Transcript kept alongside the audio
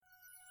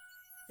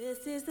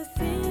This is the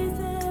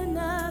season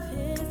of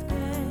His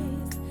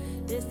grace.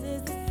 This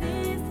is the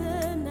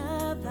season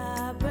of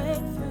our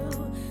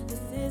breakthrough. This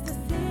is the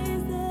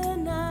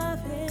season of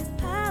His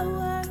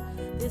power.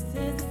 This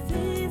is the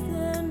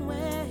season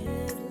where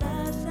His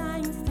love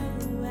shines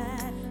through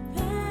at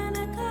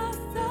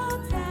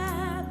Pentecostal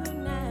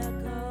Tabernacle,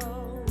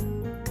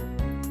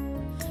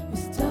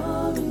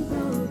 restoring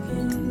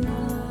broken love.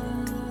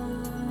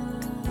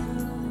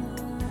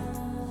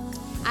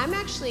 I'm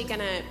actually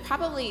gonna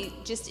probably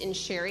just in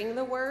sharing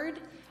the word,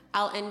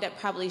 I'll end up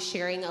probably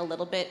sharing a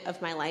little bit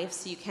of my life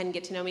so you can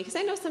get to know me. Because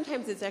I know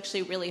sometimes it's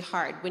actually really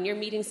hard. When you're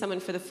meeting someone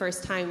for the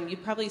first time, you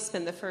probably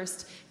spend the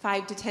first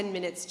 5 to 10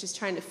 minutes just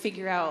trying to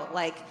figure out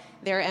like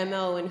their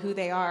MO and who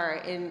they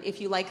are and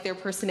if you like their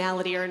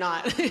personality or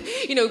not.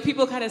 You know,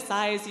 people kind of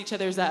size each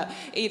other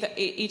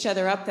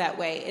up that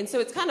way. And so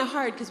it's kind of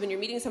hard because when you're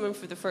meeting someone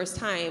for the first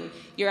time,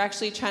 you're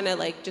actually trying to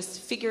like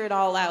just figure it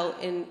all out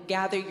and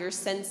gather your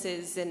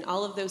senses and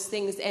all of those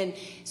things. And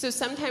so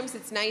sometimes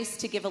it's nice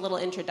to give a little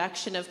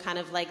introduction of kind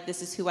of like,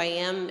 this is who I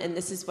am and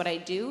this is what I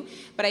do.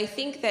 But I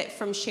think that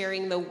from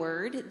sharing the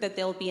word, that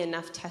there'll be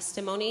enough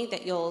testimony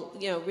that you'll,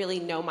 really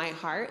know my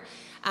heart.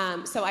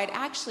 So I'd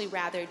actually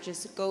rather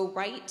just go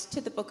right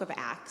to the book of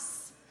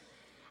Acts.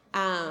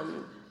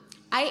 I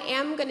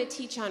am going to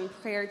teach on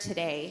prayer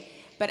today,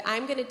 but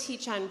I'm going to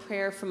teach on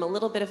prayer from a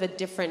little bit of a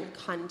different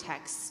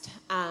context.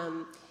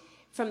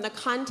 From the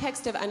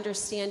context of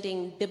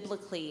understanding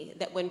biblically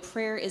that when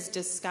prayer is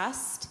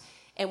discussed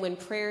and when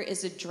prayer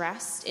is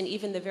addressed, and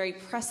even the very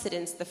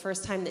precedents, the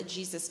first time that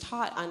Jesus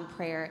taught on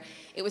prayer,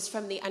 it was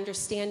from the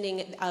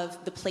understanding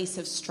of the place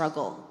of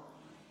struggle.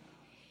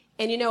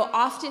 And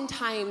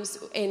oftentimes,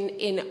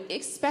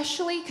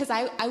 especially because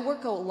I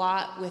work a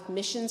lot with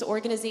missions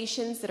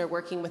organizations that are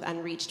working with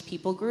unreached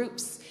people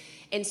groups.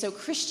 And so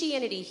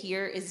Christianity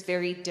here is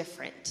very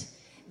different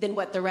than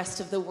what the rest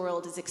of the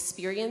world is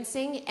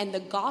experiencing. And the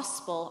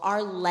gospel,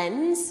 our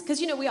lens, because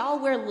we all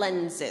wear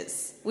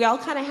lenses. We all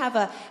kind of have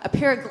a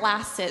pair of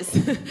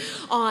glasses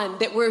on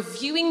that we're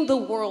viewing the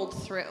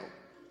world through.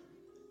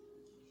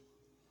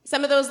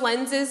 Some of those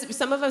lenses,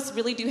 some of us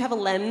really do have a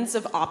lens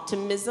of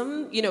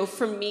optimism.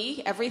 For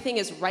me, everything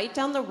is right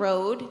down the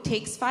road,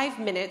 takes 5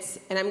 minutes,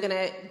 and I'm going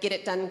to get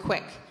it done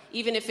quick.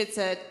 Even if it's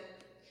a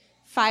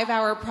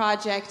 5-hour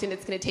project and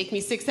it's going to take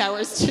me 6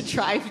 hours to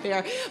drive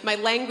there. My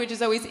language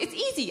is always, it's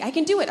easy, I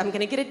can do it, I'm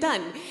going to get it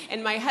done.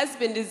 And my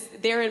husband is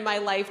there in my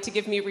life to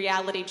give me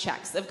reality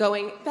checks of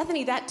going,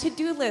 Bethany, that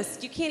to-do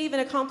list, you can't even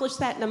accomplish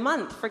that in a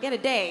month, forget a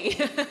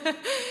day.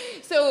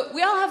 So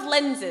we all have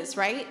lenses,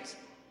 right?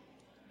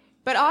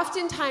 But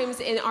oftentimes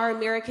in our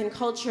American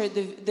culture,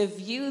 the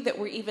view that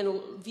we're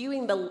even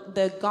viewing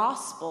the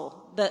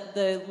gospel,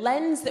 the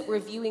lens that we're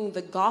viewing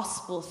the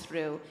gospel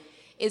through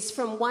is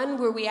from one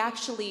where we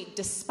actually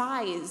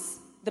despise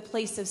the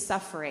place of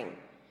suffering.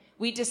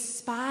 We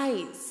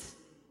despise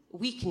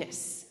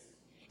weakness.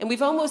 And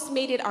we've almost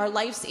made it our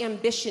life's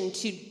ambition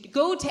to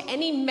go to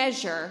any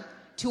measure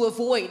to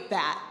avoid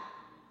that.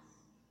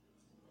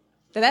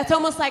 That's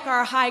almost like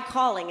our high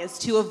calling is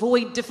to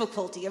avoid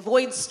difficulty,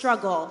 avoid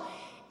struggle.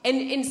 And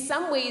in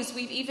some ways,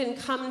 we've even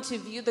come to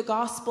view the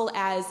gospel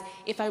as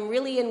if I'm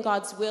really in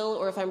God's will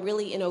or if I'm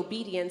really in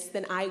obedience,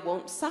 then I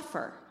won't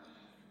suffer.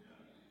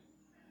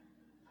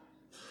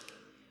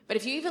 But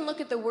if you even look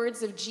at the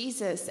words of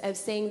Jesus as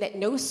saying that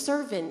no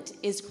servant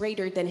is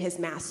greater than his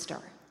master.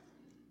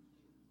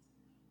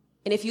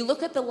 And if you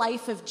look at the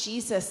life of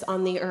Jesus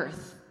on the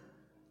earth,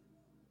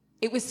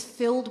 it was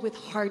filled with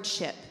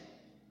hardship.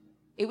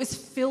 It was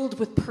filled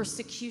with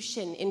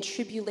persecution and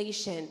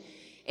tribulation.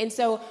 And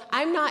so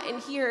I'm not in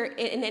here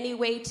in any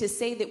way to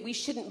say that we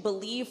shouldn't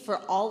believe for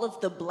all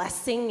of the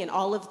blessing and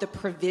all of the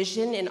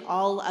provision and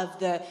all of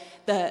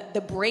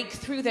the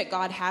breakthrough that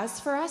God has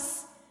for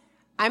us.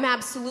 I'm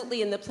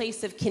absolutely in the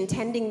place of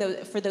contending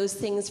for those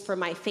things for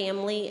my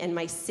family and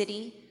my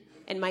city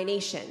and my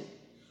nation.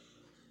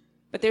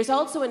 But there's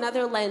also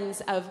another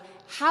lens of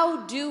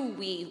how do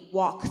we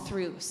walk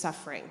through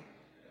suffering?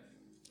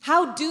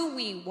 How do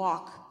we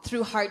walk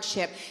through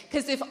hardship?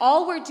 Because if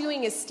all we're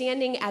doing is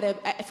standing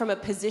from a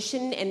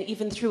position and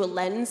even through a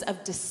lens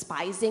of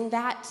despising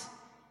that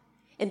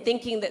and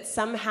thinking that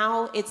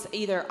somehow it's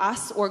either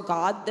us or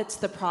God that's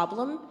the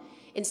problem,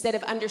 instead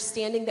of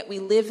understanding that we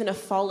live in a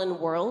fallen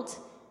world,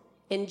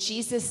 and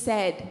Jesus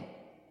said,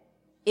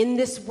 in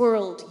this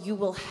world you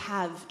will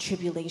have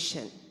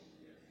tribulation,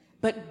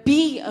 but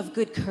be of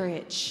good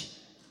courage.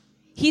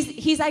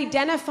 He's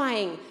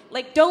identifying,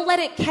 like, don't let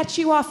it catch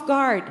you off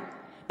guard.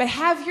 But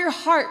have your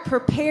heart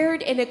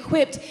prepared and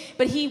equipped.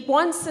 But he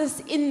wants us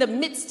in the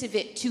midst of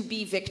it to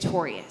be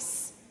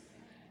victorious.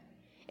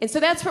 And so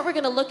that's what we're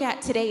going to look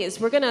at today. Is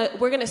we're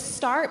going to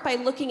start by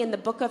looking in the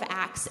book of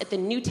Acts at the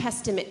New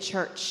Testament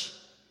church.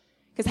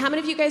 Because how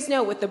many of you guys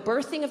know with the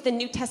birthing of the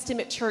New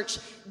Testament church,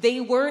 they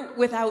weren't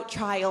without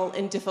trial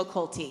and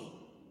difficulty.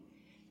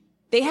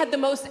 They had the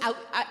most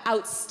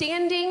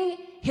outstanding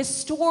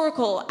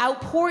historical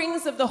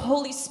outpourings of the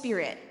Holy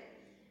Spirit.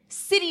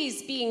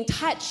 cities being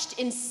touched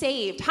and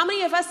saved. How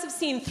many of us have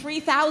seen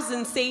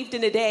 3,000 saved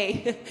in a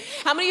day?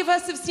 How many of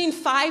us have seen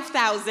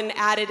 5,000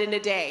 added in a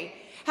day?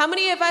 How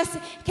many of us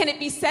can it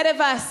be said of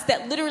us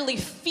that literally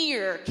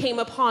fear came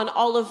upon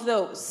all of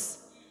those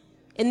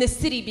in the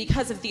city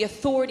because of the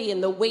authority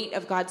and the weight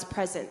of God's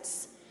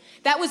presence?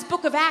 That was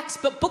Book of Acts,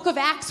 but Book of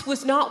Acts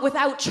was not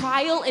without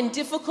trial and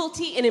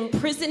difficulty and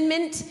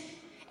imprisonment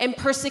and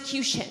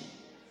persecution.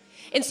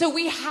 And so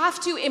we have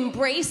to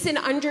embrace an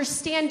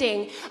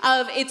understanding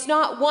of it's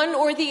not one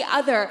or the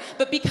other,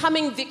 but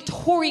becoming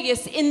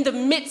victorious in the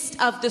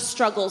midst of the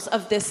struggles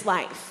of this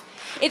life.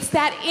 It's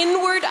that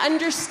inward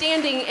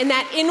understanding and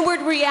that inward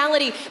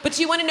reality. But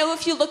you want to know,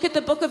 if you look at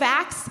the book of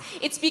Acts,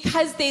 it's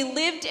because they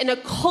lived in a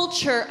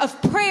culture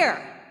of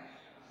prayer.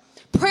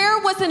 Prayer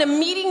wasn't a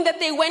meeting that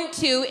they went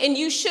to, and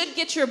you should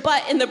get your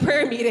butt in the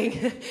prayer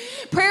meeting.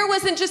 Prayer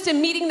wasn't just a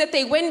meeting that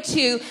they went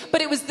to, but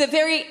it was the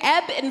very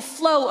ebb and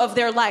flow of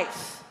their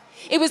life.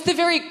 It was the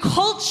very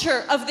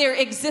culture of their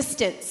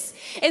existence.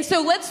 And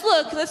so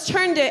let's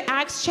turn to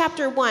Acts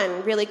chapter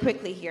 1 really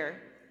quickly here.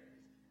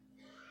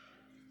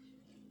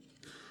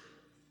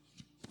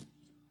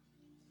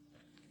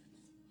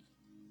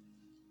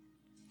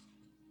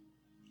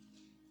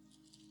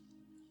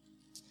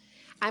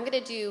 I'm going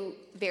to do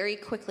very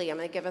quickly, I'm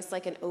going to give us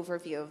like an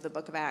overview of the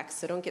book of Acts,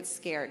 so don't get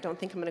scared. Don't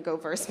think I'm going to go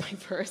verse by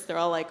verse. They're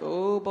all like,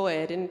 oh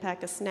boy, I didn't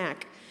pack a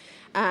snack.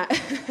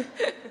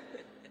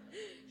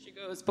 She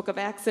goes, book of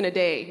Acts in a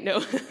day. No,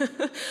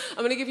 I'm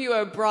going to give you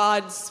a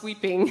broad,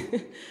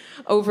 sweeping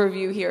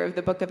overview here of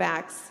the book of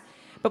Acts.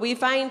 But we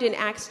find in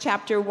Acts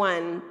chapter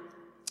 1,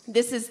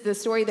 this is the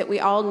story that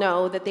we all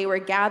know, that they were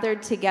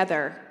gathered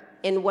together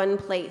in one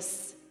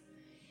place.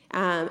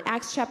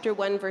 Acts chapter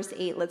 1, verse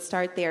 8, let's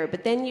start there.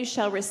 But then you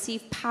shall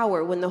receive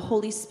power when the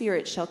Holy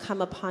Spirit shall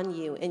come upon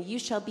you, and you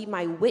shall be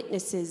my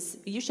witnesses.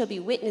 You shall be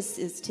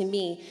witnesses to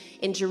me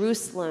in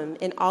Jerusalem,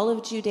 in all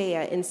of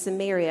Judea, in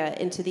Samaria,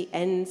 and to the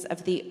ends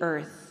of the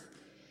earth.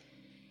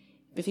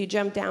 If you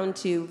jump down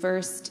to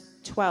verse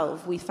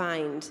 12, we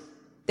find,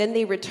 then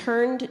they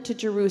returned to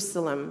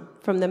Jerusalem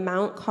from the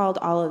mount called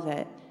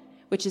Olivet,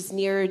 which is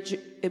near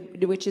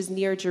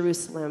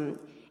Jerusalem,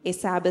 a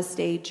Sabbath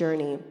day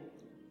journey.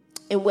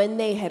 And when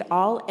they had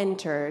all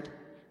entered,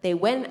 they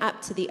went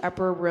up to the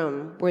upper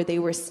room where they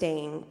were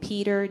staying,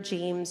 Peter,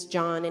 James,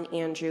 John, and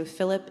Andrew,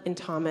 Philip and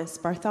Thomas,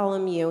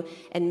 Bartholomew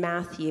and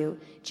Matthew,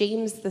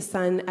 James the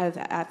son of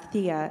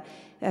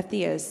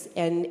Alphaeus,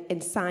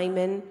 and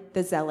Simon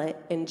the Zealot,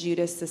 and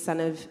Judas the son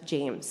of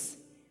James.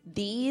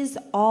 These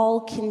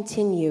all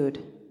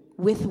continued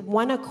with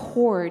one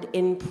accord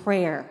in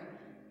prayer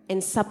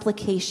and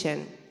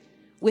supplication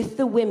with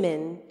the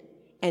women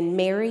and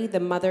Mary, the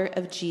mother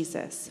of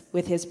Jesus,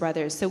 with his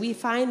brothers. So we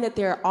find that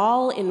they're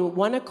all in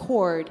one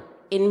accord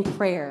in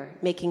prayer,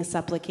 making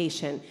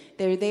supplication.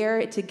 They're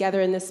there together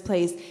in this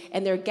place,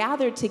 and they're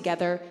gathered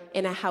together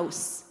in a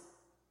house.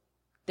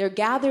 They're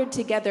gathered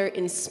together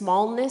in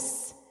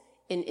smallness,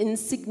 in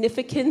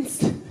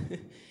insignificance.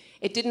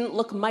 It didn't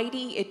look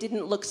mighty. It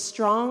didn't look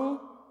strong.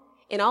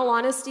 In all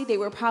honesty, they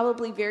were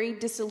probably very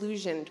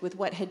disillusioned with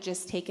what had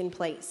just taken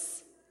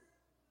place.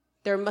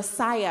 Their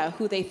Messiah,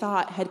 who they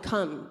thought had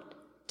come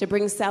to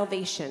bring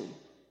salvation,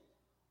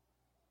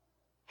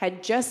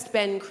 had just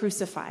been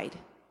crucified,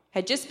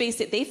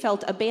 they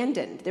felt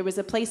abandoned. There was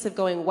a place of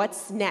going,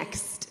 what's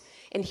next?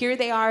 And here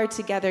they are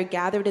together,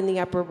 gathered in the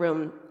upper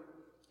room.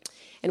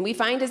 And we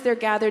find as they're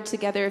gathered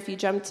together, if you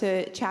jump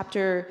to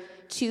chapter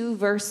 2,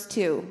 verse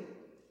 2,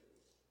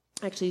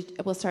 actually,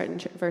 we'll start in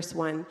verse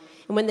 1.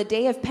 And when the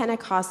day of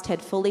Pentecost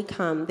had fully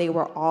come, they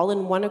were all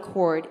in one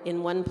accord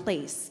in one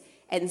place.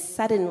 And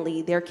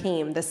suddenly there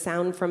came the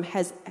sound from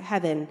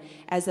heaven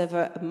as of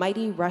a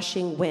mighty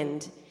rushing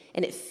wind,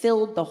 and it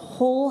filled the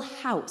whole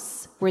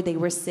house where they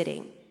were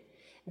sitting.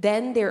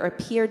 Then there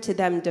appeared to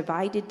them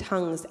divided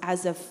tongues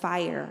as of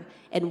fire,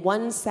 and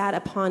one sat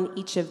upon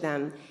each of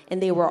them,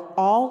 and they were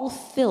all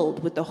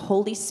filled with the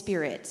Holy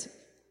Spirit,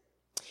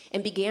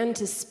 and began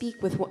to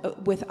speak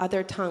with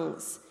other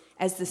tongues,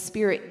 as the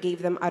Spirit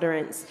gave them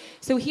utterance.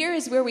 So here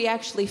is where we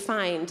actually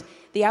find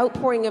the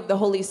outpouring of the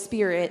Holy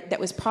Spirit that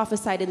was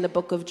prophesied in the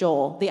book of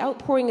Joel. The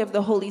outpouring of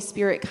the Holy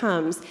Spirit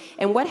comes,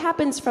 and what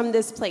happens from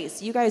this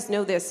place? You guys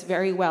know this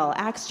very well.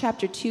 Acts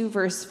chapter 2,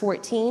 verse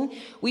 14,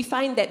 we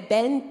find that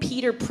then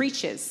Peter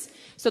preaches.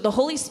 So the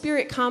Holy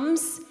Spirit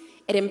comes,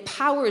 it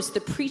empowers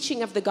the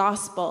preaching of the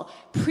gospel.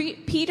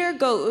 Peter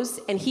goes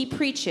and he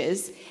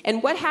preaches,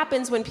 and what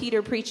happens when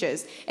Peter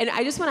preaches? And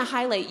I just want to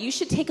highlight, you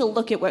should take a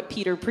look at what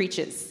Peter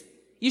preaches.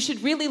 You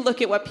should really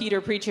look at what Peter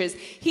preaches.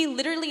 He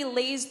literally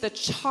lays the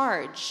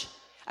charge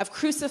of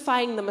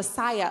crucifying the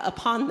Messiah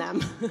upon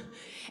them.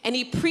 And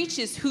he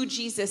preaches who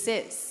Jesus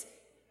is.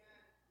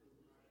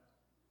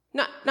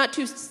 Not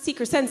too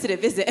seeker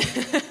sensitive, is it?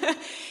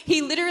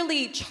 He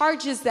literally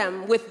charges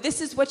them with,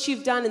 this is what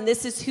you've done and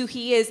this is who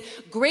he is.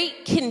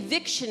 Great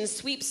conviction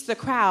sweeps the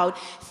crowd.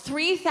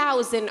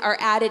 3,000 are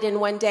added in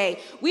one day.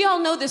 We all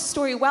know this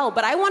story well,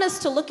 but I want us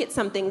to look at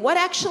something. What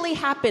actually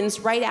happens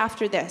right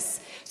after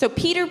this? So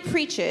Peter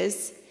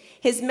preaches,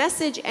 His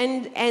message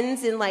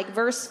ends in like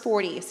verse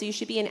 40. So you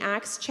should be in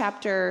Acts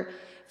chapter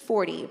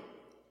 40.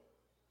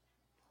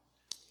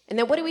 And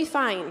then what do we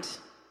find?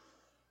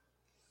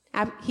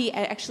 He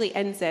actually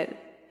ends it.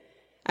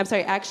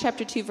 Acts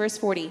chapter 2, verse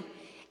 40.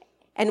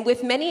 And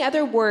with many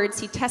other words,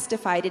 he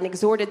testified and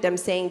exhorted them,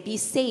 saying, "Be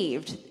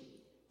saved,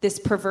 this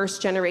perverse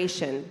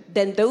generation."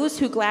 Then those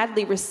who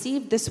gladly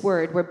received this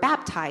word were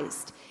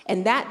baptized.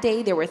 And that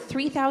day there were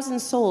 3,000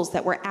 souls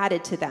that were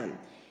added to them.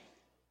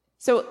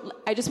 So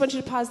I just want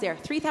you to pause there.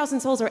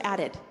 3,000 souls are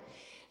added.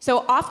 So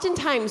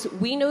oftentimes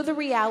we know the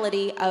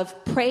reality of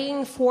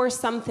praying for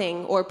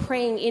something or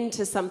praying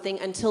into something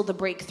until the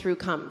breakthrough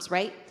comes,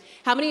 right?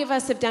 How many of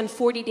us have done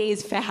 40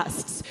 days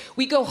fasts?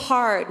 We go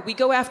hard, we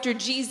go after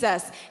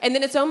Jesus, and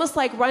then it's almost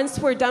like once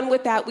we're done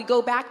with that, we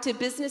go back to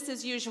business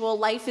as usual,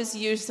 life as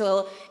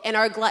usual, and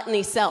our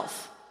gluttony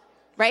self,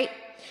 right?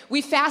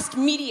 We fast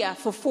media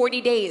for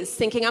 40 days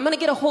thinking, I'm going to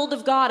get a hold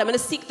of God. I'm going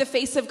to seek the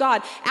face of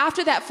God.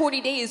 After that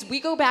 40 days, we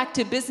go back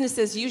to business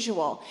as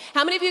usual.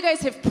 How many of you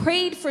guys have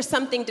prayed for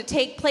something to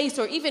take place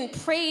or even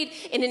prayed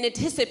in an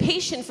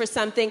anticipation for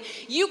something?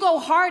 You go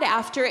hard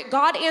after it.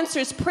 God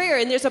answers prayer.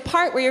 And there's a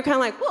part where you're kind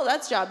of like, well,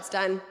 that job's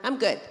done. I'm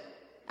good.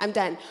 I'm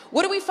done.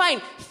 What do we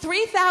find?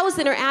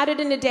 3,000 are added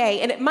in a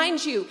day. And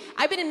mind you,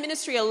 I've been in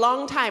ministry a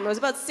long time. I was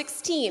about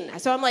 16.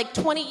 So I'm like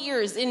 20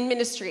 years in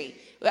ministry.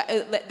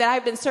 That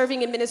I've been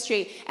serving in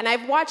ministry, and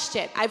I've watched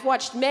it. I've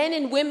watched men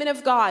and women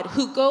of God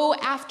who go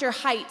after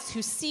heights,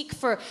 who seek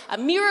for a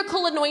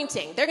miracle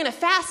anointing. They're going to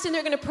fast and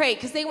they're going to pray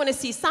because they want to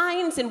see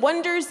signs and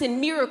wonders and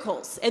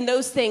miracles and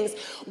those things.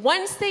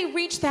 Once they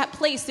reach that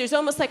place, there's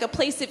almost like a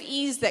place of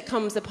ease that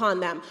comes upon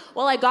them.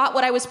 Well, I got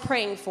what I was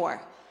praying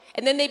for.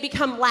 And then they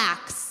become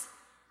lax.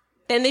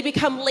 Then they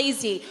become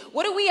lazy.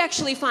 What do we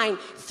actually find?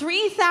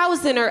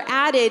 3,000 are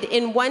added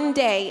in one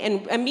day,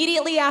 and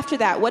immediately after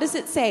that, what does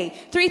it say?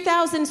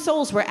 3,000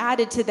 souls were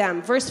added to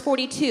them. Verse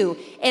 42,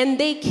 and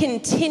they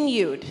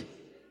continued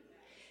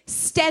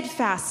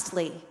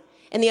steadfastly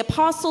in the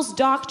apostles'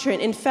 doctrine,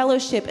 in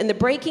fellowship, in the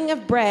breaking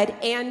of bread,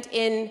 and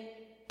in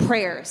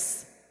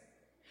prayers.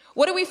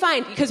 What do we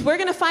find? Because we're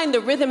going to find the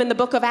rhythm in the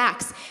book of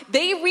Acts.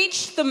 They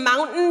reached the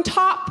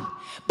mountaintop.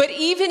 But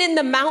even in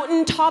the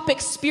mountaintop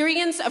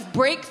experience of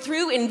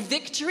breakthrough and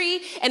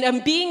victory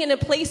and being in a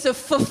place of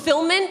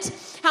fulfillment,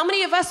 how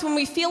many of us, when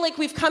we feel like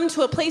we've come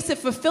to a place of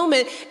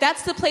fulfillment,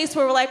 that's the place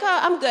where we're like, oh,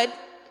 I'm good.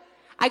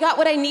 I got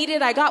what I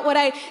needed. I got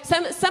what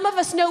some of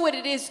us know what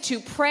it is to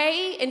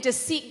pray and to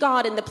seek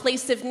God in the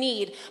place of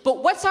need.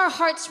 But what's our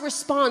heart's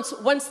response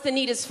once the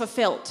need is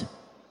fulfilled?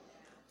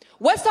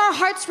 What's our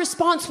heart's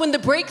response when the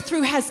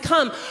breakthrough has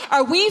come?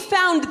 Are we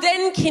found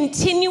then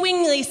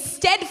continually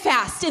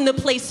steadfast in the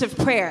place of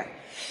prayer?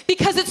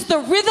 Because it's the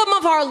rhythm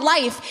of our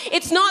life.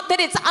 It's not that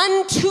it's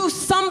unto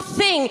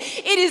something.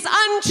 It is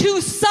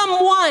unto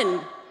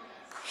someone.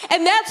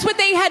 And that's what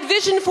they had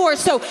vision for.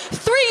 So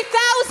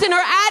 3,000 are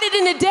added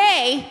in a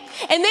day,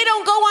 and they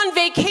don't go on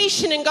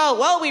vacation and go,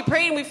 well, we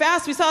prayed and we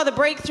fasted, we saw the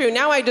breakthrough.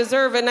 Now I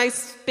deserve a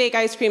nice big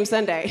ice cream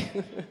sundae.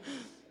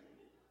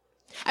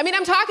 I mean,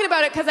 I'm talking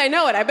about it because I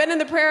know it. I've been in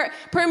the prayer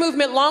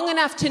movement long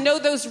enough to know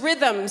those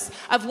rhythms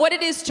of what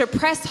it is to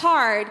press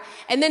hard.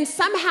 And then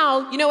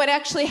somehow, you know what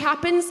actually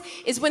happens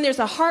is when there's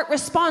a heart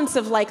response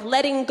of like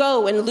letting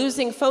go and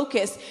losing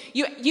focus,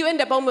 you end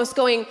up almost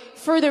going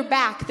further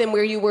back than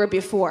where you were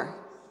before.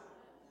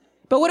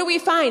 But what do we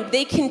find?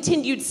 They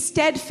continued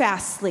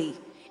steadfastly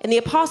in the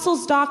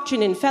apostles'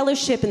 doctrine and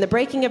fellowship and the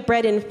breaking of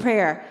bread and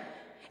prayer.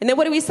 And then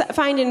what do we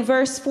find in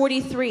verse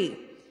 43?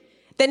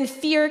 Then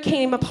fear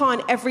came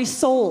upon every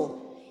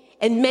soul,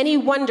 and many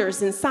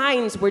wonders and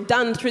signs were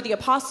done through the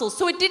apostles.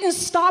 So it didn't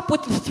stop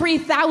with the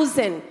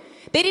 3,000.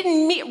 They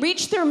didn't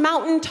reach their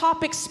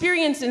mountaintop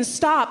experience and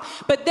stop,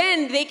 but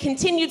then they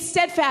continued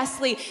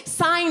steadfastly.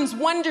 Signs,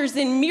 wonders,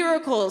 and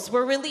miracles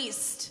were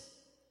released.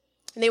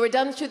 And they were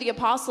done through the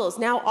apostles.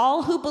 Now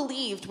all who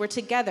believed were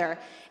together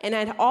and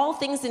had all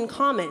things in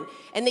common.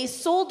 And they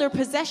sold their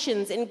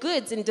possessions and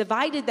goods and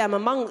divided them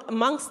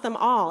amongst them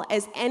all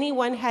as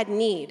anyone had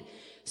need.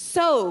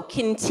 So,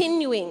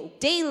 continuing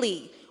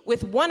daily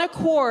with one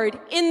accord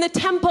in the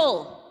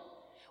temple.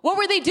 What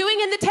were they doing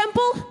in the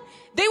temple?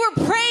 They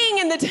were praying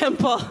in the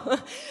temple.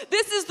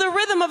 This is the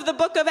rhythm of the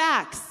book of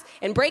Acts.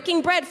 And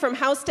breaking bread from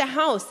house to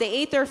house, they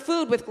ate their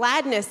food with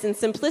gladness and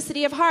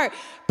simplicity of heart,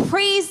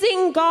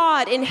 praising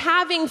God and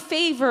having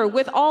favor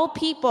with all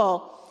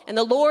people. And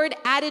the Lord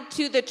added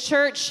to the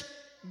church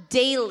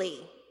daily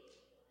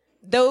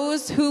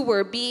those who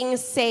were being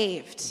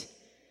saved.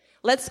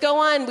 Let's go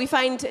on. We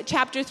find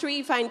chapter 3,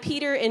 we find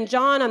Peter and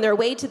John on their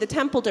way to the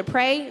temple to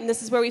pray. And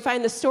this is where we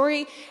find the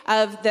story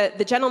of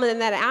the gentleman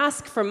that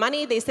asked for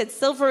money. They said,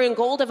 silver and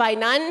gold have I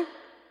none.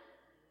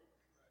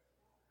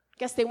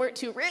 Guess they weren't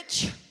too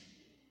rich.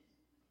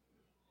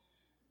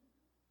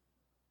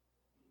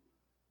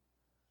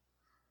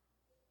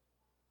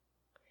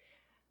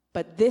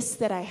 But this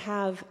that I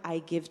have, I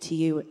give to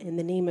you in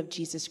the name of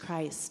Jesus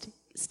Christ.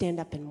 Stand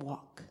up and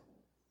walk.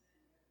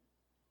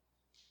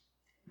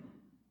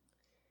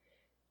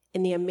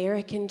 In the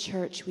American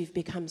church, we've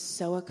become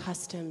so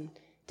accustomed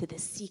to the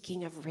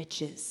seeking of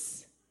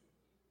riches.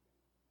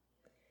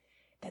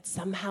 That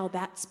somehow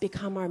that's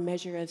become our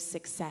measure of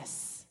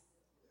success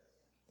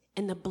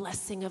and the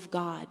blessing of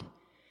God.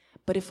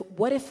 But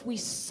what if we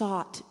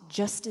sought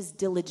just as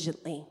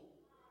diligently,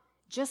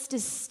 just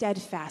as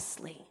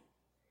steadfastly,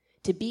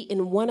 to be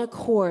in one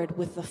accord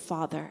with the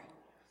Father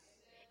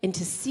and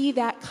to see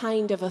that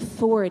kind of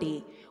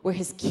authority where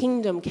his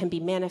kingdom can be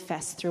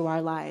manifest through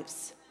our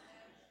lives?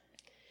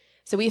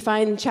 So we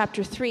find in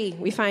chapter 3,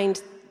 we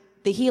find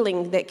the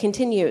healing that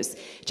continues.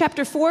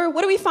 Chapter 4,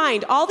 what do we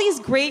find? All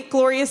these great,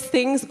 glorious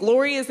things,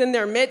 glory is in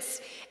their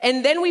midst.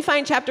 And then we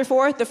find chapter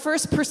 4, the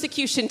first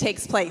persecution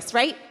takes place,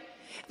 right?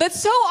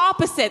 That's so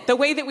opposite the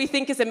way that we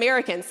think as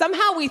Americans.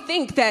 Somehow we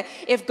think that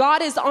if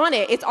God is on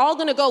it, it's all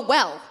going to go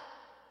well.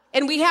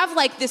 And we have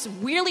like this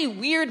really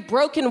weird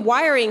broken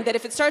wiring that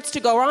if it starts to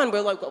go wrong, we're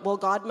like, well,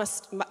 God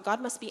must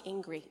be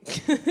angry.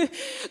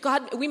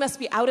 We must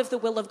be out of the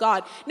will of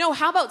God. No,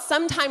 how about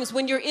sometimes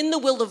when you're in the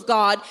will of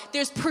God,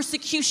 there's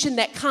persecution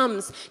that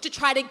comes to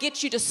try to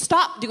get you to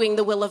stop doing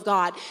the will of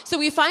God. So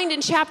we find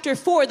in chapter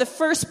 4, the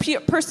first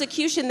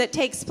persecution that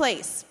takes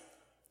place.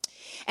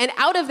 And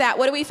out of that,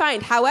 what do we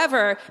find?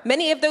 However,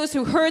 many of those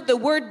who heard the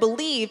word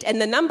believed,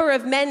 and the number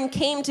of men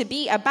came to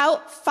be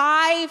about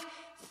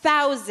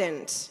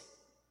 5,000.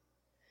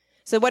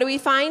 So what do we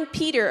find?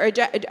 Peter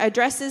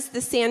addresses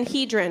the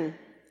Sanhedrin.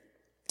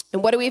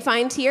 And what do we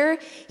find here?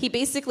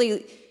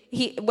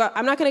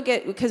 I'm not going to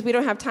get, because we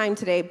don't have time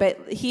today, but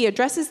he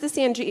addresses the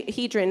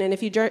Sanhedrin, and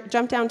if you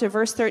jump down to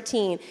verse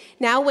 13,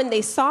 now when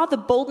they saw the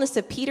boldness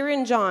of Peter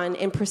and John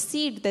and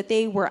perceived that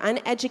they were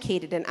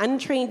uneducated and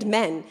untrained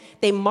men,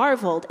 they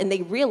marveled and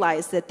they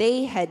realized that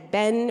they had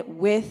been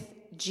with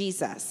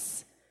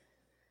Jesus.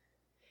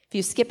 If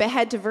you skip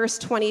ahead to verse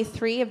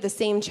 23 of the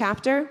same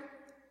chapter,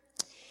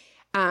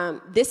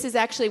 this is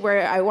actually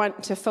where I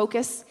want to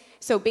focus.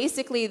 So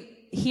basically,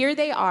 here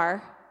they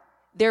are.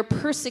 They're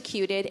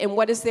persecuted, and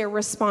what is their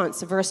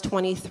response? Verse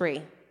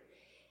 23.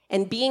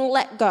 And being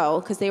let go,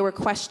 because they were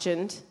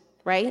questioned,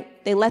 right?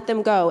 They let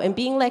them go. And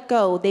being let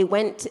go, they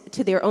went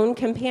to their own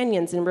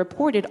companions and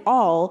reported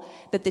all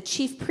that the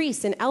chief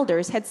priests and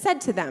elders had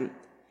said to them.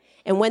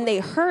 And when they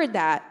heard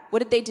that, what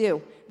did they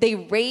do? They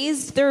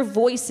raised their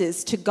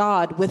voices to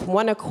God with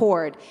one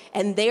accord,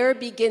 and there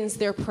begins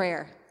their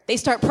prayer. They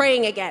start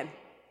praying again.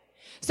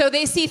 So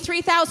they see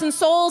 3,000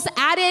 souls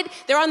added.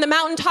 They're on the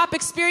mountaintop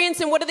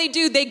experience. And what do?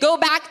 They go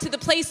back to the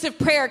place of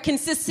prayer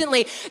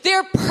consistently.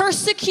 They're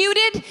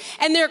persecuted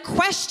and they're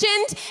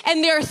questioned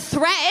and they're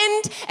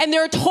threatened and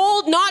they're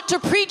told not to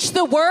preach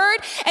the word.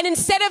 And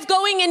instead of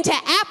going into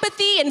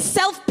apathy and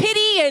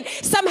self-pity and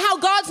somehow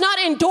God's not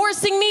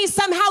endorsing me,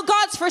 somehow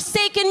God's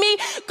forsaken me,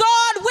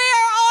 God,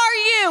 where are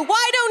you?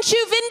 Why don't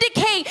you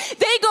vindicate?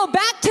 They go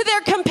back to their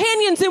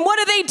companions, and what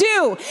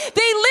do?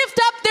 They lift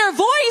up their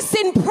voice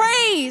in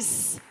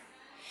praise.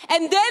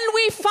 And then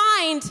we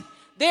find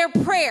their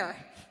prayer.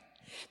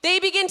 They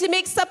begin to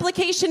make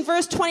supplication,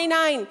 verse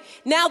 29.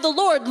 Now the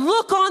Lord,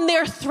 look on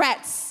their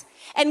threats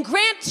and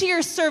grant to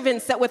your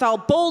servants that with all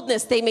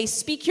boldness they may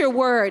speak your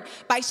word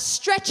by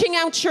stretching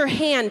out your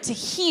hand to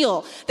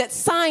heal, that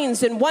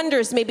signs and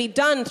wonders may be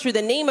done through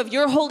the name of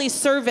your holy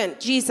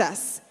servant,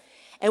 Jesus.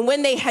 And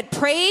when they had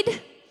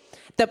prayed,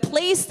 the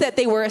place that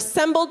they were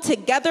assembled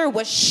together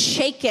was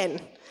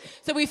shaken.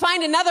 So we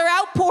find another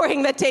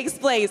outpouring that takes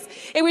place.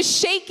 It was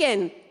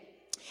shaken.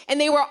 And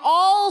they were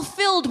all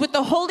filled with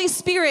the Holy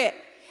Spirit,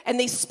 and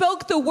they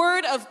spoke the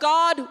word of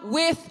God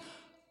with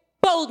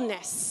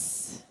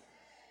boldness.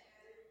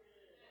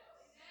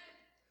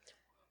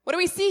 What do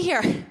we see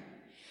here?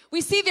 We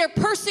see they're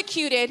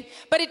persecuted,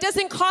 but it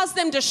doesn't cause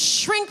them to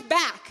shrink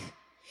back.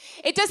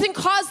 It doesn't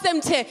cause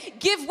them to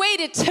give way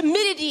to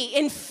timidity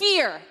and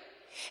fear.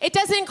 It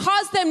doesn't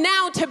cause them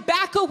now to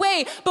back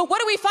away. But what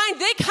do we find?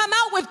 They come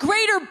out with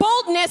greater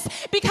boldness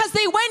because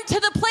they went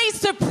to the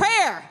place of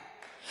prayer.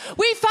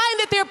 We find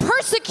that they're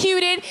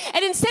persecuted,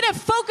 and instead of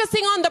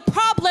focusing on the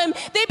problem,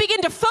 they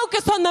begin to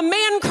focus on the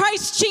man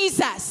Christ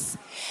Jesus.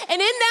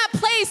 And in that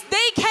place,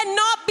 they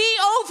cannot be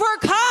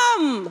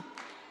overcome.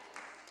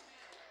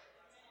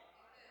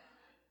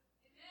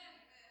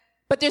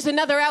 But there's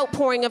another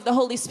outpouring of the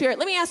Holy Spirit.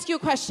 Let me ask you a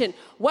question.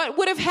 What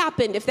would have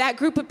happened if that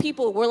group of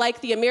people were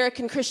like the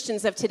American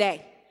Christians of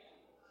today?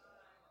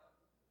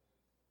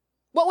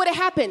 What would have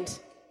happened?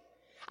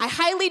 I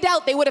highly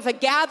doubt they would have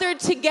gathered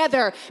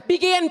together,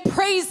 began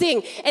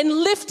praising and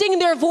lifting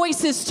their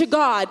voices to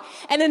God,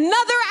 and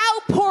another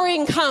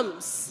outpouring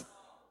comes.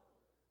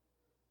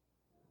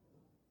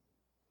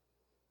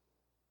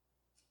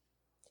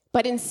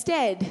 But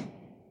instead,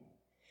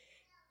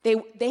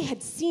 they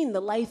had seen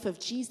the life of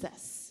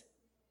Jesus,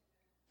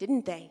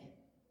 didn't they?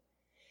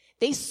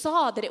 They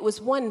saw that it was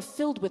one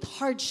filled with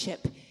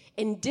hardship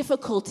and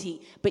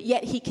difficulty, but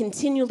yet he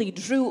continually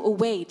drew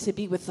away to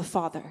be with the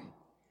Father.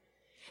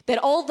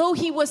 That although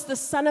he was the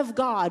Son of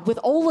God with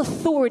all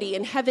authority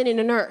in heaven and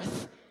in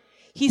earth,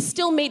 he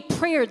still made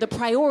prayer the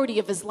priority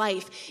of his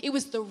life. It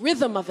was the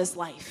rhythm of his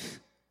life.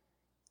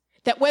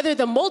 That whether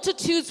the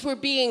multitudes were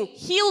being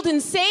healed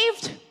and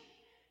saved,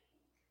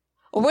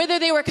 or whether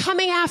they were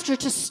coming after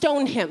to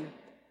stone him,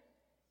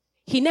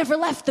 he never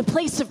left the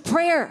place of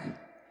prayer.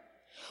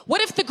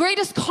 What if the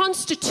greatest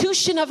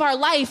constitution of our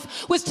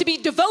life was to be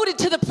devoted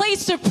to the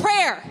place of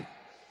prayer?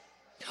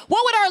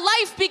 What would our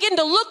life begin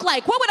to look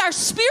like? What would our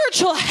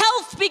spiritual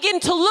health begin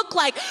to look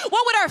like?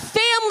 What would our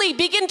family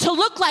begin to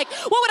look like?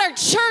 What would our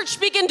church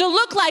begin to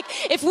look like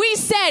if we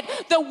said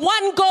the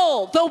one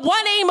goal, the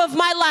one aim of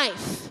my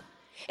life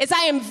is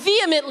I am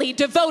vehemently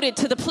devoted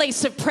to the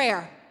place of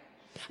prayer?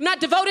 I'm not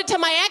devoted to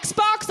my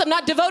Xbox. I'm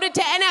not devoted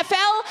to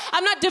NFL.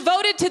 I'm not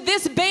devoted to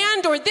this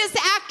band or this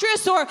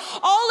actress or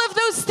all of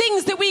those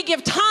things that we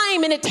give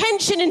time and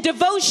attention and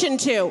devotion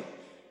to.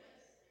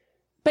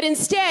 But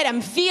instead,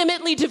 I'm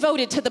vehemently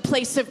devoted to the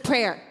place of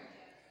prayer.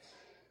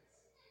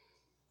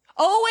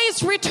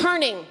 Always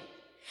returning.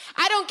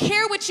 I don't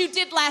care what you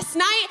did last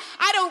night.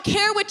 I don't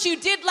care what you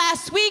did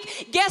last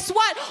week. Guess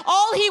what?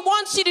 All he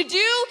wants you to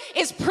do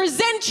is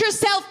present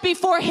yourself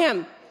before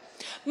him.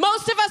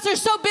 Most of us are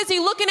so busy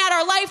looking at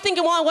our life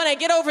thinking, well, when I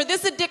get over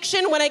this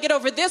addiction, when I get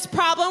over this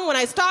problem, when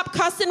I stop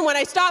cussing, when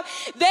I stop,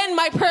 then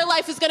my prayer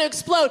life is going to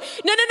explode.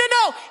 No.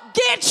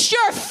 Get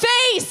your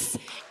face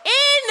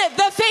in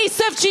the face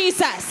of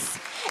Jesus.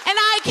 And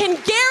I can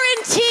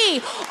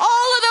guarantee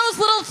all of those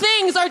little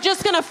things are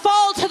just going to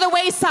fall to the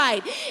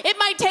wayside. It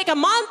might take a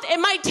month. It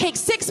might take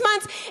 6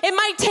 months. It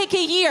might take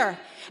a year.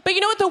 But you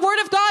know what the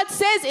Word of God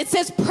says? It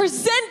says,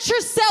 present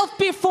yourself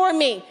before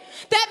me.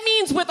 That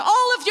means with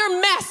all of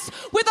your mess,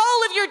 with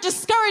all of your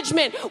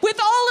discouragement, with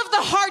all of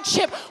the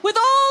hardship, with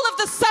all of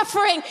the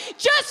suffering,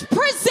 just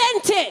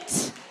present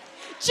it.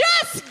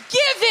 Just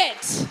give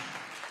it.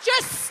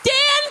 Just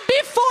stand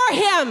before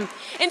him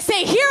and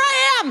say, here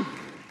I am.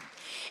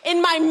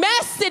 In my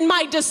mess, in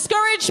my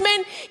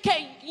discouragement.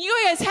 Okay, you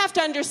guys have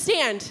to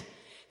understand,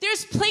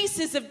 there's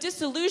places of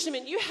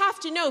disillusionment. You have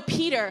to know,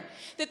 Peter,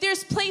 that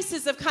there's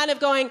places of kind of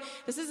going,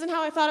 this isn't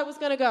how I thought it was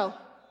going to go.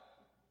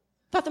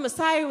 Thought the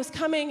Messiah was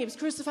coming, he was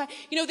crucified.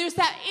 You know, there's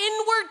that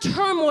inward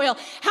turmoil.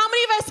 How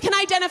many of us can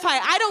identify?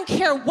 I don't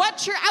care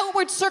what your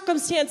outward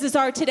circumstances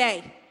are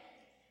today.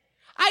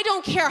 I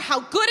don't care how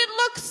good it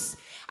looks.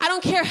 I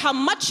don't care how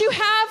much you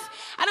have.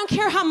 I don't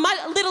care how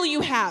little you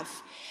have.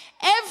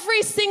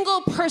 Every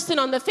single person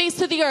on the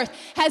face of the earth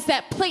has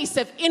that place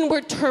of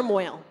inward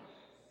turmoil.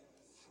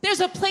 There's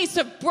a place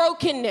of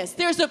brokenness.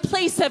 There's a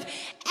place of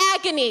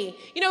agony.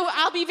 You know,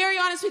 I'll be very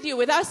honest with you.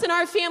 With us and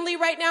our family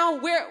right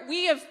now,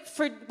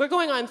 we're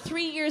going on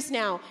 3 years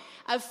now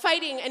of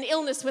fighting an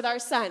illness with our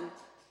son.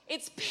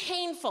 It's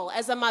painful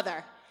as a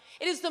mother.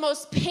 It is the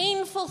most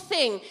painful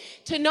thing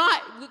to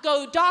not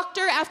go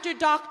doctor after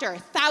doctor,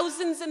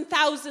 thousands and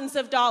thousands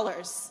of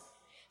dollars,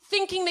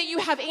 thinking that you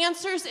have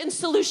answers and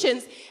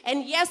solutions.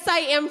 And yes, I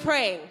am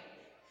praying.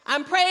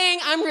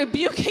 I'm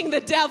rebuking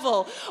the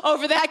devil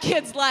over that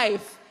kid's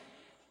life.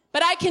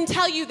 But I can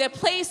tell you the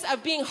place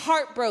of being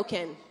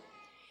heartbroken.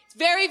 It's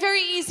very, very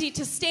easy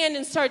to stand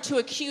and start to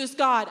accuse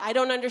God. I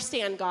don't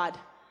understand, God.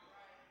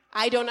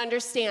 I don't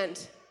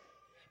understand.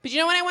 But you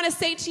know what I want to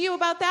say to you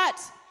about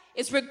that?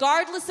 Is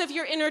regardless of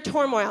your inner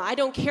turmoil, I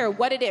don't care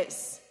what it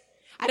is.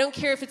 I don't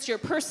care if it's your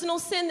personal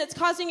sin that's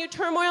causing you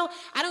turmoil.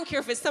 I don't care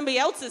if it's somebody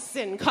else's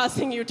sin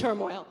causing you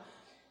turmoil.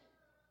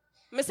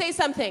 I'm going to say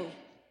something.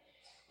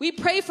 We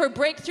pray for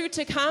breakthrough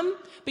to come,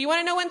 but you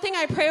want to know one thing?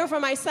 I pray over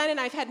my son, and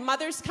I've had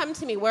mothers come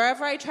to me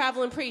wherever I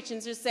travel and preach and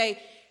just say,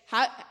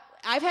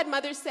 I've had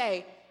mothers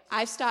say,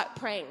 I've stopped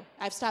praying.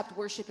 I've stopped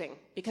worshiping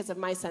because of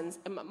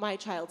my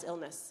child's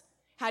illness.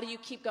 How do you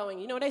keep going?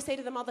 You know what I say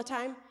to them all the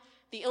time?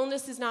 The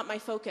illness is not my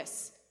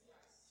focus.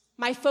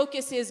 My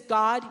focus is,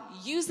 God,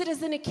 use it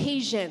as an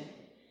occasion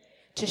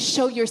to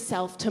show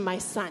yourself to my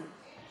son.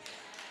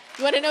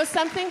 You want to know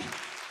something?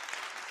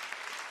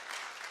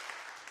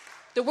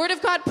 The Word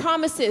of God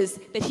promises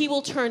that he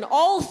will turn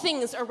all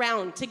things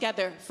around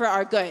together for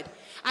our good.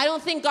 I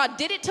don't think God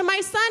did it to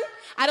my son.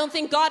 I don't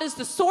think God is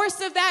the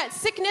source of that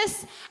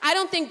sickness. I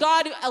don't think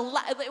God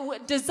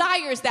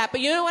desires that.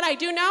 But you know what I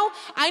do know?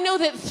 I know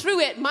that through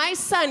it, my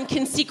son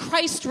can see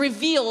Christ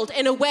revealed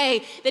in a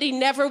way that he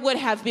never would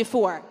have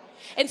before.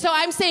 And so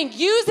I'm saying,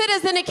 use it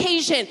as an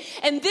occasion.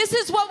 And this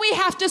is what we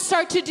have to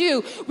start to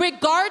do.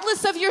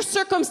 Regardless of your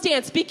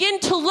circumstance, begin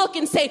to look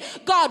and say,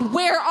 God,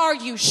 where are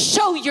you?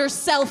 Show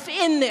yourself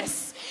in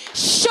this.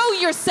 Show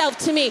yourself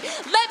to me.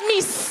 Let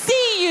me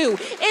see you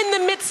in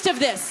the midst of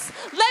this.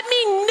 Let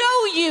me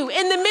know you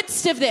in the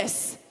midst of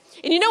this.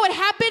 And you know what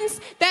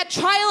happens? That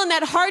trial and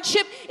that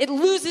hardship, it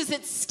loses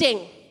its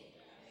sting.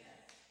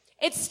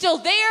 It's still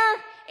there.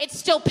 It's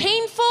still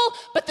painful,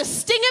 but the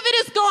sting of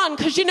it is gone,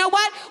 because you know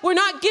what? We're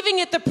not giving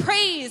it the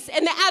praise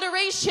and the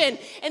adoration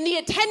and the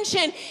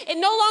attention. It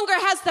no longer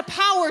has the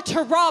power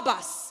to rob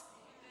us.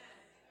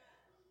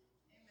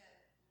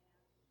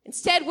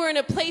 Instead, we're in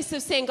a place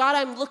of saying, God,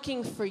 I'm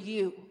looking for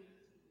you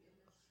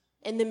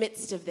in the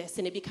midst of this.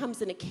 And it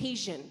becomes an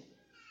occasion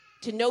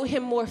to know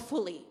him more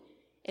fully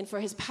and for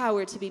his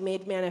power to be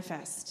made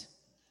manifest.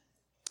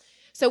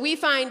 So we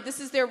find this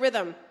is their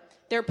rhythm.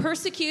 They're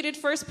persecuted,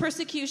 first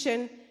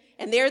persecution,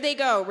 and there they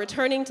go,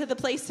 returning to the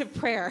place of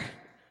prayer.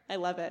 I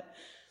love it.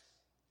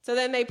 So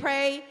then they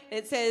pray, and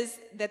it says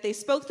that they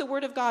spoke the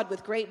word of God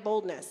with great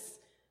boldness.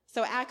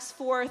 So Acts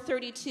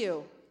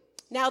 4:32.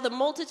 Now the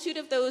multitude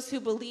of those who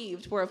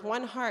believed were of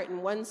one heart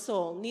and one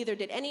soul. Neither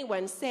did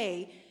anyone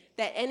say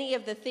that any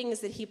of the things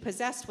that he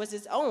possessed was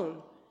his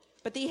own,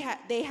 but they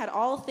had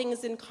all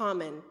things in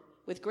common.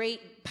 With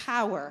great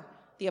power,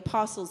 the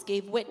apostles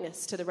gave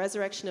witness to the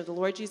resurrection of the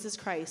Lord Jesus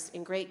Christ,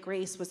 and great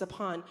grace was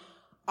upon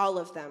all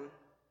of them.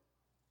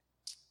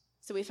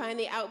 So we find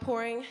the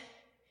outpouring.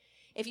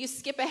 If you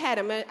skip ahead,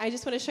 I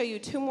just want to show you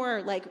two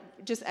more,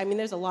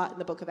 there's a lot in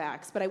the book of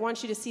Acts, but I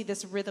want you to see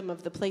this rhythm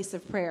of the place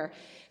of prayer.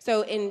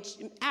 So in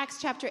Acts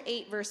chapter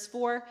 8, verse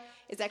 4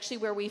 is actually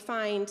where we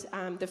find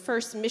the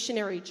first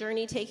missionary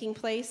journey taking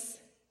place.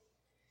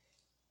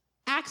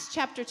 Acts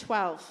chapter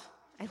 12.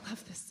 I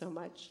love this so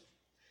much.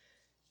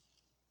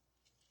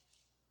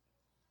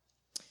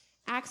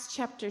 Acts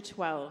chapter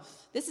 12.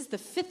 This is the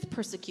 5th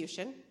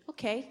persecution.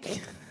 Okay.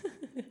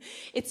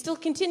 It's still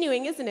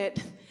continuing, isn't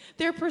it?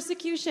 Their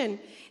persecution.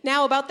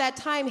 Now, about that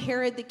time,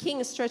 Herod the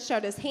king stretched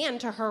out his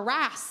hand to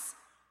harass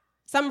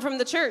some from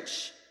the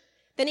church.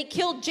 Then he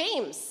killed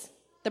James,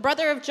 the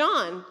brother of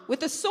John,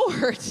 with a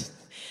sword.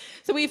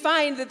 So we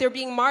find that they're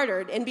being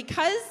martyred. And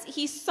because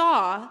he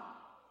saw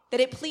that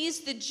it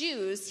pleased the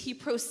Jews, he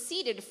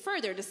proceeded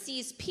further to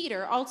seize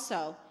Peter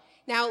also.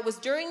 Now, it was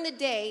during the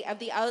day of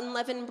the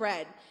unleavened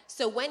bread.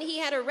 So when he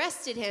had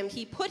arrested him,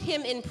 he put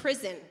him in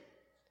prison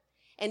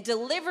and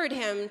delivered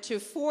him to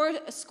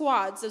 4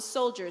 squads of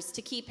soldiers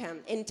to keep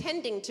him,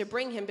 intending to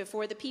bring him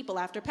before the people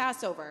after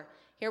Passover.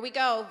 Here we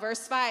go,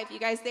 verse 5. You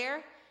guys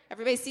there?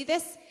 Everybody see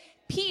this?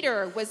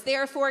 Peter was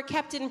therefore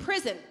kept in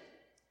prison.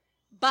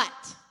 But,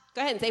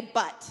 go ahead and say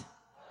but.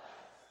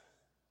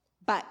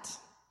 But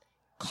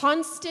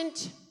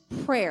constant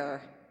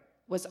prayer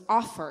was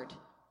offered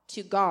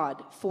to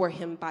God for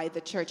him by the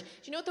church. Do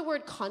you know what the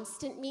word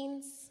constant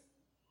means?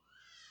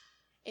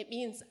 It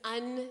means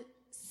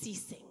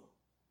unceasing.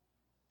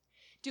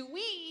 Do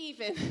we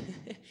even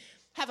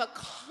have a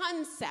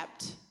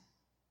concept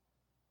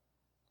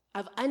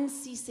of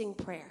unceasing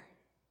prayer?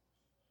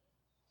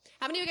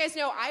 How many of you guys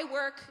know I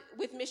work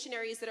with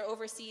missionaries that are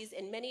overseas,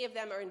 and many of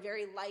them are in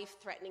very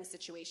life-threatening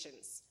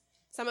situations.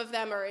 Some of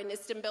them are in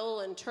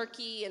Istanbul and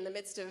Turkey in the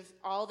midst of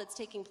all that's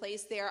taking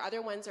place there.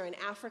 Other ones are in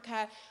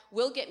Africa.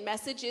 We'll get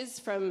messages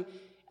from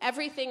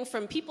everything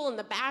from people in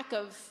the back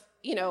of,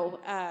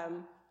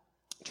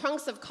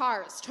 trunks of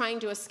cars trying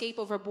to escape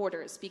over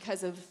borders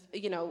because of,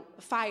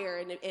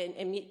 fire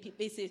and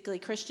basically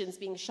Christians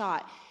being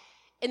shot.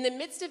 In the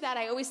midst of that,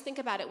 I always think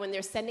about it when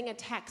they're sending a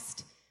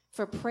text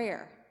for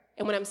prayer.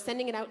 And when I'm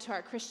sending it out to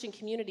our Christian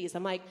communities,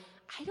 I'm like,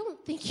 I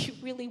don't think you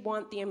really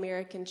want the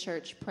American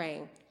church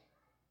praying.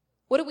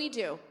 What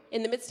do?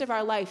 In the midst of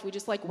our life, we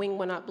just wing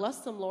one up. Bless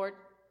them, Lord.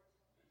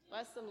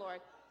 Bless them, Lord.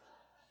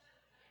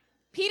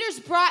 Peter's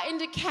brought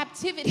into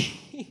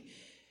captivity.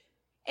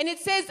 And it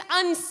says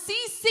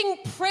unceasing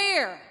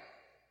prayer.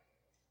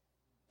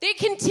 They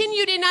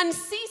continued in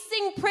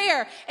unceasing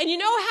prayer. And you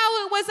know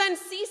how it was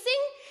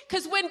unceasing?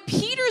 Because when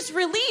Peter's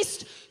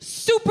released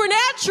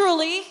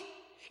supernaturally,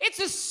 it's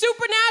a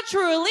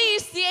supernatural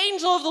release. The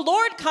angel of the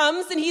Lord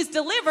comes and he's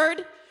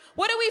delivered.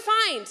 What do we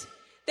find?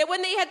 That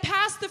when they had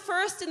passed the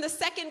first and the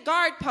second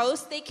guard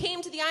post, they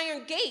came to the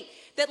iron gate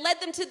that led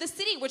them to the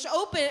city, which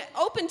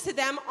opened to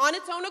them on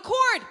its own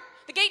accord.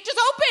 The gate just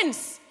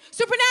opens.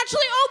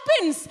 Supernaturally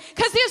opens,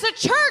 because there's a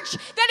church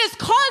that is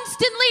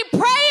constantly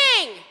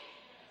praying.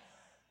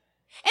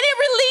 And it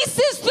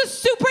releases the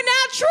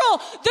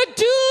supernatural. The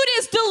dude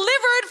is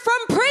delivered from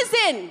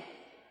prison.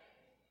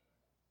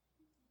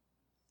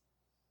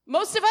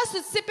 Most of us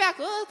would sit back,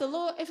 the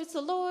Lord, if it's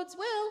the Lord's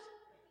will.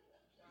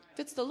 If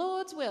it's the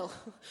Lord's will.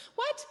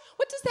 What?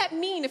 What does that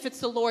mean, if it's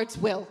the Lord's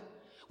will?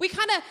 We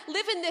kind of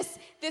live in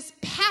this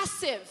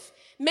passive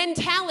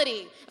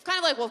mentality of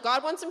kind of if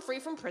God wants him free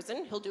from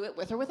prison, he'll do it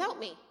with or without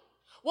me.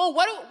 Well,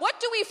 what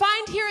do we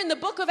find here in the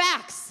book of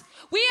Acts?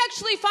 We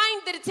actually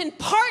find that it's in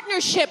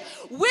partnership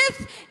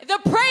with the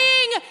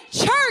praying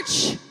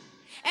church.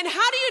 And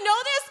how do you know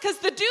this?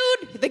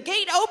 Because the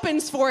gate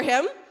opens for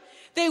him.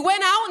 They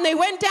went out and they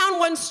went down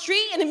one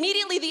street, and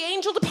immediately the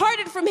angel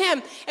departed from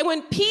him. And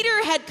when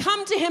Peter had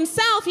come to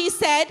himself, he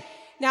said,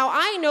 now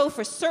I know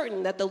for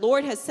certain that the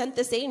Lord has sent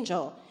this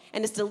angel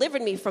and has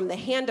delivered me from the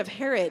hand of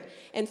Herod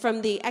and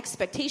from the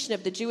expectation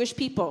of the Jewish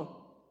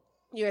people.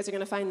 You guys are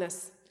going to find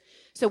this.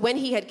 So when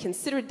he had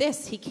considered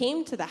this, he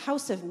came to the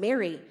house of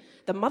Mary,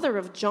 the mother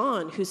of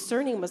John, whose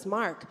surname was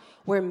Mark,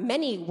 where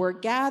many were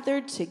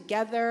gathered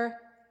together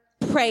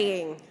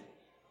praying.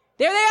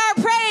 There they are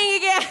praying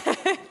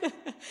again.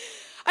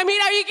 I mean,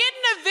 are you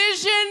getting a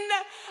vision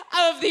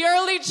of the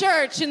early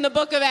church in the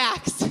book of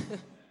Acts?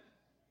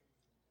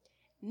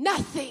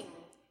 Nothing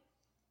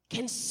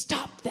can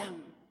stop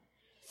them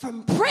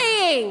from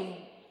praying.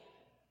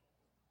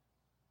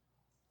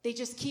 They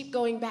just keep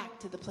going back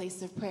to the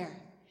place of prayer.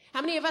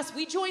 How many of us,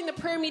 we join the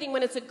prayer meeting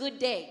when it's a good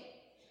day?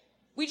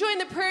 We join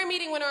the prayer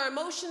meeting when our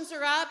emotions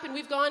are up and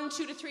we've gone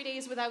 2 to 3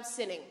 days without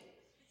sinning.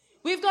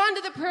 We've gone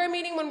to the prayer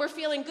meeting when we're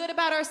feeling good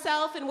about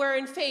ourselves and we're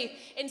in faith.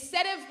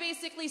 Instead of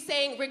basically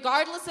saying,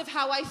 regardless of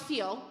how I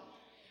feel,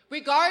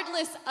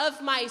 regardless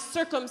of my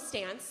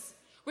circumstance,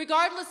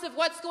 regardless of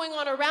what's going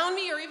on around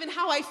me or even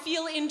how I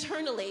feel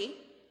internally,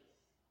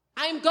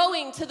 I'm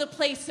going to the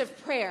place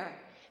of prayer.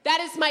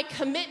 That is my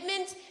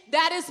commitment.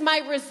 That is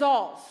my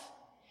resolve.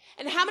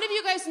 And how many of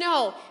you guys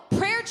know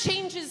prayer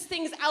changes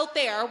things out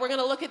there? We're going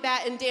to look at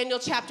that in Daniel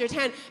chapter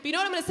 10. But you know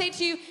what I'm going to say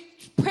to you?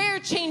 Prayer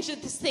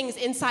changes things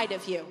inside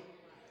of you.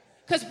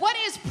 Because what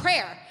is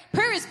prayer?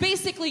 Prayer is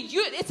basically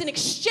it's an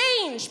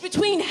exchange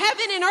between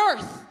heaven and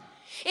earth.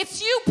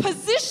 It's you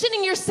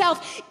positioning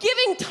yourself,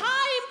 giving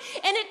time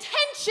and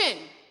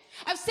attention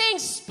of saying,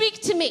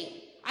 speak to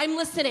me. I'm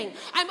listening.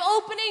 I'm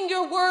opening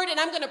your word and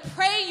I'm going to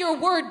pray your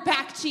word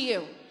back to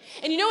you.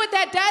 And you know what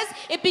that does?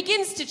 It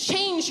begins to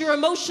change your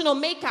emotional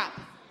makeup.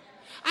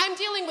 I'm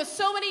dealing with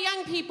so many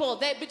young people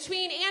that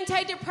between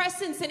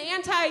antidepressants and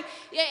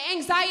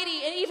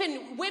anti-anxiety and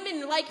even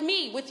women like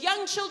me with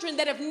young children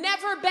that have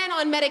never been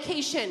on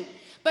medication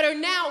but are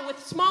now with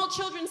small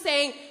children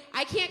saying,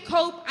 I can't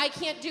cope, I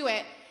can't do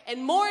it.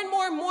 And more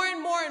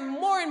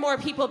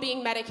people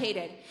being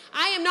medicated.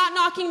 I am not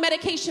knocking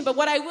medication, but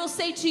what I will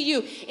say to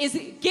you is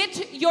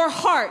get your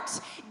heart,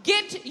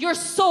 get your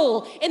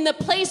soul in the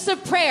place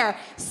of prayer.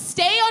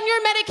 Stay on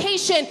your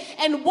medication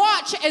and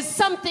watch as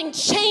something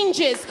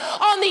changes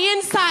on the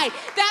inside.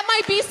 That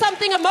might be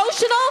something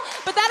emotional,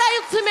 but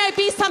that also might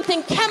be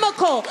something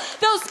chemical.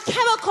 Those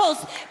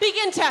chemicals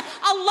begin to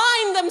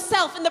align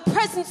themselves in the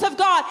presence of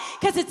God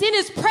because it's in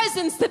His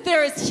presence that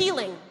there is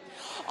healing.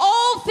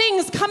 All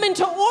things come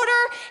into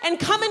order and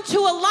come into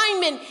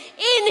alignment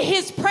in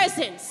His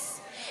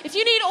presence. If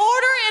you need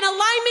order and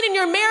alignment in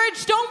your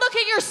marriage, don't look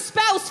at your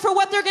spouse for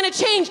what they're going to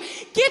change.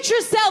 Get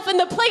yourself in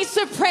the place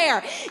of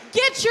prayer.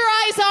 Get your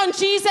eyes on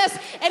Jesus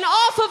and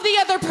off of the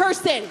other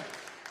person.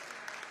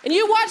 And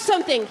you watch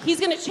something, He's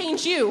going to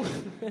change you.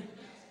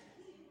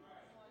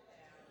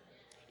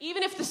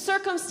 Even if the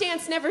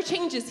circumstance never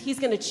changes, He's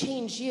going to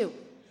change you.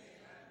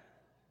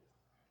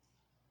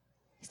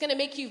 He's going to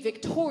make you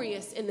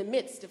victorious in the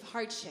midst of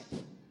hardship.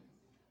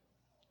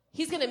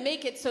 He's going to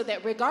make it so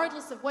that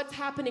regardless of what's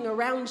happening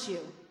around you,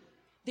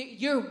 that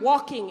you're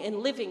walking and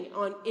living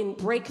in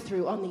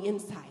breakthrough on the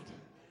inside.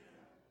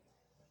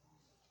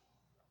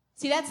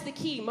 See, that's the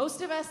key.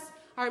 Most of us,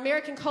 our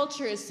American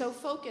culture is so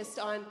focused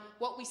on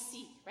what we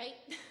see, right?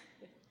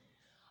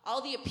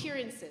 All the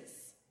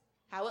appearances,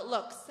 how it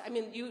looks. I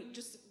mean, you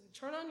just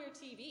turn on your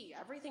TV.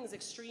 Everything's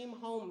extreme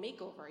home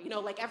makeover. You know,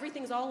 like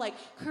everything's all like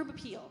curb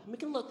appeal.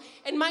 Make it look.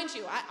 And mind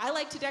you, I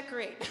like to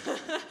decorate.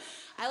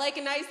 I like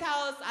a nice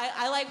house.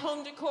 I like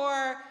home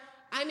decor.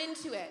 I'm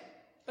into it.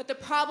 But the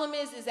problem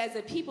is as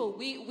a people,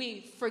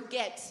 we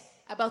forget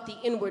about the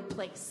inward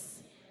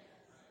place.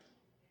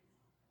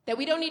 That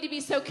we don't need to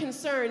be so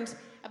concerned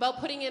about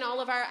putting in all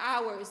of our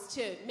hours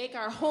to make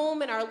our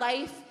home and our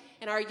life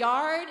and our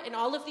yard and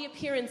all of the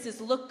appearances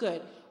look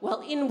good,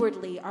 while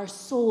inwardly our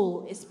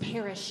soul is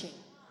perishing.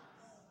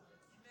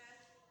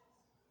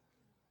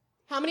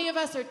 How many of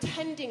us are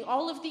tending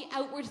all of the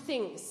outward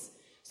things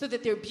so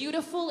that they're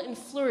beautiful and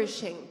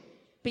flourishing,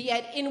 but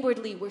yet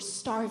inwardly we're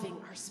starving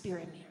our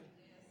spirit man?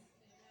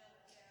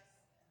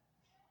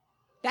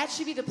 That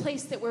should be the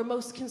place that we're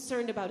most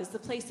concerned about, is the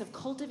place of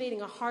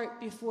cultivating a heart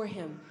before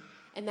Him,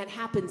 and that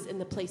happens in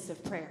the place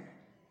of prayer.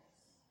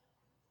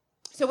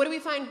 So what do we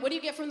find? What do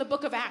you get from the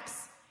book of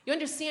Acts? You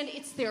understand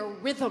it's their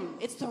rhythm.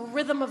 It's the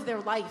rhythm of their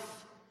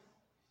life.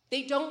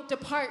 They don't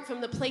depart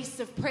from the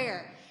place of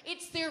prayer.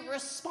 It's their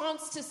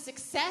response to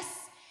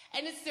success,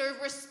 and it's their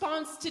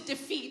response to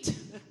defeat.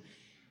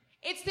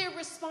 It's their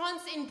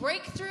response in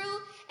breakthrough,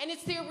 and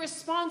it's their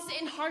response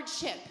in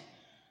hardship.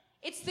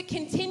 It's the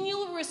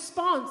continual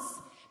response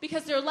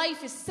because their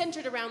life is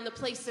centered around the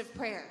place of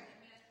prayer.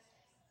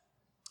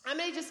 I'm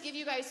going to just give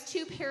you guys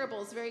two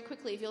parables very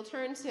quickly. If you'll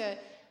turn to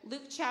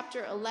Luke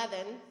chapter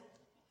 11.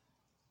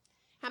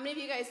 How many of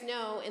you guys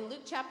know in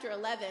Luke chapter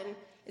 11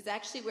 is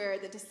actually where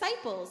the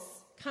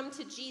disciples come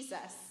to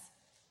Jesus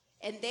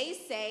and they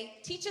say,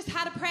 teach us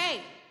how to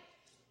pray.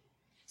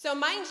 So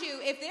mind you,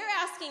 if they're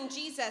asking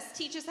Jesus,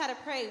 teach us how to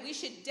pray, we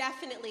should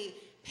definitely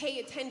pay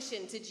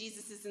attention to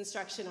Jesus'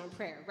 instruction on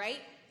prayer, right?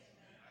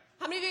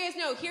 How many of you guys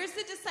know, here's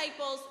the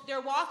disciples,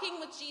 they're walking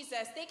with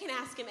Jesus, they can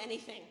ask Him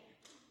anything.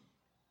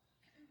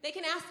 They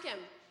can ask Him,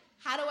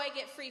 how do I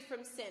get free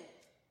from sin?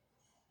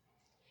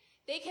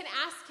 They can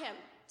ask Him,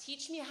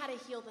 teach me how to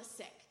heal the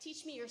sick.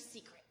 Teach me your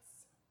secrets.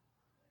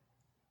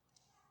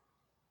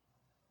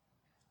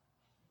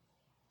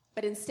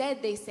 But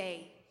instead they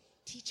say,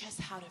 teach us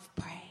how to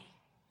pray.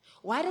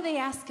 Why do they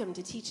ask Him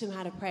to teach them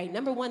how to pray?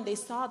 Number one, they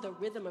saw the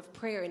rhythm of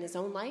prayer in His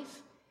own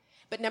life.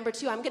 But number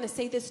two, I'm going to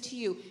say this to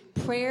you.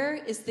 Prayer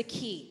is the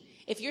key.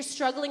 If you're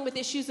struggling with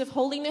issues of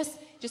holiness,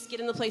 just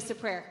get in the place of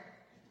prayer.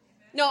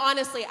 No,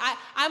 honestly,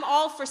 I'm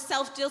all for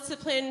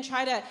self-discipline,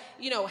 try to,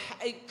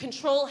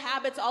 control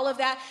habits, all of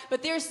that.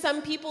 But there's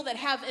some people that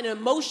have an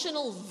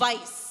emotional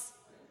vice.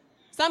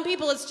 Some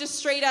people, it's just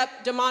straight up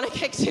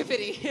demonic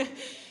activity.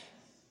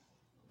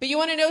 But you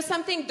want to know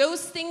something?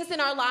 Those things in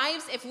our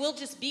lives, if we'll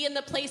just be in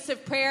the place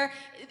of prayer,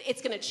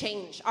 it's going to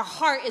change. Our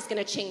heart is going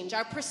to change.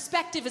 Our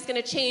perspective is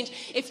going to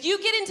change. If you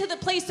get into the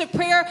place of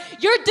prayer,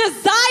 your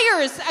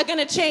desires are going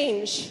to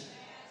change.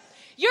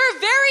 Your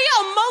very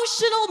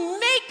emotional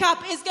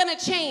makeup is going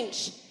to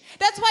change.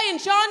 That's why in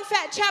John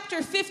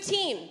chapter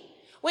 15,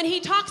 when he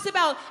talks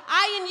about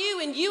I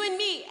and you and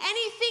me,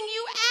 anything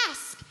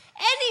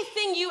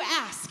you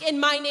ask in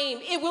my name,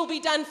 it will be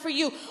done for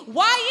you.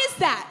 Why is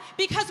that?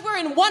 Because we're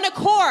in one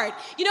accord.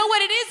 You know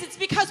what it is? It's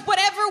because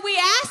whatever we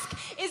ask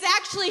is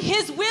actually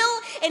his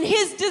will and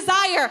his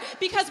desire,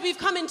 because we've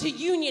come into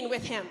union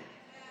with him.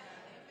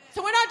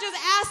 So we're not just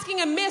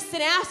asking amiss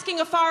and asking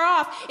afar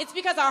off. It's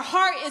because our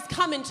heart is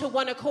coming to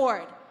one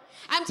accord.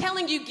 I'm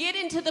telling you, get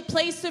into the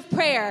place of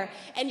prayer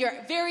and your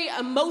very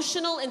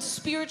emotional and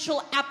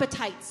spiritual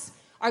appetites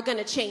are going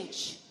to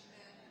change.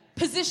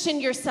 Position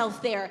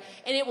yourself there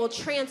and it will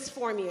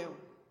transform you.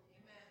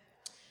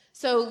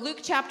 So Luke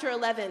chapter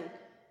 11,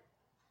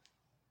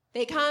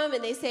 they come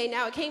and they say,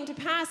 now it came to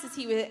pass as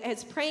he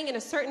was praying in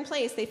a certain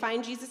place, they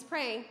find Jesus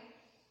praying.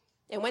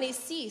 And when he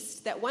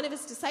ceased, that one of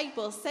his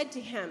disciples said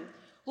to him,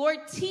 Lord,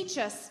 teach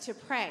us to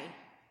pray,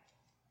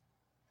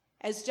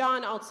 as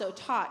John also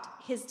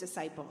taught his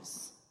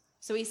disciples.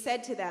 So he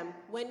said to them,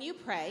 when you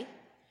pray,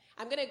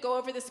 I'm going to go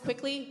over this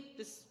quickly.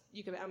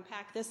 You can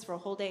unpack this for a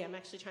whole day. I'm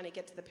actually trying to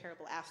get to the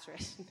parable after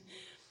it.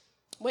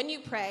 When you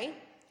pray,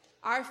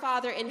 our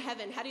Father in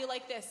heaven, how do you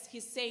like this?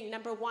 He's saying,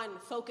 number one,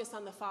 focus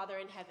on the Father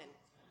in heaven.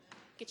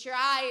 Get your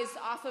eyes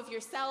off of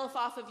yourself,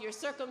 off of your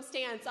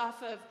circumstance,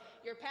 off of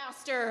your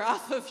pastor,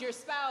 off of your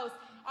spouse,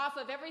 off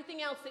of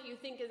everything else that you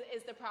think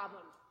is the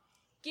problem.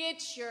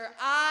 Get your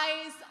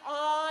eyes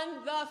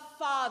on the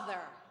Father.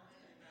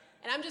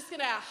 And I'm just going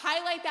to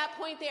highlight that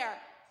point there.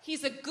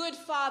 He's a good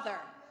Father.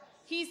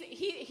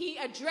 He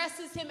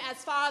addresses him as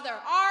Father.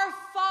 Our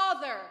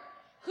Father,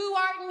 who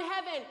art in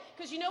heaven.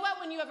 Because you know what?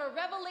 When you have a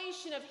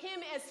revelation of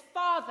him as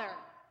Father,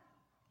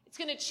 it's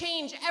going to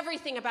change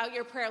everything about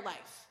your prayer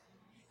life.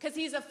 Because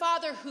he's a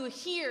Father who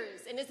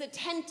hears and is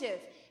attentive,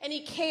 and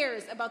he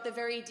cares about the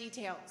very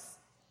details.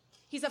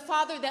 He's a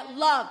Father that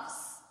loves.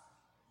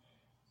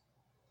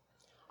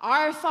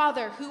 Our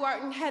Father, who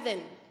art in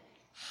heaven,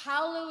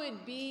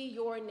 hallowed be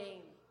your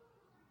name.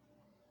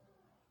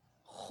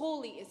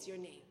 Holy is your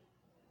name.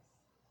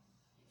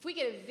 If we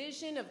get a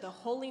vision of the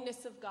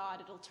holiness of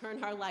God, it'll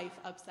turn our life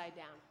upside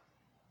down.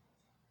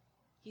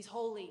 He's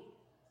holy.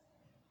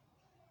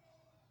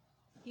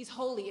 He's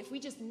holy. If we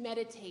just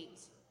meditate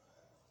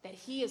that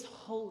he is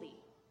holy,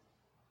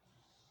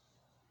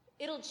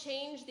 it'll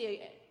change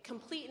the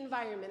complete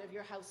environment of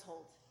your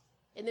household.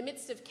 In the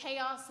midst of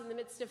chaos, in the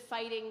midst of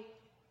fighting,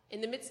 in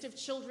the midst of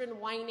children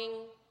whining,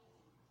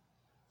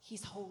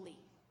 he's holy.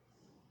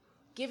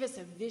 Give us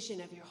a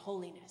vision of your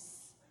holiness.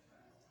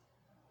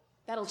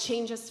 That'll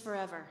change us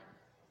forever.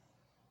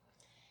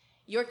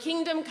 Your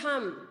kingdom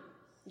come,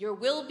 your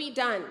will be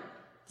done.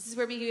 This is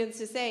where he begins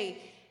to say,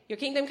 your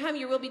kingdom come,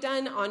 your will be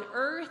done on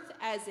earth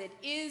as it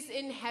is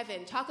in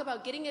heaven. Talk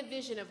about getting a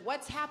vision of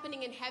what's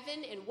happening in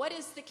heaven and what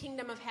is the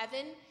kingdom of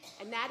heaven.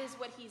 And that is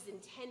what he's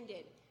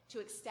intended to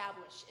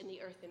establish in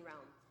the earthen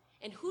realm.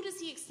 And who does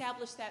he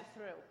establish that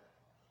through?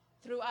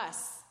 Through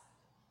us.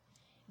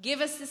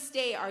 Give us this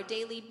day our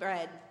daily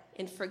bread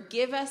and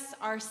forgive us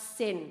our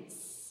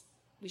sins.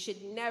 We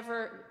should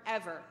never,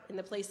 ever, in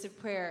the place of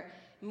prayer,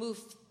 move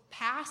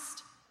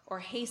past or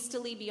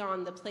hastily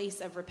beyond the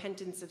place of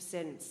repentance of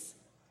sins.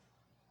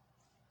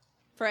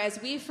 For as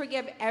we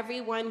forgive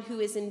everyone who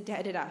is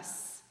indebted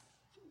us,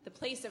 the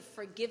place of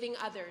forgiving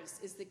others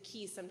is the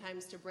key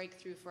sometimes to break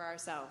through for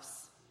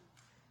ourselves.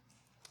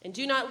 And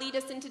do not lead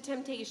us into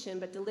temptation,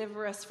 but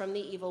deliver us from the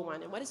evil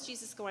one. And what does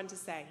Jesus go on to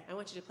say? I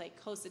want you to pay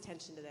close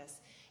attention to this.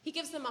 He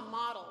gives them a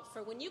model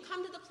for when you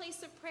come to the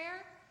place of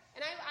prayer.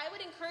 And I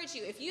would encourage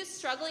you, if you're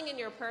struggling in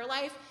your prayer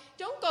life,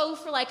 don't go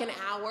for like an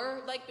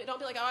hour. Don't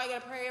be like, oh, I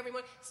got to pray every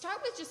morning. Start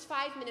with just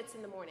 5 minutes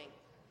in the morning.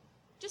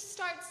 Just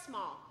start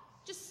small.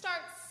 Just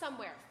start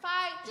somewhere.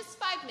 Just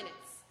 5 minutes.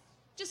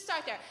 Just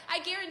start there. I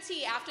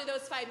guarantee after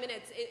those 5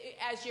 minutes,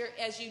 as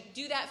you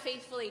do that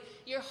faithfully,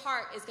 your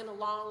heart is going to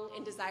long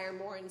and desire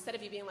more. Instead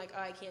of you being like,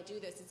 oh, I can't do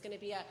this, it's going to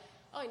be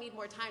I need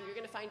more time. You're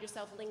going to find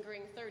yourself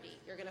lingering 30.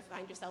 You're going to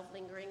find yourself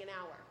lingering an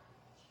hour.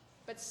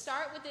 But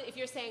start with it. If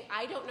you're saying,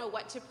 I don't know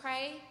what to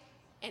pray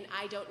and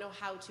I don't know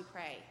how to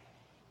pray,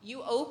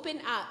 you open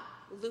up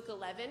Luke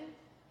 11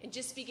 and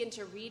just begin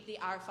to read the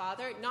Our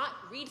Father. Not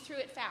read through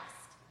it fast.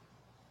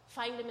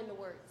 Find them in the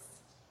words.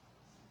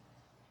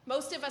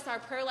 Most of us, our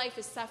prayer life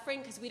is suffering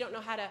because we don't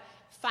know how to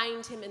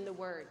find him in the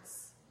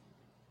words.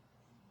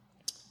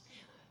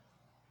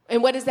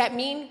 And what does that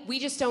mean? We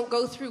just don't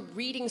go through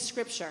reading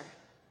scripture.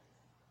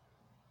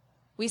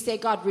 We say,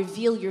 God,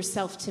 reveal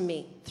yourself to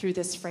me through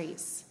this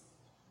phrase.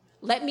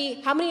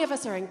 How many of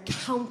us are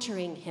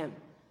encountering him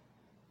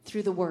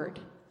through the word?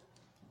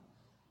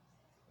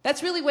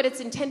 That's really what it's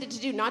intended to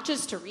do, not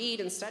just to read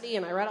and study,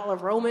 and I read all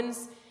of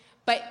Romans,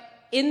 but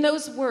in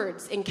those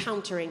words,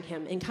 encountering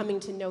him and coming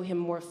to know him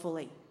more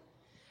fully.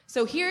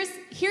 So here's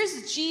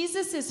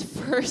Jesus'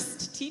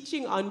 first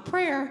teaching on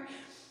prayer,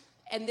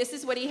 and this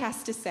is what he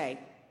has to say.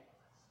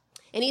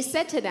 And he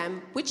said to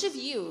them, which of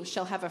you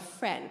shall have a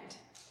friend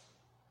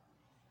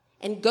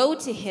and go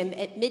to him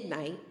at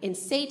midnight and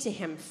say to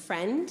him,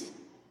 friend,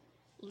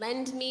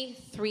 lend me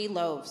 3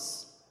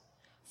 loaves,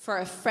 for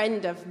a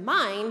friend of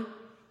mine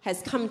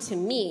has come to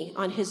me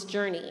on his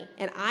journey,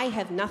 and I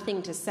have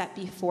nothing to set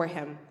before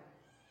him.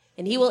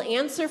 And he will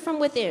answer from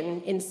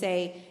within and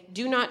say,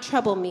 do not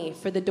trouble me,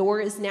 for the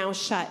door is now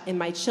shut, and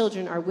my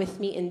children are with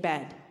me in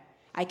bed.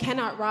 I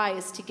cannot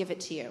rise to give it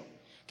to you.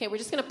 Okay, we're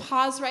just going to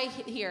pause right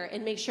here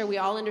and make sure we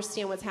all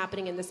understand what's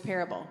happening in this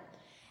parable.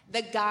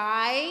 The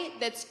guy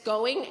that's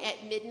going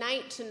at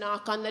midnight to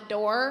knock on the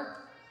door,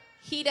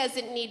 he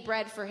doesn't need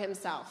bread for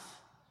himself.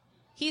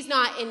 He's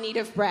not in need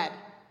of bread.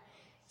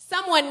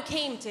 Someone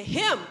came to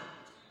him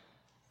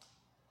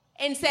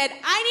and said,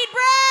 I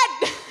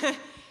need bread.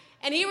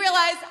 And he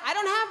realized, I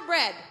don't have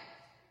bread.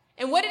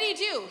 And what did he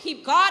do?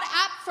 He got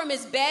up from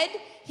his bed.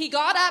 He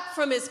got up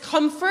from his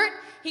comfort.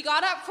 He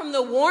got up from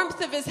the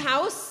warmth of his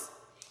house.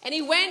 And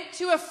he went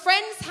to a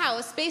friend's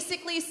house,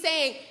 basically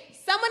saying,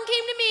 someone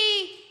came to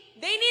me.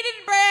 They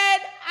needed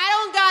bread. I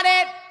don't got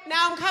it.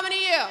 Now I'm coming to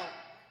you.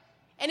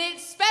 And it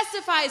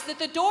specifies that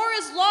the door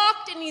is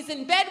locked and he's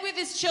in bed with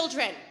his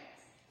children.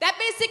 That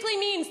basically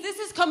means this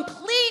is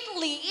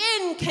completely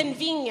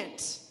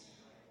inconvenient.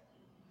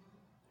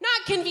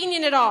 Not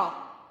convenient at all.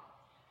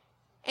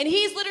 And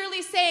he's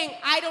literally saying,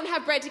 I don't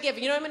have bread to give.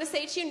 You know what I'm going to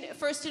say to you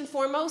first and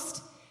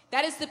foremost?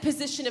 That is the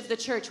position of the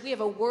church. We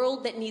have a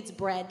world that needs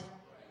bread.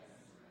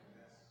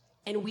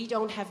 And we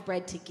don't have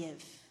bread to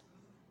give.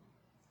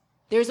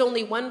 There's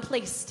only one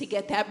place to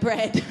get that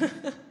bread.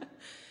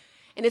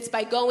 And it's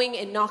by going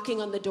and knocking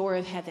on the door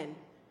of heaven.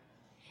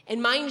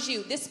 And mind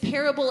you, this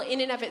parable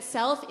in and of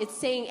itself, it's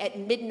saying at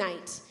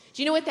midnight.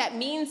 Do you know what that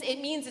means?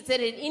 It means it's at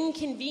an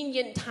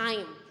inconvenient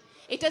time.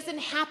 It doesn't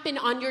happen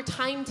on your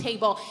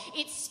timetable.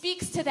 It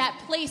speaks to that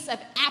place of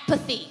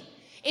apathy.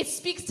 It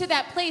speaks to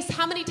that place.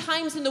 How many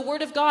times in the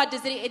Word of God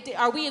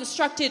are we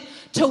instructed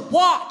to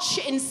watch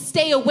and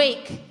stay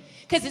awake?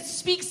 Because it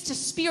speaks to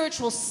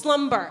spiritual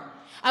slumber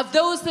of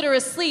those that are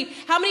asleep.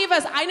 How many of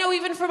us, I know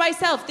even for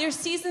myself, there's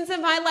seasons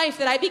in my life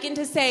that I begin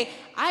to say,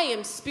 I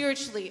am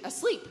spiritually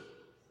asleep.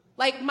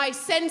 Like my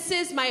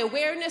senses, my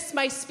awareness,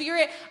 my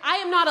spirit, I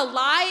am not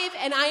alive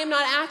and I am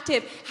not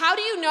active. How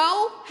do you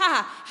know?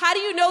 How do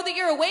you know that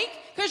you're awake?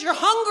 Because you're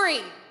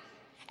hungry.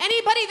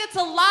 Anybody that's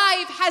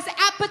alive has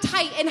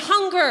appetite and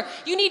hunger.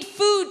 You need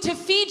food to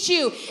feed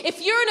you.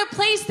 If you're in a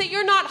place that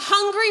you're not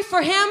hungry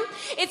for him,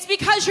 it's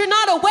because you're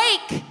not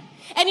awake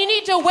and you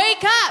need to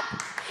wake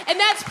up. And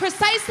that's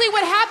precisely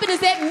what happened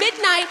is at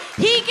midnight,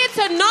 he gets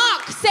a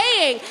knock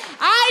saying,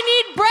 I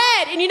need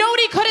bread. And you know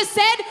what he could have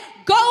said?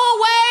 Go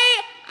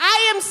away.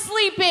 I am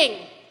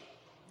sleeping.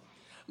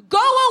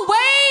 Go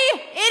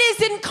away.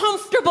 It is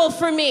uncomfortable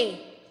for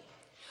me.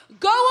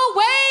 Go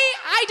away.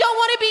 I don't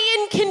want to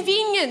be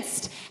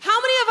inconvenienced. How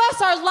many of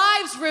us, our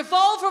lives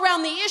revolve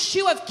around the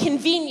issue of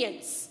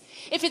convenience?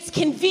 If it's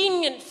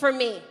convenient for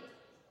me.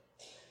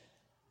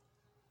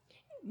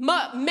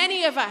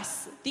 Many of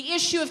us, the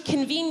issue of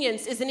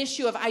convenience is an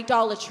issue of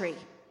idolatry.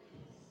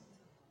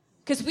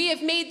 Because we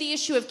have made the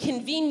issue of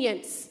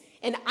convenience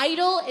an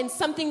idol and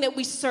something that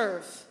we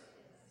serve.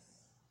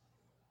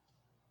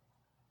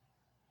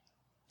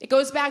 It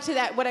goes back to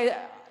that, what I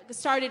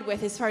started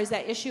with as far as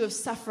that issue of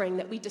suffering,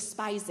 that we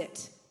despise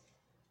it.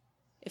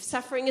 If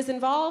suffering is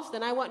involved,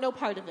 then I want no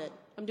part of it.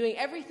 I'm doing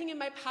everything in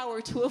my power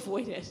to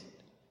avoid it.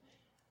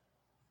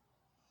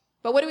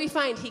 But what do we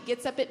find? He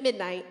gets up at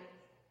midnight,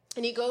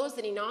 and he goes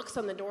and he knocks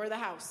on the door of the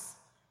house.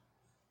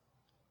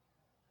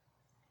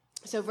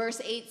 So verse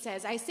 8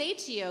 says, I say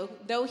to you,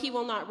 though he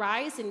will not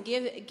rise and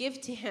give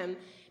to him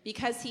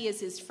because he is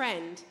his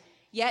friend,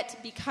 yet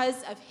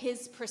because of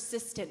his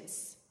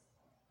persistence,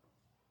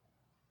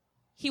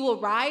 he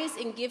will rise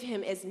and give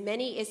him as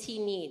many as he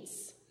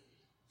needs.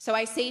 So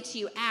I say to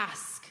you,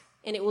 ask,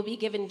 and it will be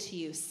given to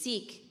you.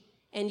 Seek,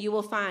 and you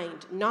will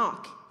find.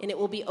 Knock, and it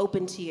will be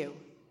open to you.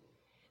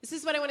 This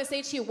is what I want to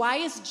say to you. Why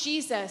is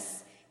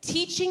Jesus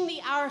teaching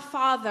the Our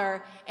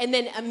Father and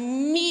then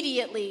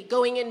immediately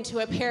going into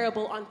a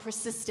parable on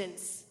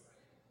persistence?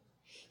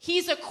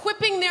 He's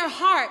equipping their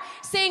heart,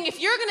 saying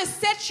if you're going to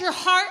set your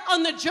heart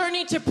on the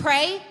journey to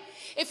pray,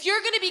 if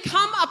you're going to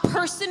become a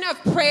person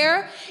of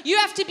prayer, you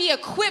have to be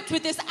equipped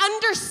with this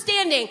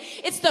understanding.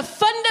 It's the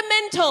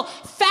fundamental,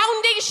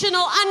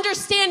 foundational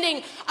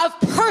understanding of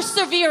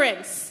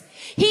perseverance.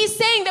 He's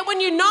saying that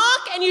when you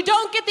knock and you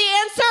don't get the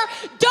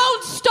answer,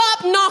 don't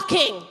stop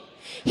knocking.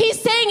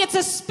 He's saying it's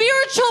a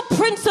spiritual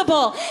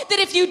principle that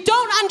if you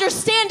don't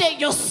understand it,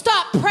 you'll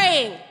stop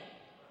praying.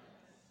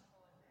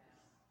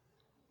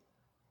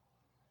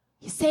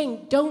 He's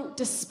saying don't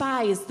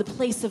despise the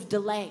place of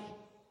delay.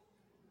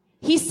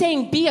 He's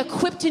saying be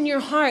equipped in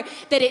your heart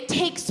that it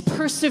takes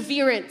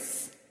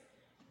perseverance.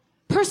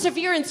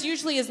 Perseverance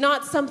usually is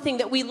not something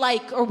that we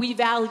like or we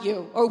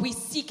value or we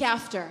seek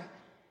after.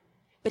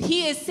 But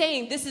he is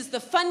saying this is the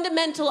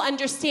fundamental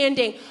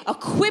understanding.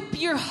 Equip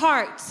your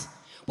heart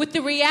with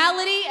the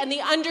reality and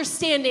the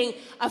understanding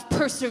of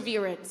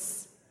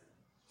perseverance.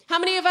 How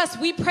many of us,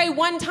 we pray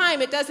one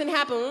time, it doesn't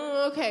happen.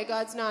 Okay,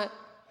 God's not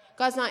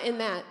in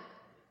that.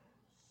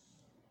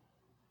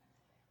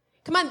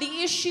 Come on,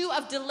 the issue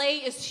of delay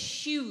is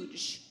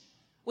huge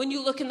when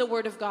you look in the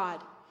Word of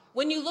God.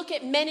 When you look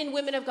at men and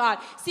women of God.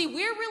 See,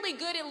 we're really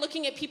good at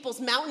looking at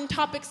people's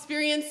mountaintop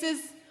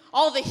experiences,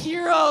 all the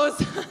heroes,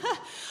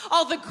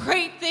 all the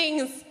great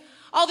things,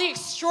 all the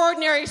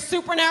extraordinary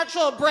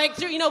supernatural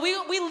breakthrough. You know,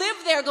 we live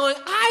there going,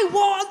 I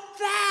want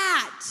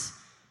that.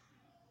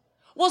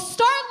 Well,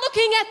 start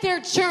looking at their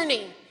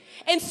journey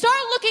and start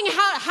looking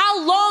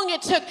how long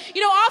it took.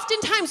 You know,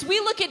 oftentimes we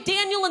look at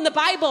Daniel in the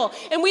Bible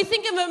and we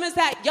think of him as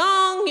that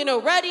young, you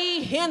know,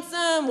 ruddy,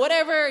 handsome,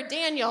 whatever,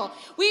 Daniel.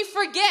 We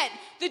forget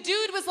the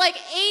dude was like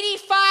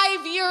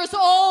 85 years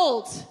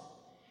old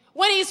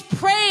when he's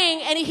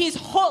praying and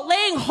he's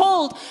laying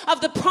hold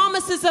of the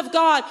promises of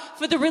God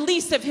for the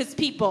release of his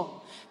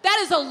people. That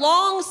is a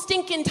long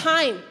stinking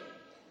time.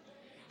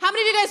 How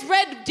many of you guys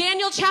read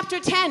Daniel chapter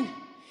 10?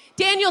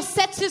 Daniel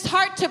sets his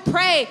heart to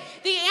pray.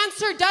 The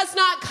answer does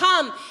not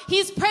come.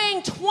 He's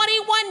praying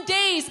 21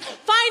 days.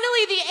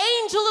 Finally, the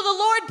angel of the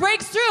Lord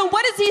breaks through. And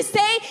what does he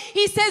say?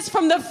 He says,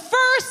 from the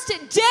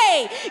first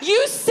day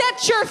you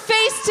set your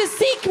face to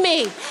seek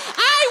me,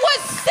 I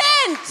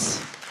was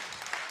sent.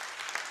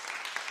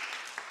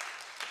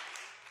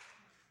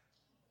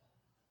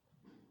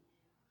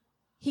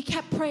 He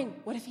kept praying.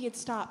 What if he had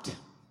stopped?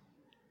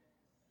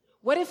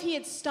 What if he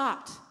had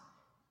stopped?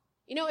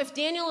 You know, if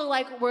Daniel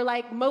were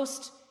like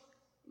most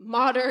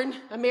modern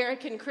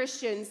American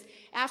Christians,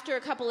 after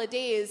a couple of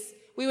days,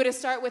 we would have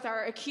started with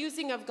our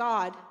accusing of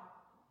God,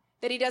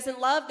 that he doesn't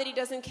love, that he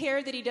doesn't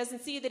care, that he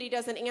doesn't see, that he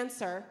doesn't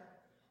answer.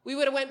 We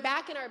would have went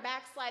back in our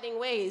backsliding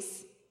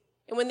ways.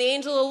 And when the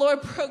angel of the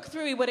Lord broke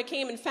through, he would have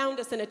came and found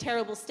us in a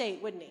terrible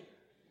state, wouldn't he?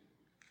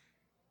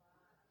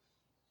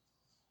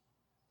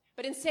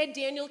 But instead,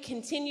 Daniel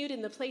continued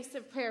in the place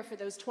of prayer for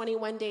those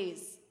 21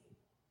 days.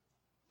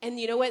 And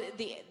you know what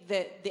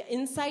the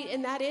insight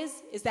in that is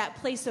that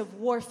place of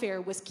warfare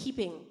was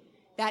keeping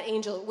that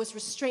angel, was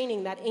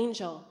restraining that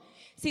angel.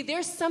 See,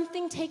 there's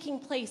something taking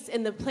place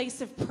in the place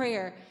of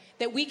prayer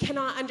that we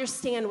cannot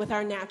understand with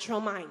our natural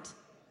mind.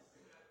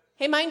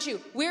 Hey, mind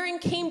you, we're in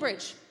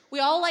Cambridge.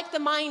 We all like the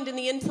mind and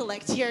the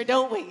intellect here,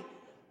 don't we?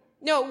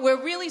 No,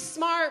 we're really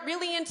smart,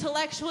 really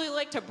intellectual. We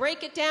like to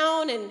break it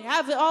down and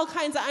have all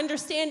kinds of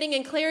understanding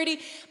and clarity.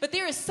 But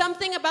there is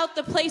something about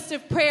the place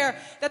of prayer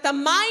that the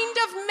mind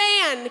of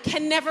man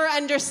can never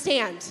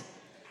understand,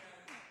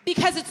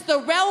 because it's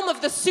the realm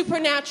of the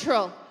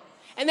supernatural.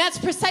 And that's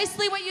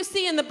precisely what you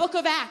see in the book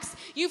of Acts.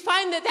 You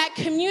find that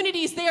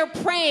communities, they are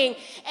praying,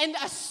 and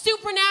a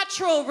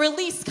supernatural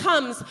release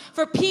comes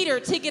for Peter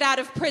to get out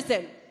of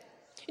prison.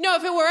 You know,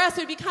 if it were us,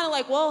 it would be kind of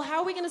like, well, how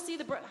are we going to see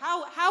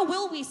how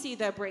will we see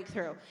the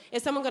breakthrough?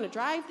 Is someone going to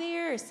drive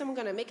there? Is someone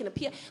going to make an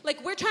appeal?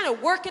 Like, we're trying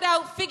to work it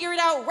out, figure it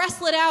out,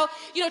 wrestle it out,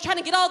 you know, trying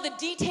to get all the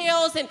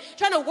details and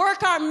trying to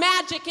work our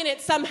magic in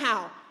it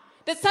somehow.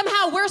 That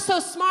somehow we're so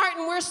smart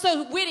and we're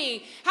so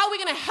witty. How are we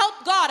going to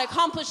help God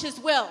accomplish his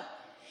will?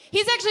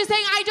 He's actually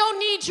saying, I don't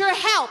need your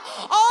help.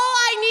 All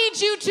I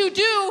need you to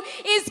do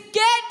is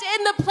get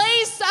in the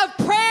place of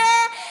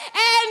prayer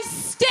and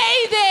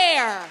stay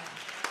there.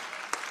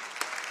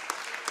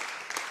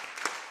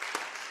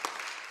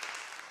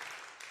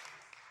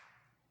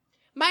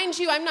 Mind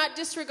you, I'm not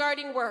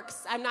disregarding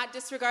works. I'm not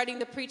disregarding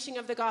the preaching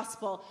of the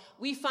gospel.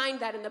 We find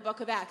that in the book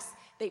of Acts.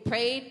 They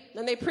prayed,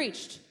 then they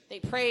preached.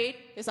 They prayed,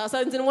 they saw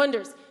signs and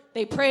wonders.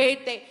 They prayed,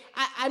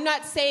 I'm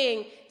not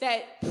saying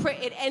that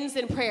it ends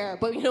in prayer,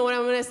 but you know what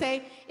I'm going to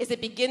say? Is it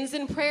begins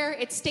in prayer,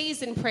 it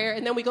stays in prayer,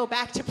 and then we go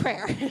back to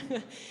prayer.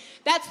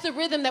 That's the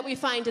rhythm that we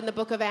find in the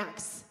book of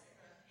Acts.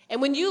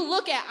 And when you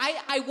look at,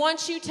 I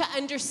want you to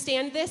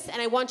understand this,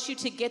 and I want you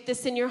to get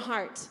this in your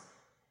heart.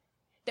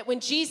 That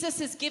when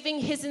Jesus is giving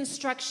his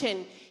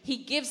instruction, he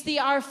gives the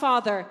Our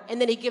Father,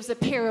 and then he gives a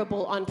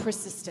parable on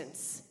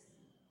persistence.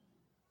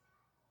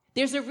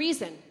 There's a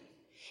reason.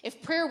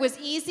 If prayer was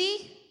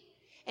easy,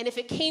 and if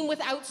it came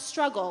without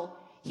struggle,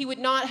 he would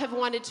not have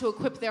wanted to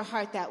equip their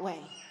heart that way.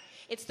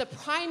 It's the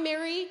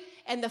primary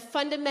and the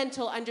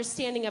fundamental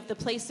understanding of the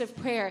place of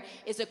prayer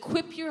is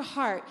equip your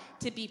heart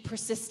to be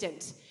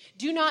persistent.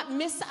 Do not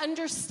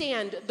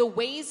misunderstand the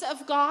ways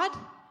of God.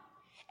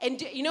 And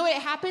you know what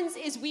happens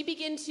is we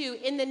begin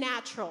to, in the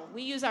natural,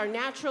 we use our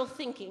natural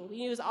thinking. We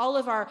use all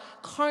of our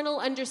carnal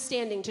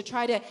understanding to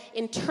try to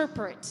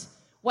interpret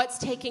what's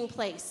taking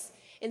place.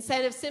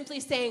 Instead of simply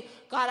saying,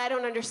 God, I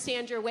don't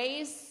understand your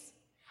ways.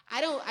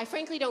 I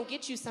frankly don't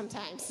get you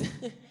sometimes.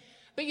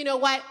 But you know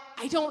what?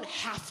 I don't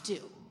have to.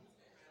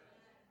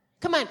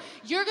 Come on,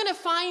 you're going to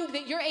find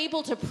that you're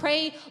able to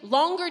pray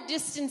longer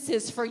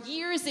distances for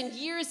years and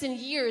years and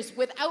years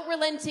without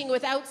relenting,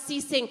 without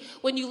ceasing,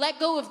 when you let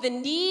go of the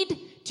need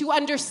to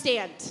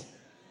understand.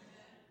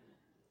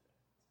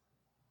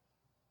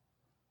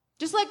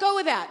 Just let go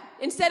of that.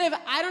 Instead of,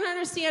 I don't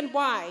understand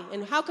why,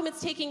 and how come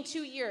it's taking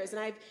 2 years, and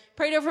I've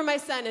prayed over my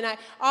son, and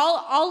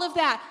all of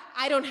that,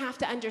 I don't have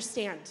to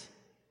understand.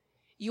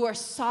 You are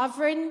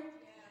sovereign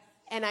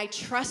and I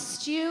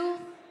trust you,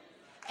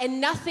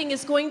 and nothing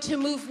is going to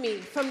move me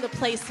from the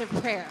place of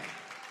prayer.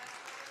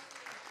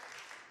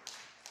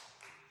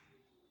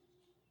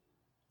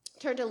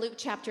 Turn to Luke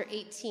chapter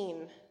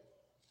 18.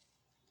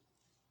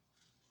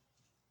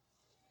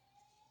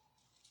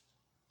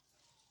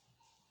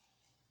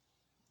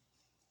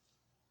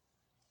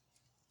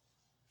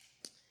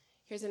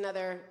 Here's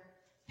another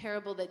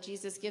parable that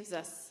Jesus gives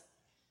us.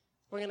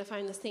 We're going to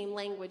find the same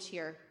language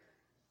here.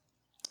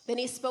 Then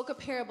he spoke a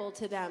parable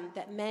to them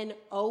that men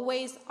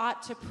always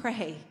ought to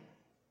pray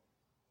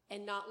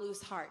and not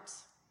lose heart,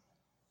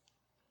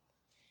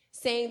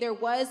 saying, there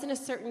was in a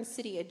certain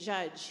city a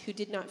judge who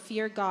did not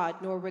fear God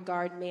nor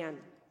regard man.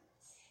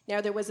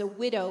 Now there was a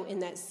widow in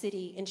that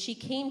city, and she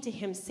came to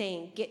him,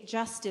 saying, get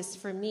justice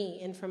for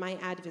me and for my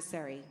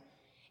adversary.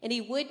 And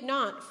he would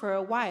not for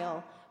a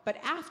while, but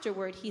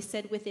afterward he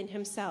said within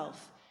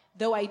himself,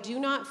 though I do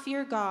not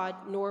fear God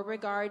nor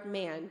regard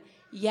man,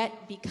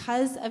 yet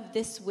because of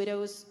this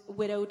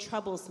widow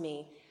troubles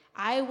me,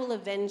 I will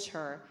avenge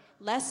her,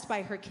 lest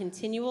by her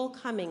continual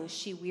coming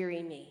she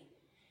weary me.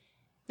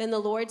 Then the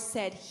Lord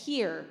said,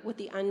 hear what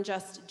the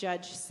unjust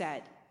judge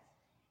said.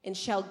 And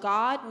shall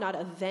God not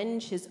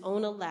avenge his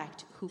own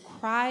elect who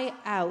cry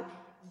out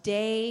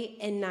day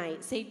and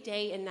night? Say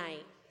day and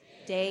night.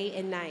 Day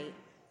and night.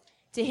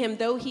 To him,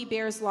 though he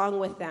bears long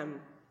with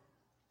them.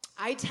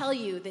 I tell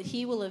you that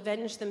he will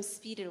avenge them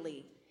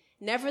speedily.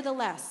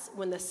 Nevertheless,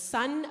 when the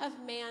Son of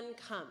Man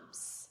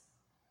comes,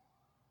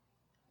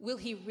 will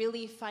he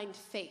really find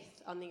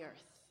faith on the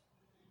earth?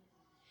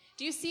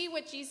 Do you see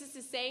what Jesus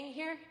is saying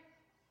here?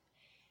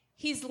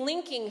 He's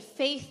linking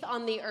faith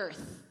on the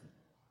earth.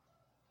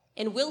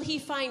 And will he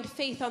find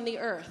faith on the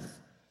earth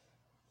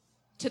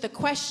to the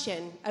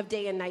question of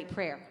day and night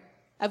prayer?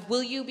 Of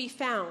will you be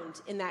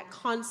found in that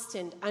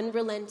constant,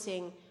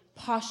 unrelenting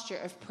posture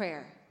of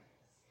prayer?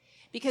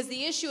 Because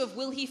the issue of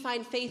will he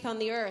find faith on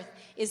the earth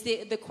is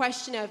the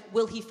question of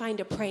will he find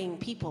a praying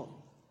people?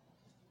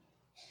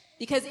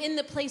 Because in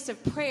the place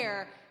of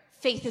prayer,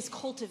 faith is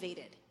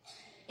cultivated.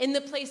 In the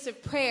place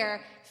of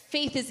prayer,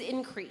 faith is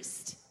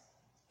increased.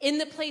 In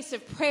the place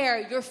of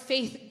prayer, your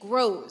faith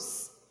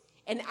grows.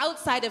 And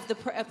outside of the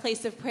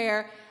place of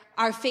prayer,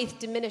 our faith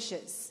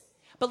diminishes.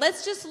 But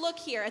let's just look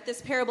here at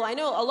this parable. I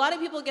know a lot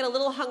of people get a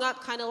little hung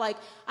up, kind of like,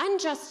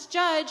 unjust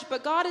judge,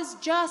 but God is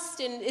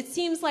just. And it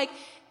seems like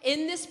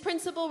in this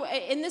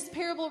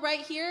parable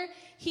right here,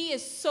 he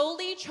is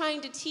solely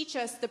trying to teach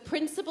us the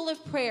principle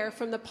of prayer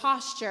from the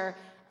posture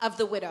of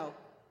the widow.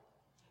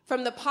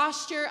 From the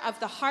posture of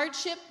the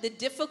hardship, the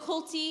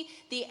difficulty,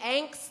 the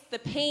angst, the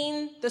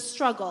pain, the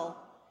struggle,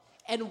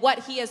 and what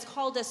he has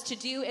called us to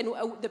do and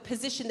the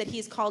position that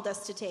he's called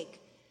us to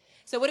take.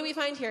 So what do we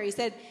find here? He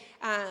said,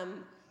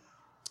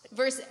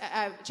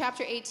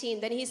 chapter 18,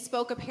 then he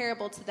spoke a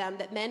parable to them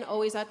that men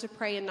always ought to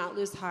pray and not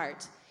lose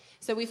heart.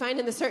 So we find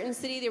in the certain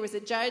city there was a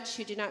judge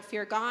who did not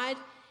fear God.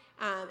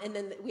 And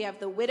then we have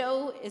the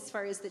widow as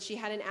far as that she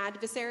had an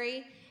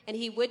adversary. And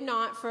he would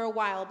not for a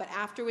while, but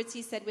afterwards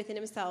he said within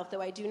himself,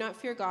 though I do not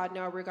fear God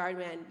nor regard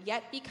man,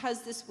 yet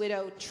because this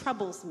widow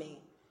troubles me,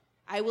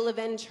 I will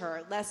avenge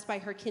her, lest by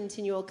her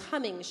continual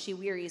coming she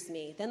wearies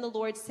me. Then the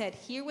Lord said,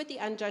 hear what the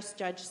unjust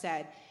judge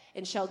said,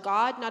 and shall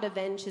God not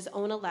avenge his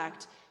own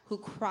elect who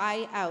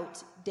cry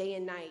out day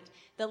and night?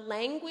 The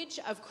language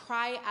of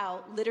cry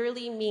out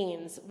literally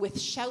means with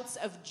shouts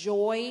of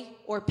joy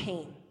or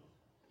pain.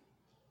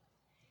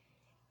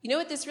 You know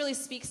what this really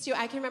speaks to?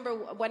 I can remember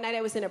one night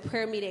I was in a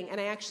prayer meeting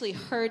and I actually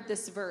heard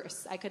this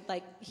verse. I could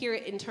hear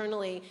it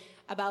internally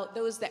about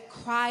those that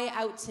cry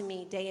out to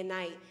me day and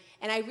night.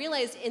 And I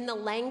realized in the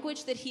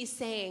language that he's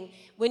saying,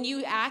 when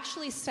you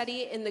actually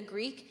study it in the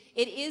Greek,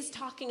 it is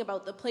talking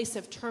about the place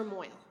of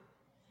turmoil.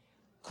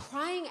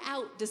 Crying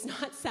out does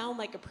not sound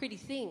like a pretty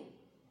thing.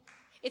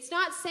 It's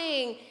not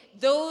saying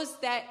those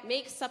that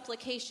make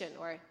supplication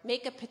or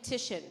make a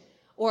petition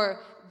or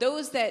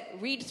those that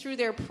read through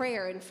their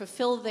prayer and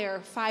fulfill their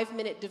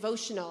 5-minute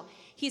devotional.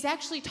 He's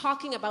actually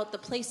talking about the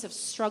place of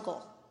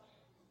struggle.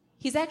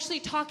 He's actually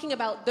talking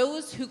about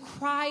those who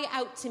cry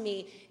out to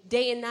me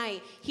day and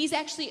night. He's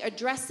actually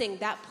addressing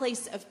that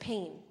place of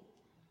pain.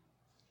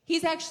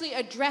 He's actually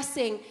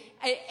addressing,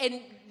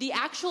 and the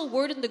actual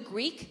word in the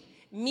Greek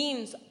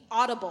means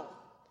audible.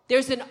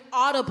 There's an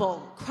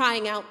audible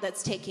crying out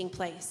that's taking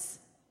place.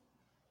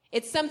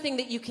 It's something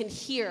that you can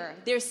hear.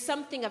 There's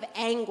something of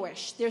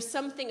anguish. There's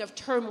something of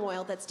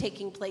turmoil that's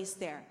taking place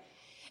there.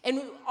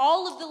 And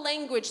all of the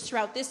language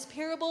throughout this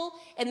parable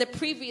and the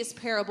previous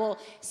parable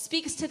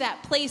speaks to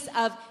that place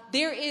of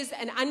there is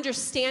an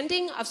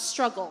understanding of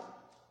struggle,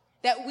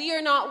 that we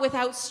are not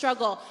without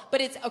struggle,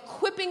 but it's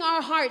equipping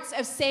our hearts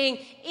of saying,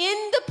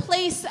 in the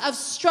place of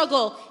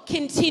struggle,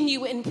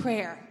 continue in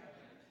prayer.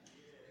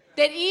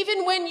 That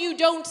even when you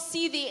don't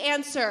see the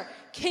answer,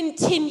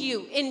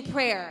 continue in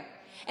prayer.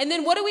 And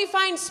then what do we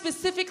find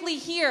specifically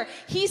here?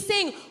 He's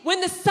saying, when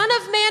the Son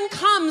of Man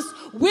comes,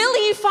 will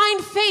he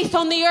find faith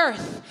on the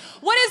earth?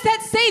 What does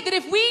that say? That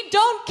if we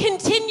don't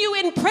continue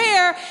in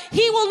prayer,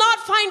 he will not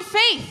find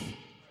faith.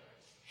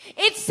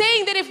 It's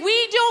saying that if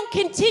we don't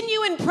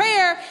continue in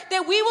prayer,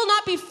 that we will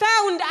not be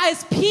found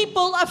as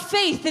people of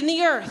faith in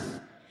the earth.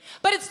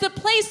 But it's the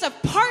place of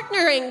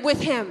partnering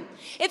with him.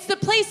 It's the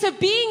place of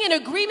being in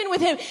agreement with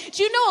him.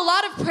 Do you know a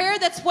lot of prayer,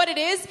 that's what it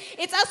is?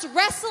 It's us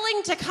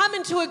wrestling to come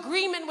into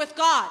agreement with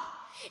God.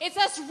 It's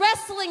us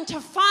wrestling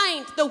to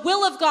find the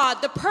will of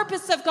God, the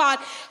purpose of God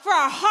for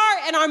our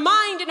heart and our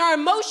mind and our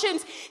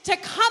emotions to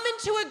come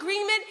into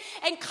agreement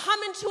and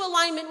come into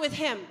alignment with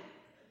him.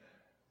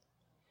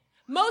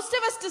 Most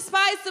of us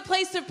despise the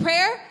place of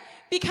prayer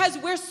because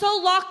we're so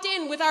locked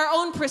in with our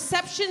own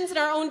perceptions and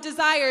our own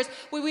desires.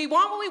 We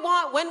want what we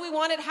want, when we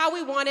want it, how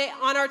we want it,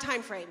 on our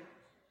time frame.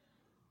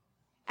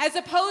 As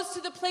opposed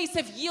to the place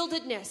of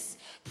yieldedness.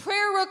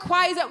 Prayer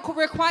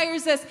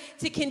requires us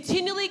to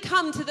continually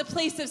come to the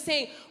place of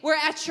saying, we're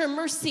at your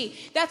mercy.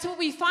 That's what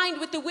we find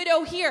with the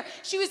widow here.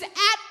 She was at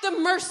the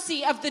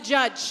mercy of the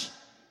judge.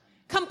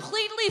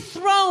 Completely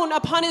thrown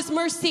upon his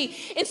mercy.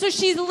 And so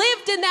she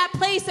lived in that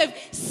place of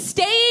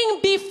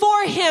staying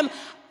before him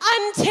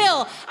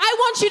until. I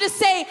want you to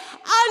say,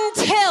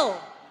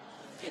 until.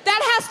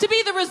 That has to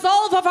be the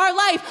resolve of our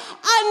life.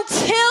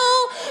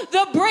 Until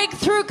the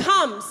breakthrough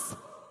comes.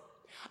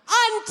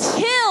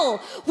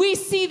 Until we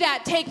see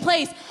that take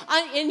place.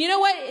 And you know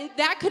what?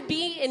 That could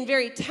be in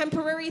very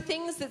temporary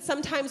things that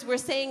sometimes we're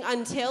saying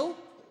until.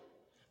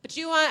 But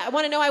I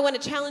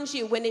want to challenge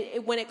you when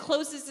it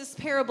closes this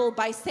parable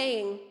by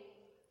saying,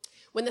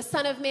 when the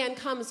Son of Man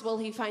comes, will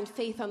he find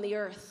faith on the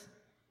earth?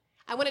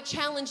 I want to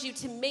challenge you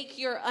to make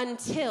your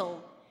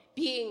until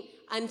being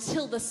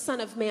until the Son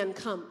of Man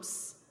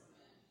comes.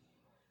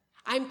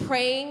 I'm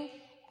praying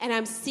and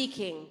I'm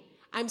seeking.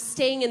 I'm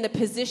staying in the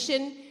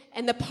position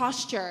and the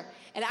posture.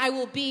 And I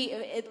will be,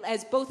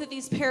 as both of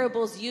these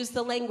parables use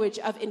the language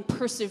of in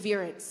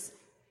perseverance.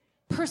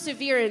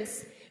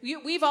 Perseverance.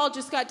 We've all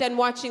just got done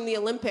watching the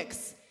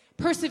Olympics.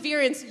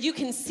 Perseverance, you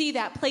can see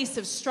that place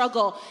of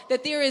struggle,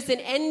 that there is an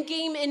end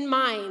game in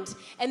mind,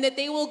 and that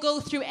they will go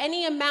through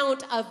any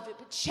amount of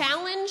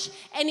challenge,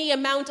 any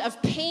amount of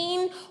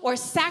pain or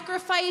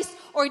sacrifice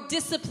or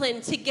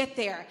discipline to get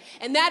there.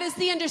 And that is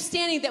the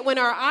understanding that when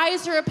our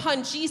eyes are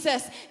upon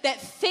Jesus, that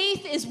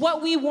faith is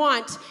what we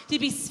want, to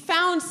be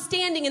found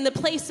standing in the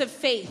place of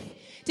faith.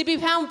 To be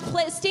found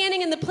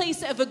standing in the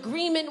place of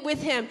agreement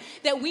with him,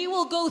 that we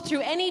will go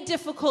through any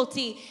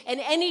difficulty and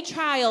any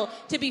trial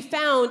to be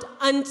found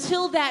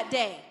until that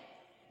day.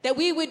 That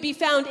we would be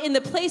found in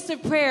the place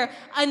of prayer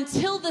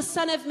until the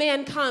Son of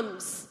Man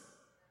comes.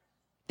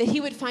 That he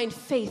would find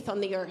faith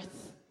on the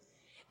earth.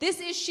 This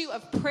issue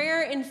of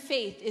prayer and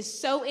faith is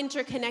so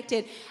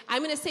interconnected.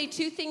 I'm going to say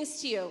two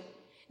things to you.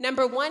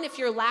 Number one, if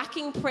you're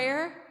lacking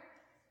prayer,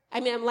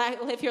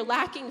 if you're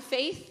lacking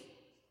faith,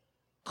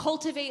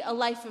 cultivate a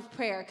life of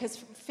prayer, because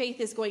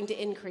faith is going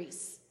to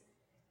increase.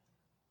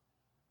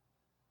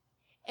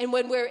 And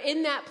when we're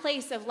in that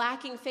place of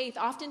lacking faith,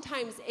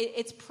 oftentimes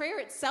it's prayer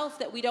itself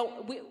that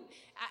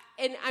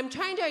and I'm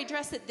trying to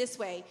address it this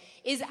way,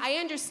 is I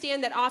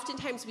understand that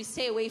oftentimes we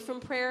stay away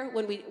from prayer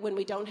when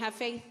we don't have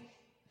faith,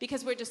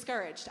 because we're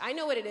discouraged. I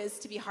know what it is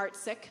to be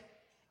heartsick.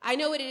 I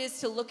know what it is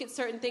to look at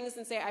certain things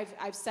and say,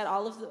 I've said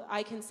all of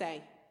I can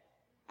say.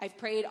 I've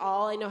prayed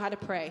all I know how to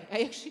pray.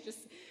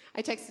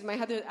 I texted my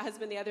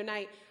husband the other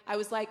night. I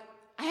was like,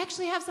 I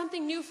actually have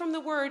something new from the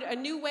Word, a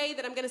new way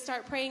that I'm going to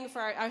start praying for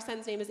our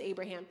son's name is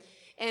Abraham.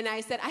 And I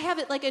said, I have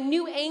it like a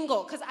new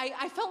angle, because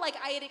I felt like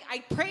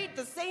I prayed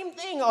the same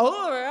thing over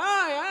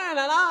and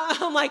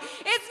over. I'm like,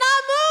 it's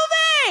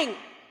not moving.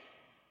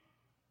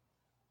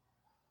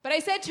 But I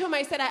said to him,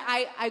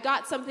 I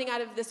got something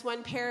out of this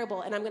one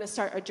parable, and I'm going to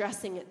start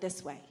addressing it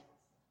this way.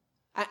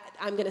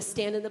 I'm going to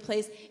stand in the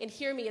place, and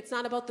hear me, it's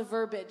not about the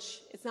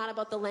verbiage. It's not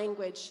about the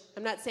language.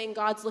 I'm not saying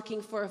God's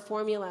looking for a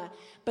formula,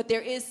 but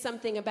there is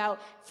something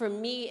about, for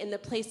me, in the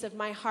place of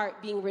my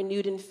heart being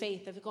renewed in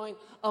faith, of going,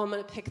 I'm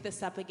going to pick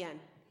this up again.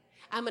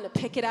 I'm going to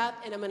pick it up,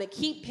 and I'm going to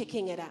keep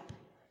picking it up.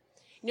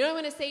 You know what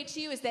I'm going to say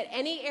to you is that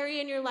any area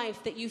in your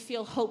life that you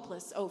feel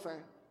hopeless over,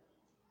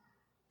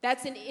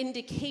 that's an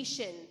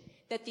indication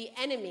that the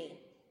enemy,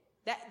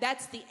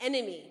 that's the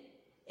enemy.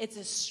 It's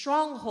a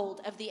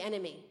stronghold of the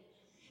enemy.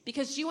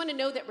 Because you want to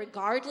know that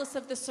regardless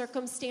of the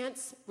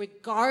circumstance,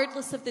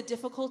 regardless of the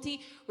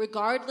difficulty,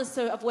 regardless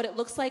of what it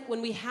looks like,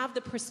 when we have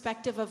the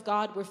perspective of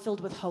God, we're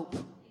filled with hope.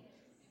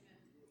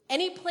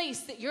 Any place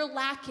that you're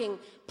lacking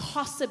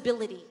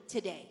possibility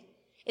today,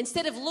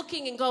 instead of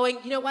looking and going,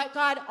 you know what,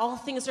 God, all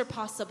things are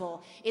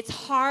possible. It's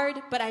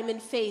hard, but I'm in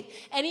faith.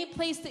 Any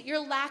place that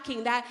you're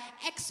lacking that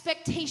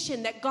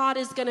expectation that God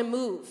is going to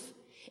move,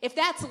 if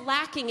that's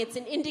lacking, it's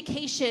an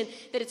indication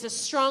that it's a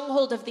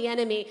stronghold of the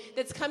enemy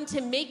that's come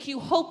to make you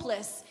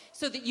hopeless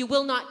so that you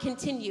will not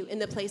continue in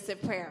the place of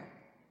prayer.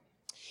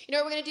 You know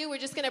what we're going to do? We're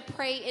just going to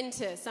pray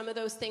into some of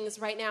those things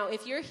right now.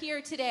 If you're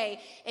here today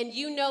and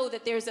you know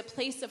that there's a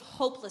place of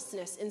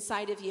hopelessness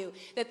inside of you,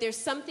 that there's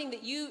something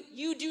that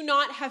you do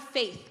not have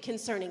faith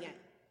concerning it.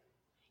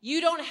 You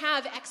don't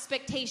have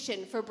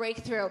expectation for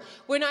breakthrough.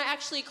 We're not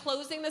actually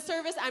closing the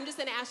service. I'm just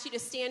going to ask you to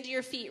stand to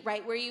your feet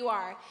right where you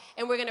are,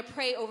 and we're going to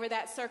pray over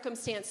that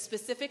circumstance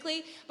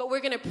specifically, but we're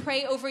going to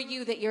pray over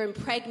you that you're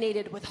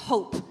impregnated with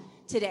hope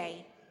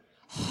today.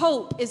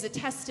 Hope is a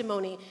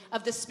testimony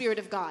of the Spirit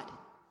of God.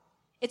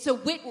 It's a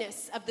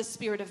witness of the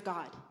Spirit of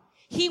God.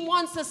 He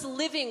wants us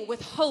living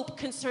with hope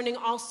concerning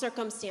all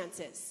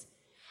circumstances.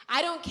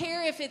 I don't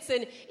care if it's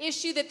an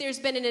issue that there's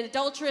been an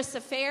adulterous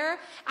affair.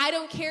 I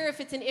don't care if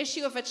it's an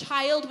issue of a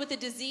child with a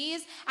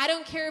disease. I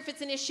don't care if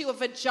it's an issue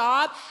of a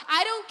job.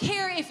 I don't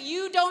care if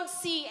you don't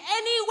see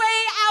any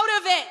way out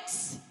of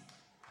it.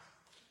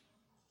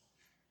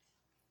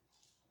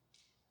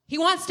 He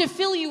wants to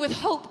fill you with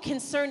hope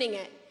concerning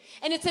it.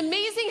 And it's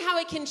amazing how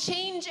it can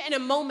change in a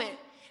moment.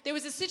 There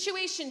was a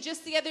situation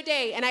just the other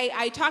day, and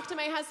I talked to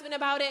my husband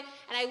about it,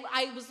 and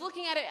I was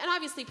looking at it and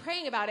obviously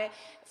praying about it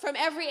from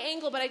every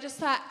angle, but I just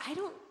thought,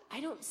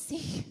 I don't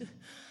see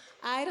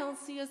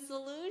a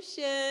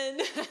solution.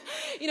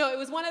 It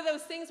was one of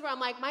those things where I'm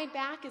like, my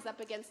back is up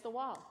against the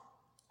wall,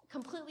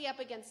 completely up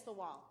against the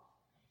wall.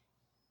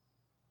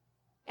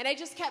 And I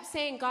just kept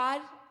saying,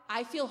 God,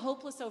 I feel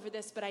hopeless over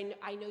this, but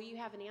I know you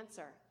have an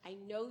answer. I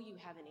know you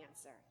have an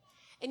answer.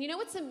 And you know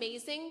what's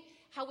amazing?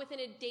 How within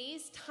a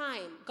day's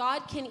time,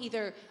 God can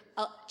either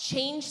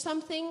change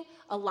something,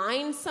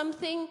 align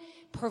something,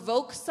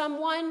 provoke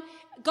someone.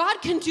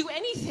 God can do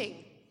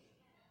anything.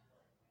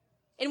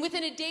 And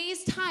within a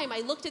day's time, I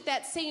looked at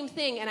that same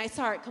thing and I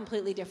saw it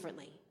completely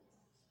differently.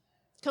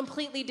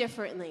 Completely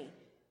differently.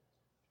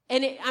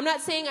 And I'm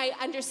not saying I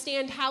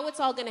understand how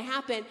it's all going to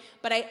happen,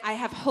 but I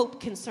have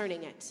hope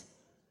concerning it.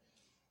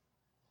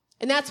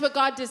 And that's what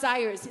God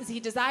desires, is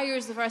he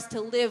desires for us to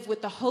live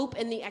with the hope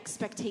and the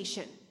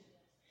expectation.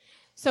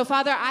 So,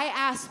 Father, I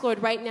ask,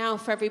 Lord, right now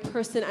for every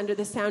person under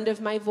the sound of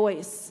my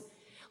voice,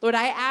 Lord,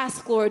 I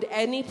ask, Lord,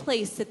 any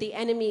place that the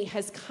enemy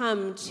has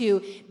come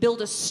to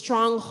build a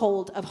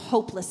stronghold of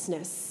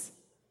hopelessness.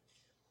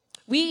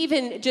 We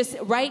even just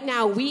right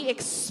now, we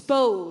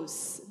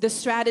expose the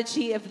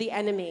strategy of the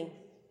enemy.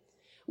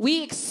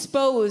 We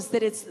expose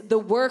that it's the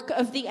work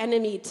of the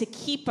enemy to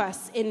keep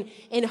us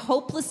in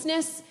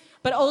hopelessness,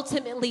 but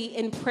ultimately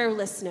in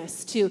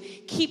prayerlessness, to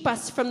keep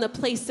us from the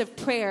place of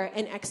prayer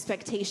and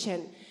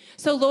expectation.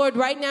 So, Lord,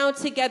 right now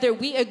together,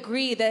 we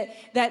agree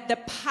that the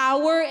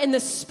power and the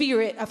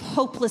spirit of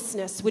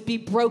hopelessness would be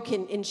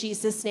broken in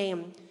Jesus'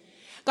 name.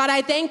 God,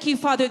 I thank you,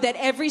 Father, that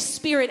every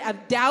spirit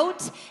of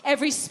doubt,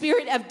 every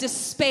spirit of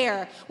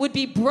despair would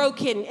be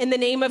broken in the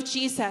name of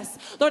Jesus.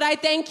 Lord, I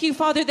thank you,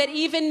 Father, that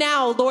even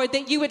now, Lord,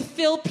 that you would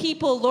fill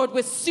people, Lord,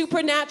 with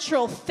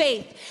supernatural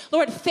faith.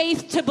 Lord,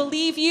 faith to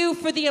believe you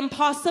for the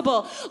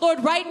impossible.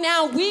 Lord, right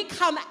now, we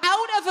come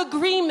out of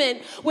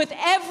agreement with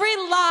every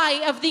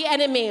lie of the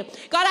enemy.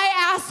 God,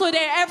 I ask, Lord,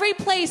 at every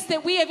place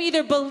that we have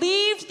either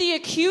believed the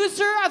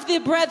accuser of the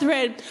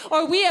brethren,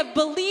 or we have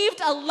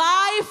believed a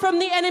lie from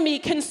the enemy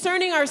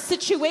concerning our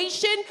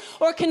situation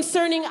or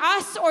concerning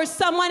us or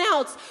someone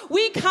else.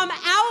 We come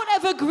out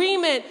of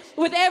agreement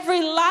with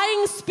every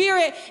lying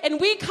spirit, and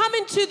we come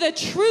into the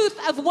truth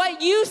of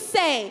what you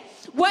say,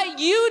 what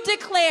you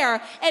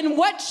declare, and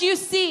what you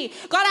see.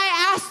 God,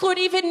 I ask, Lord,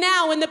 even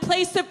now in the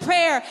place of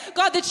prayer,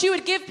 God, that you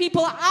would give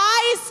people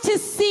eyes to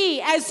see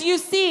as you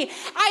see.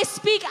 I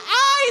speak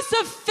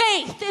eyes of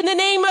faith in the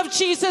name of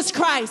Jesus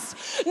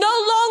Christ. No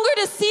longer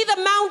to see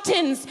the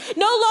mountains,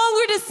 no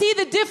longer to see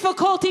the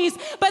difficulties,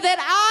 but that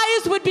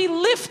eyes would be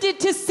lifted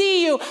to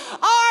see you.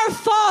 Our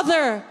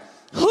Father,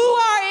 who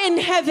are in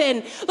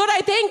heaven. Lord,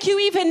 I thank you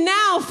even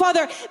now,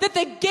 Father, that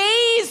the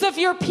gaze of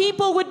your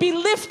people would be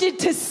lifted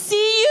to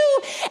see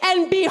you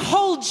and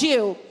behold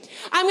you.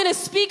 I'm going to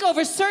speak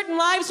over certain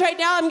lives right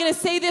now. I'm going to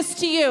say this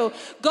to you.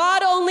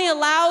 God only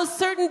allows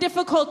certain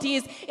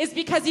difficulties is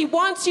because he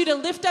wants you to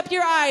lift up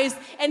your eyes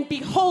and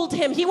behold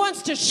him. He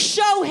wants to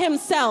show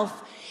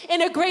himself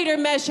in a greater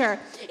measure.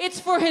 It's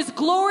for his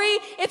glory,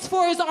 it's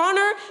for his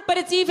honor, but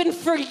it's even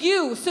for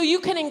you, so you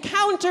can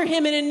encounter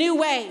him in a new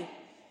way.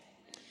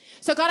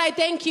 So God, I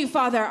thank you,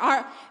 Father,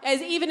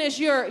 as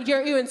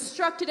you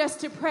instructed us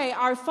to pray,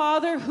 our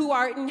Father who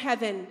art in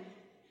heaven,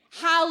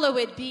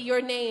 hallowed be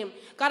your name.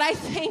 God, I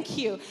thank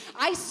you.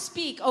 I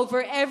speak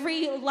over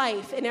every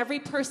life and every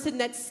person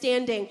that's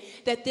standing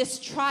that this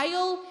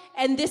trial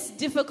and this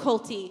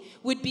difficulty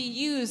would be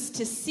used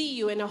to see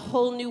you in a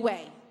whole new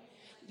way,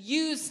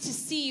 used to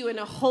see you in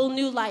a whole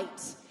new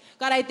light.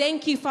 God, I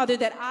thank you, Father,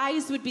 that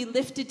eyes would be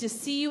lifted to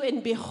see you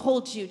and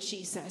behold you,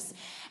 Jesus.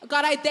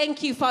 God, I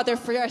thank you, Father,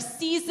 for a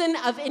season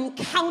of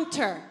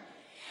encounter.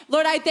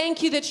 Lord, I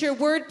thank you that your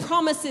word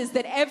promises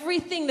that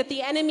everything that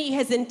the enemy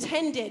has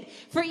intended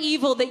for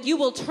evil, that you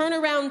will turn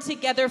around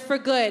together for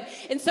good.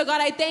 And so, God,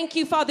 I thank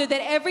you, Father,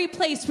 that every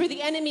place where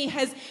the enemy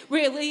has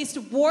released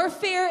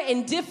warfare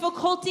and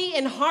difficulty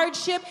and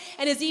hardship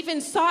and has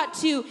even sought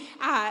to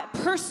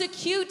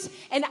persecute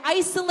and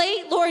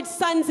isolate, Lord,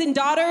 sons and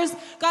daughters,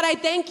 God, I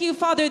thank you,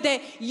 Father,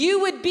 that you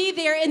would be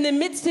there in the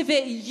midst of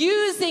it,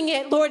 using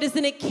it, Lord, as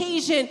an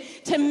occasion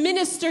to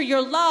minister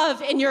your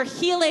love and your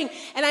healing.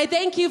 And I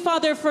thank you,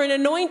 Father, for for an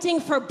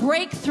anointing for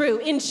breakthrough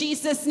in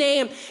Jesus'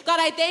 name. God,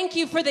 I thank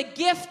you for the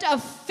gift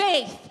of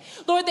faith.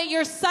 Lord, that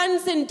your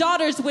sons and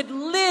daughters would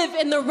live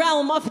in the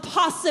realm of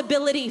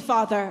possibility,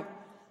 Father.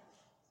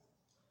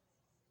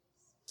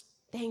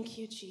 Thank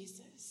you,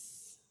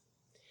 Jesus.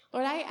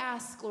 Lord, I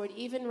ask, Lord,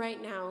 even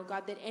right now,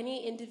 God, that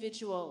any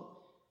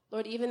individual,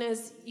 Lord, even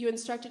as you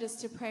instructed us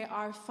to pray,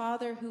 our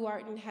Father who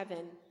art in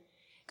heaven,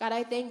 God,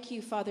 I thank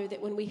you, Father,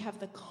 that when we have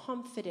the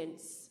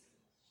confidence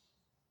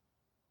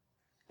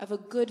of a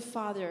good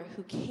Father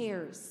who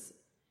cares,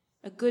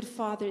 a good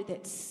Father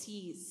that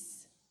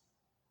sees.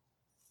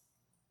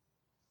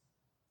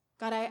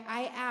 God,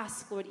 I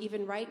ask, Lord,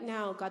 even right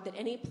now, God, that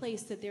any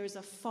place that there is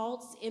a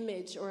false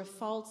image or a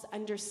false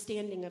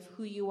understanding of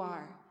who you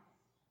are,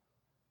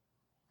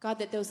 God,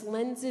 that those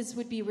lenses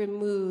would be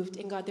removed,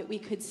 and God, that we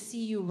could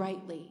see you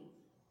rightly.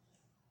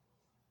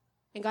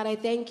 And God, I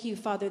thank you,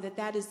 Father, that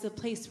that is the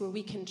place where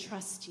we can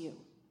trust you,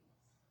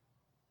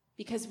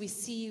 because we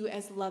see you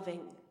as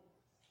loving.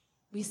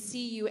 We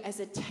see you as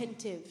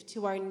attentive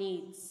to our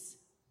needs.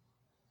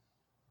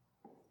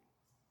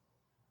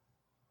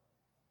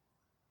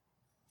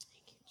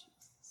 Thank you,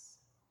 Jesus.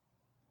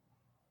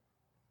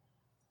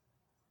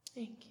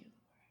 Thank you.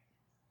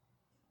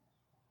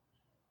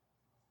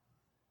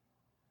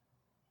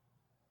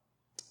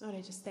 Lord,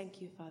 I just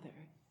thank you, Father,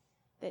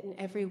 that in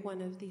every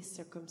one of these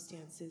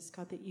circumstances,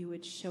 God, that you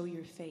would show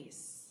your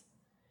face.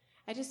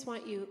 I just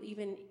want you,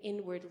 even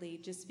inwardly,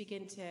 just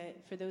begin to,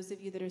 for those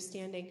of you that are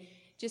standing,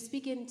 just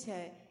begin to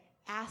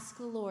ask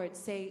the Lord,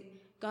 say,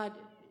 God,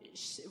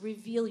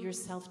 reveal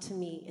yourself to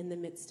me in the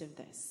midst of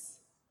this.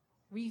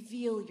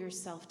 Reveal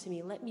yourself to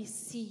me. Let me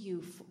see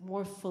you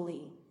more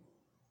fully.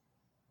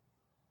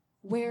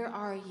 Where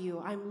are you?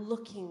 I'm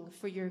looking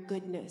for your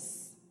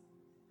goodness.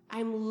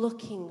 I'm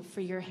looking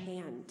for your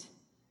hand.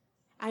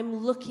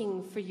 I'm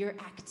looking for your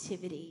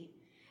activity.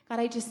 God,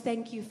 I just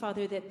thank you,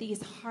 Father, that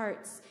these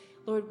hearts,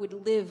 Lord,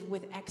 would live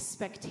with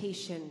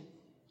expectation.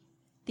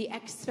 The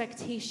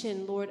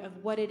expectation, Lord,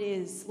 of what it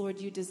is,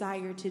 Lord, you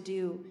desire to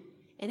do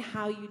and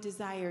how you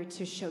desire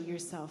to show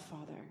yourself,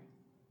 Father.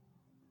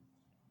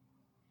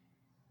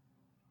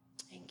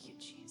 Thank you,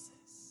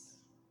 Jesus.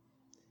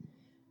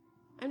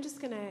 I'm just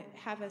going to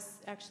have us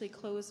actually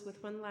close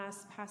with one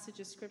last passage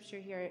of scripture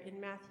here in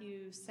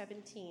Matthew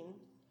 17.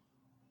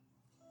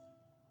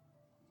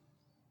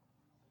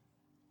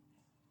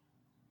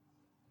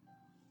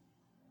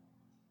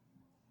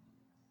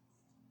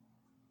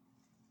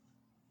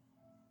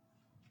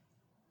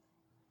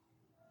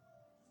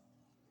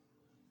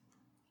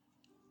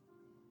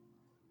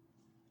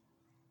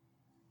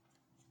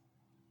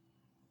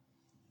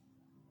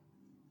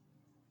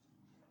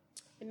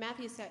 In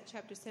Matthew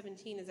chapter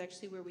 17 is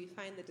actually where we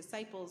find the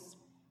disciples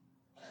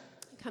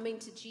coming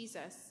to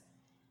Jesus.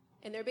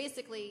 And they're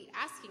basically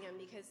asking him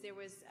because there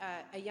was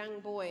a young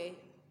boy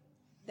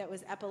that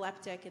was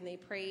epileptic, and they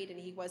prayed and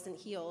he wasn't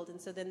healed. And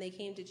so then they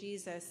came to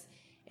Jesus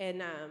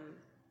and,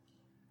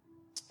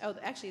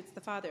 actually it's the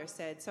father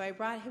said, so I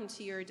brought him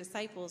to your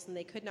disciples and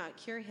they could not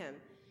cure him.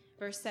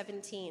 Verse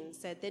 17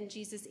 said, then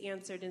Jesus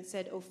answered and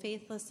said, O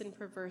faithless and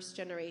perverse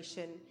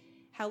generation,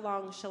 how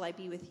long shall I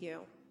be with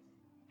you?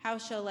 How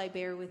shall I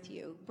bear with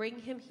you? Bring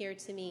him here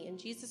to me. And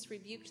Jesus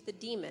rebuked the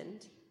demon,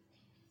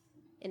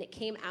 and it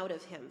came out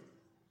of him.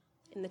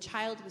 And the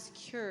child was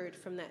cured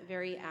from that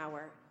very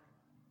hour.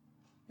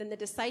 Then the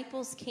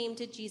disciples came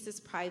to Jesus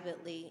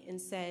privately and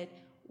said,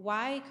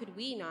 why could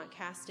we not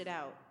cast it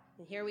out?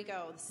 And here we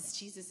go. This is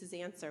Jesus'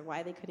 answer,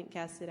 why they couldn't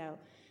cast it out.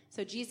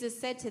 So Jesus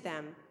said to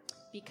them,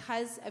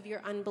 because of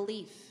your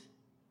unbelief.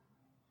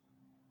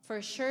 For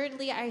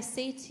assuredly I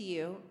say to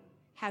you,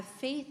 have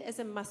faith as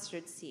a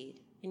mustard seed.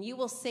 And you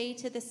will say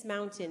to this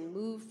mountain,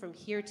 move from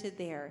here to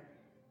there,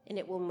 and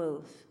it will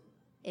move.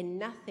 And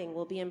nothing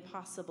will be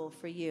impossible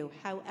for you.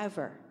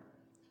 However,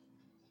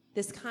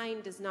 this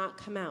kind does not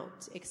come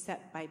out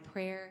except by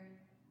prayer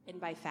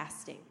and by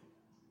fasting.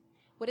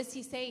 What does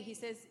he say? He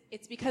says,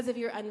 it's because of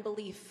your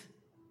unbelief.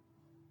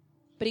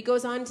 But he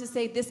goes on to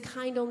say, this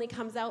kind only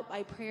comes out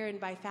by prayer and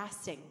by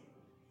fasting.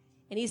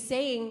 And he's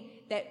saying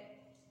that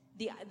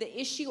the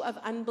issue of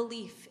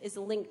unbelief is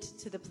linked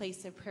to the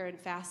place of prayer and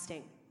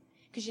fasting.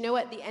 Because you know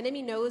what? The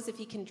enemy knows if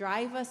he can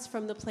drive us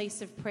from the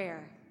place of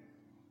prayer,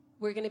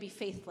 we're going to be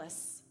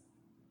faithless.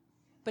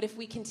 But if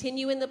we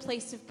continue in the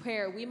place of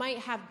prayer, we might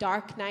have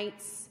dark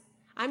nights.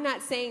 I'm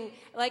not saying,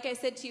 like I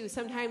said to you,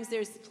 sometimes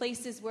there's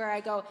places where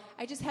I go,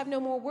 I just have no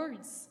more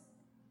words.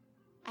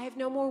 I have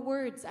no more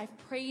words. I've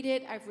prayed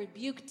it. I've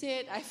rebuked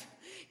it. I've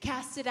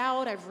cast it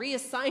out. I've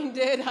reassigned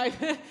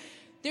it.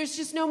 There's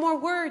just no more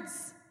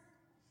words.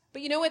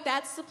 But you know what?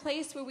 That's the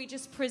place where we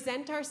just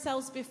present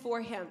ourselves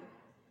before him.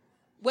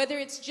 Whether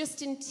it's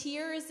just in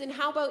tears, and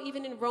how about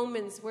even in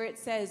Romans where it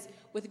says,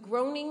 with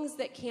groanings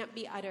that can't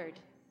be uttered.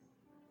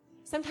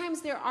 Sometimes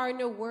there are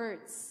no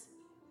words.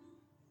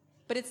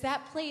 But it's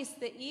that place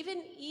that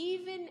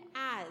even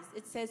as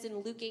it says in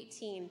Luke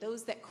 18,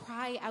 those that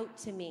cry out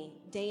to me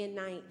day and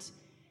night,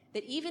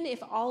 that even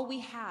if all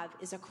we have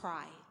is a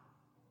cry.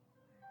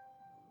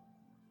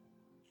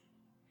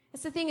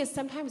 That's the thing is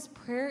sometimes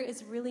prayer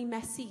is really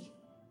messy.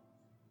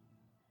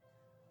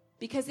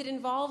 because it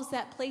involves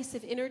that place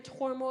of inner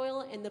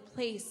turmoil and the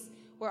place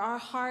where our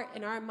heart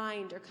and our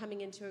mind are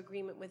coming into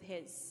agreement with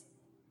his.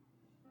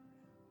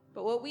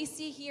 But what we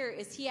see here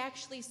is he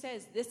actually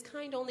says this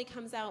kind only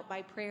comes out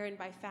by prayer and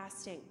by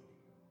fasting.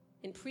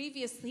 And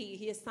previously,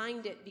 he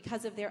assigned it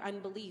because of their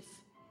unbelief.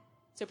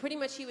 So pretty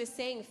much he was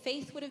saying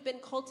faith would have been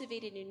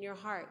cultivated in your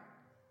heart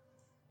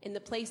in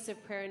the place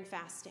of prayer and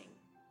fasting.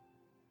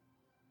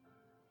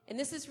 And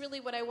this is really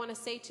what I want to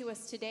say to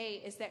us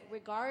today, is that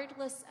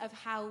regardless of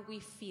how we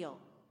feel,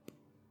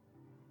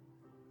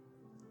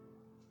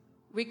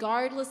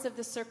 regardless of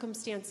the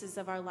circumstances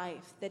of our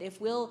life, that if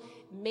we'll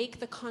make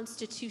the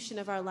constitution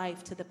of our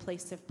life to the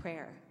place of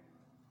prayer.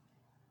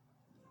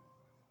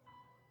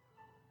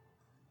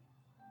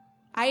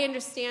 I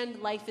understand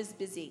life is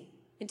busy.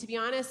 And to be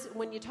honest,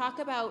 when you talk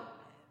about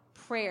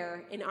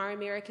prayer in our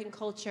American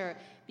culture,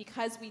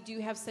 because we do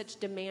have such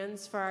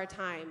demands for our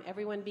time,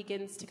 everyone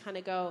begins to kind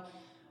of go,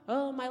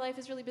 oh, my life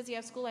is really busy. I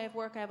have school, I have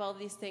work, I have all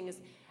these things.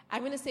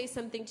 I'm going to say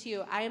something to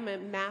you. I am a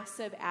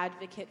massive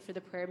advocate for the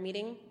prayer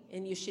meeting,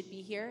 and you should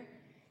be here.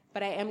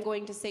 But I am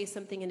going to say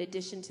something in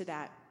addition to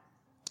that.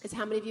 Is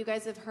how many of you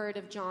guys have heard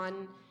of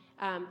John,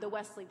 the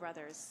Wesley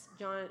brothers?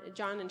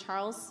 John and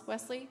Charles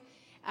Wesley?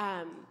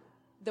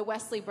 The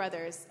Wesley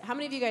brothers. How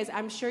many of you guys,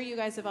 I'm sure you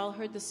guys have all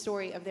heard the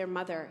story of their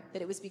mother,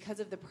 that it was because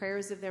of the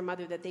prayers of their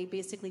mother that they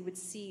basically would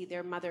see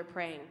their mother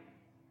praying.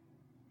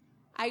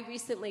 I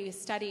recently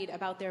studied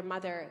about their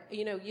mother.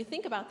 You know, you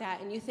think about that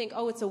and you think,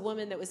 oh, it's a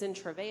woman that was in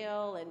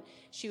travail and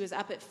she was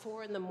up at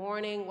 4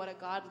 a.m. What a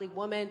godly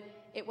woman.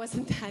 It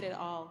wasn't that at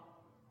all.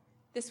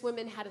 This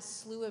woman had a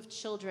slew of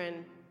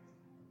children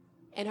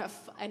and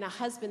a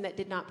husband that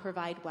did not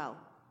provide well.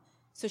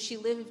 So she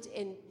lived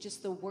in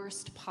just the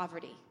worst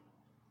poverty.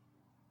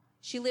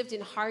 She lived in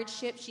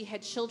hardship. She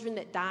had children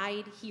that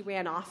died. He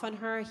ran off on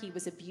her. He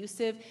was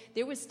abusive.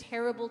 There was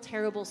terrible,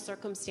 terrible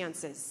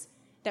circumstances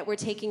that were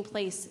taking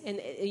place. And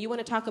you want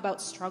to talk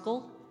about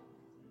struggle?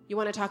 You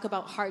want to talk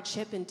about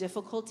hardship and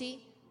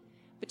difficulty?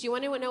 But you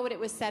want to know what it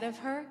was said of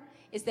her?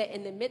 Is that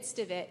in the midst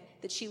of it,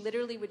 that she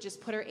literally would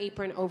just put her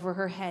apron over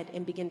her head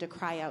and begin to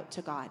cry out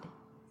to God.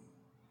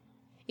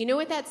 You know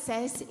what that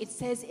says? It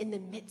says in the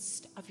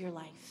midst of your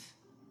life.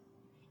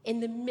 In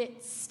the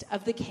midst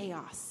of the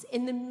chaos,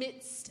 in the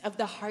midst of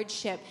the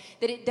hardship,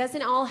 that it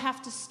doesn't all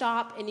have to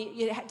stop and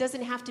it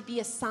doesn't have to be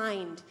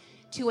assigned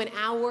to an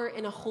hour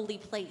in a holy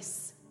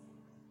place.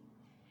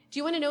 Do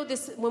you want to know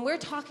this? When we're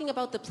talking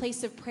about the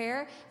place of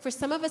prayer, for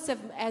some of us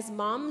as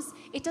moms,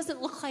 it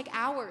doesn't look like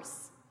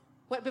hours.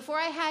 Before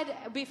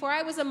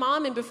I was a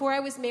mom and before I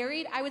was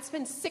married, I would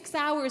spend 6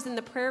 hours in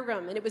the prayer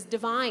room, and it was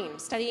divine,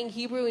 studying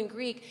Hebrew and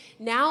Greek.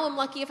 Now I'm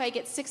lucky if I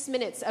get 6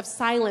 minutes of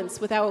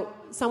silence without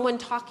someone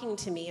talking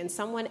to me and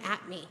someone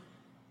at me.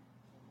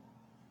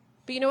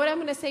 But you know what I'm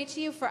going to say to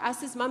you? For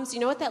us as moms, you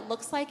know what that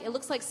looks like? It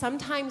looks like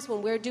sometimes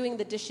when we're doing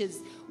the dishes,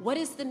 what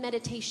is the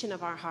meditation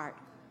of our heart?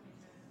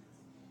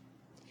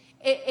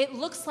 It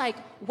looks like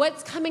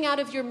what's coming out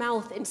of your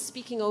mouth and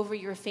speaking over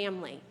your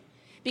family.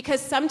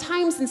 Because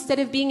sometimes instead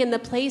of being in the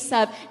place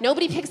of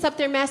nobody picks up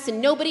their mess and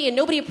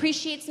nobody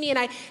appreciates me,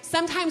 and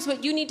sometimes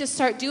what you need to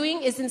start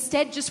doing is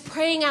instead just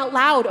praying out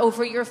loud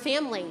over your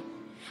family.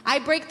 I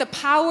break the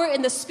power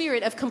and the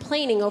spirit of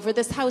complaining over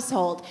this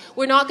household.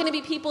 We're not going to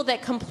be people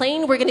that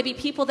complain. We're going to be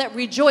people that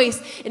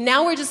rejoice. And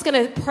now we're just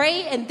going to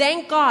pray and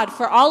thank God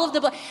for all of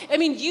the...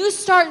 you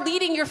start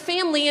leading your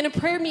family in a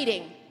prayer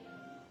meeting.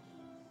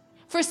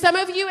 For some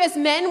of you as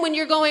men, when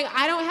you're going,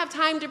 I don't have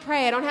time to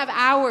pray, I don't have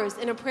hours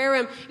in a prayer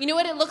room, you know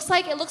what it looks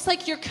like? It looks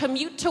like your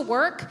commute to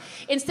work,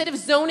 instead of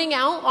zoning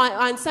out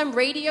on some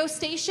radio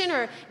station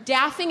or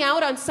daffing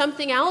out on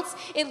something else,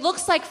 it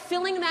looks like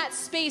filling that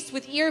space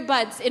with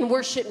earbuds and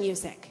worship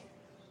music.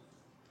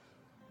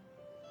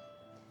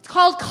 It's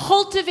called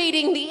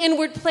cultivating the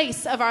inward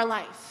place of our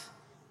life.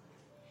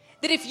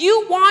 That if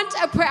you want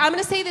a prayer, I'm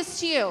going to say this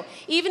to you,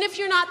 even if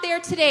you're not there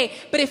today,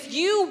 but if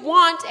you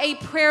want a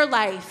prayer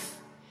life,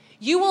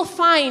 you will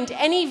find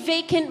any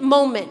vacant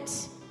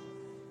moment.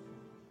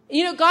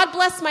 You know, God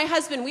bless my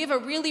husband. We have a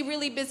really,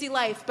 really busy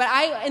life. But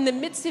in the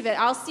midst of it,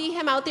 I'll see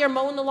him out there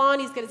mowing the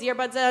lawn. He's got his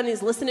earbuds on.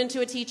 He's listening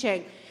to a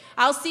teaching.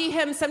 I'll see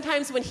him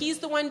sometimes when he's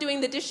the one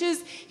doing the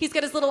dishes. He's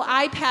got his little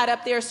iPad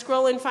up there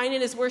scrolling,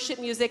 finding his worship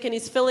music, and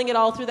he's filling it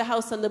all through the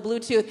house on the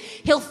Bluetooth.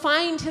 He'll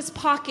find his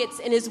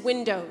pockets and his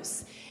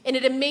windows. And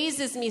it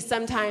amazes me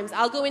sometimes.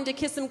 I'll go in to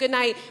kiss him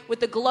goodnight with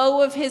the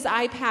glow of his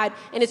iPad,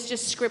 and it's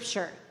just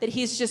scripture that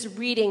he's just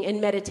reading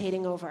and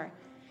meditating over.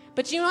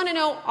 But you want to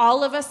know,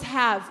 all of us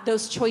have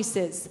those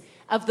choices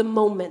of the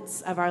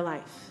moments of our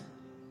life.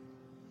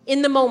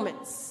 In the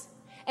moments.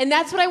 And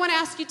that's what I want to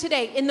ask you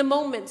today. In the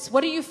moments,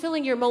 what are you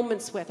filling your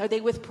moments with? Are they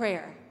with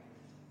prayer?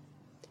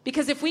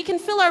 Because if we can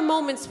fill our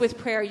moments with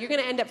prayer, you're going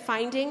to end up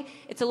finding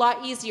it's a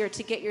lot easier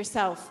to get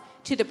yourself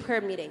to the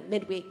prayer meeting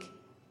midweek.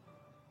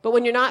 But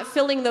when you're not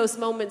filling those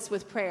moments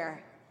with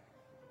prayer,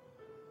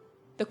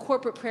 the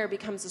corporate prayer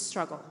becomes a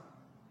struggle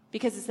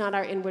because it's not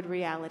our inward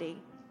reality.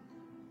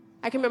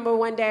 I can remember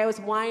one day I was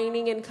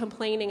whining and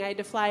complaining. I had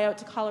to fly out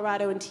to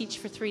Colorado and teach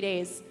for 3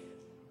 days.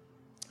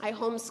 I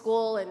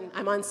homeschool, and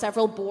I'm on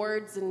several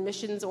boards and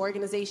missions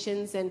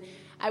organizations, and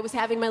I was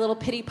having my little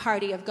pity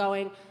party of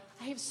going,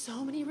 I have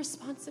so many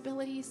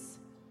responsibilities.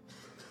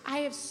 I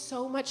have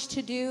so much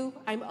to do.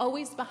 I'm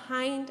always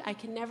behind. I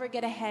can never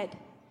get ahead.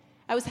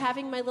 I was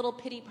having my little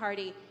pity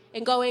party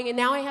and going, and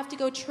now I have to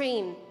go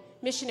train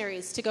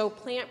missionaries to go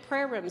plant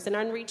prayer rooms in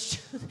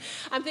unreached.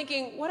 I'm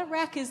thinking, what a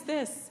wreck is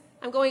this?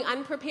 I'm going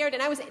unprepared,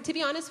 and to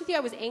be honest with you, I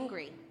was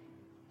angry.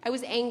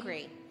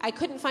 I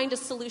couldn't find a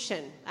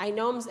solution. I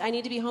know I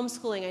need to be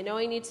homeschooling. I know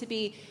I need to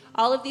be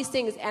all of these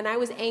things, and I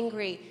was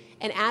angry.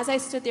 And as I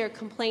stood there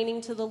complaining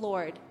to the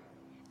Lord,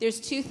 there's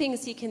two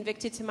things he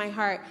convicted to my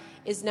heart.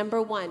 Is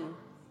number one,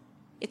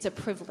 it's a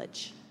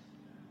privilege.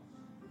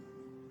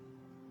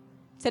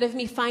 Instead of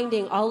me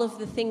finding all of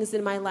the things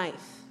in my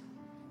life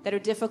that are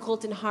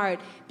difficult and hard,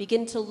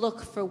 begin to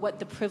look for what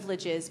the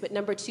privilege is. But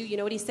number two, you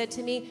know what he said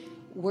to me?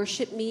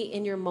 Worship me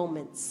in your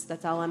moments.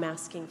 That's all I'm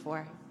asking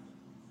for.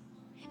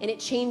 And it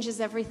changes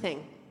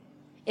everything.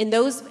 In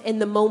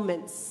the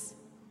moments,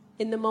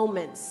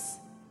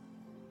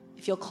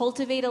 if you'll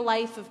cultivate a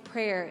life of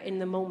prayer in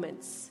the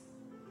moments,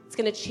 it's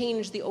going to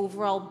change the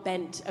overall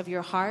bent of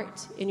your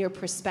heart, in your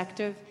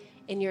perspective,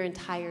 in your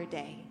entire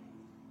day.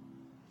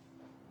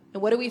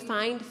 And what do we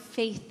find?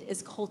 Faith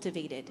is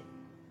cultivated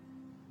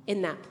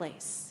in that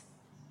place.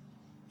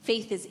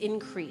 Faith is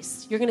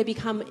increased. You're going to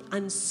become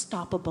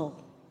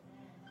unstoppable.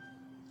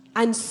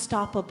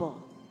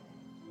 Unstoppable.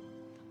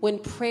 When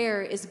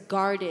prayer is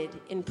guarded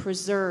and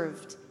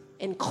preserved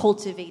and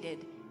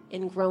cultivated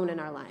and grown in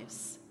our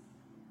lives.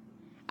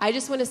 I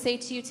just want to say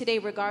to you today,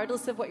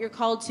 regardless of what you're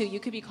called to,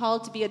 you could be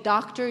called to be a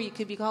doctor, you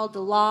could be called to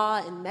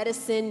law and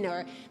medicine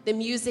or the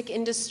music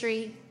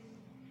industry.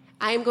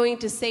 I am going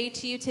to say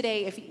to you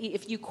today,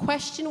 if you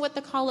question what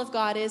the call of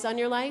God is on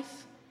your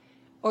life,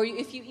 or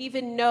if you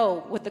even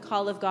know what the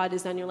call of God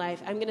is on your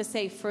life, I'm going to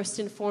say first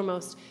and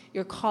foremost,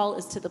 your call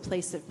is to the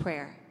place of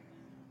prayer.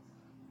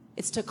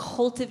 It's to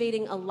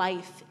cultivating a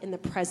life in the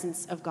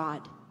presence of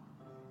God.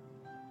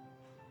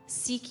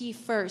 Seek ye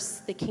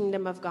first the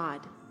kingdom of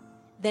God.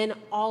 Then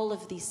all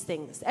of these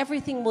things,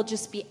 everything will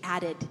just be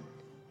added.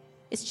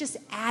 It's just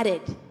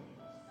added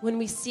when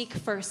we seek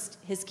first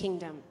his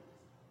kingdom.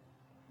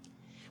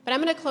 But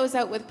I'm going to close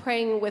out with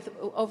praying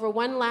over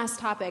one last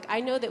topic.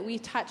 I know that we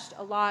touched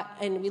a lot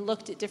and we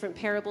looked at different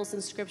parables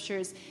in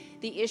scriptures,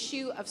 the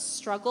issue of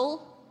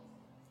struggle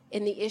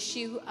and the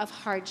issue of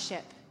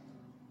hardship.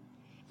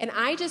 And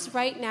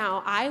right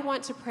now, I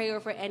want to pray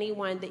over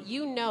anyone that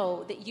you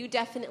know that you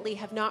definitely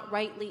have not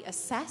rightly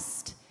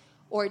assessed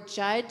or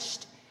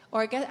judged,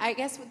 or I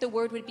guess what the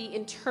word would be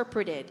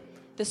interpreted,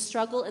 the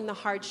struggle and the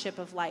hardship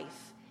of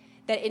life.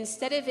 That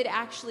instead of it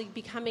actually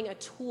becoming a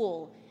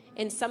tool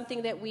and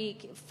something that we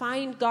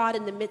find God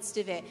in the midst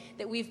of it,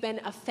 that we've been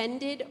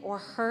offended or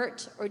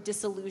hurt or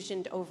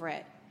disillusioned over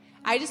it.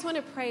 I just want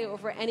to pray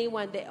over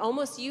anyone that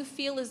almost you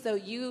feel as though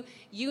you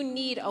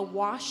need a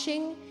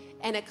washing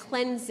and a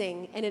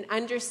cleansing and an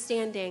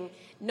understanding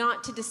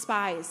not to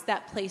despise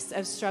that place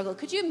of struggle.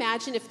 Could you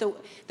imagine if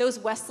those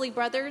Wesley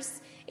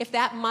brothers, if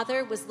that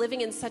mother was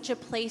living in such a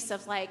place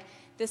of like,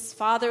 this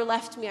father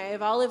left me, I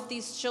have all of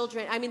these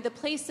children. I mean, the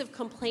place of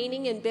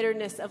complaining and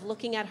bitterness of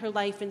looking at her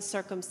life and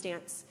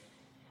circumstance.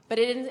 But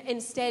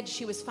instead,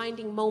 she was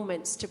finding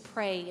moments to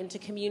pray and to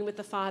commune with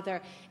the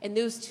Father, and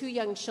those two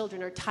young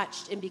children are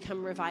touched and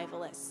become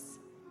revivalists.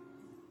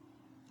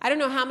 I don't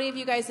know how many of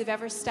you guys have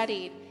ever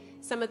studied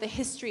some of the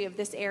history of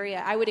this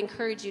area. I would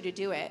encourage you to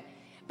do it.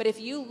 But if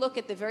you look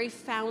at the very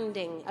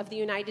founding of the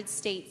United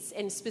States,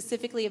 and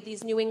specifically of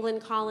these New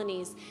England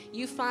colonies,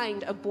 you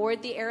find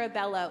aboard the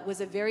Arabella was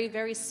a very,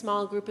 very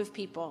small group of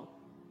people,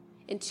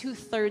 and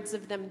 2/3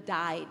 of them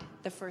died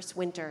the first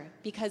winter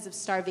because of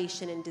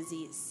starvation and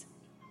disease.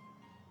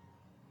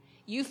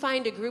 You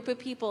find a group of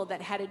people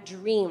that had a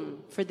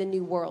dream for the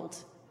new world.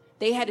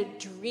 They had a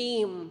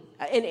dream,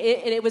 and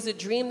it was a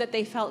dream that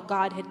they felt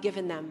God had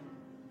given them.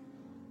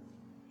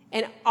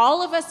 And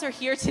all of us are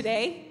here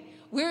today.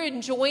 We're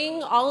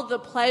enjoying all of the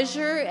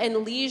pleasure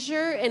and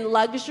leisure and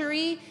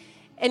luxury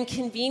and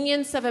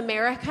convenience of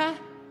America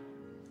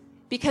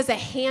because a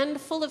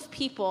handful of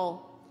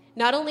people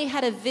not only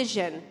had a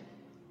vision,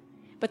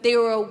 but they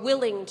were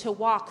willing to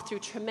walk through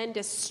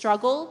tremendous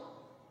struggle,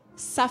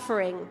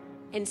 suffering,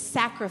 and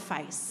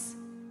sacrifice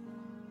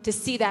to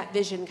see that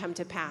vision come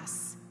to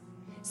pass.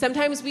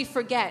 Sometimes we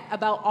forget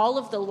about all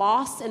of the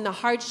loss and the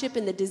hardship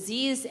and the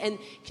disease. And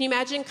can you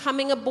imagine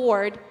coming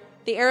aboard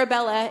the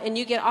Arabella and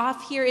you get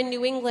off here in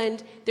New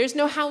England? There's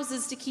no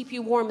houses to keep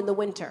you warm in the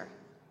winter.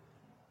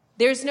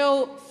 There's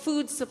no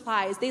food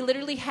supplies. They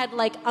literally had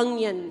like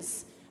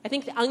onions. I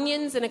think the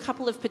onions and a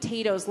couple of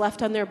potatoes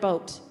left on their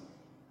boat.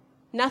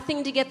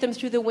 Nothing to get them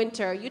through the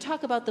winter. You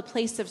talk about the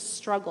place of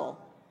struggle,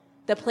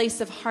 the place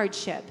of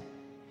hardship.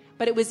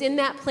 But it was in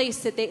that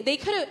place that they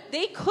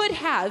could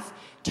have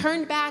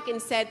turned back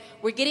and said,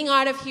 we're getting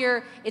out of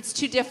here. It's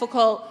too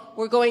difficult.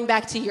 We're going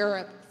back to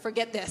Europe.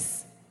 Forget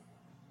this.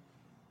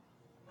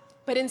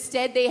 But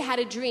instead, they had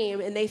a dream,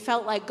 and they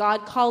felt like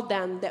God called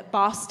them that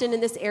Boston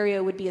and this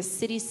area would be a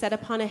city set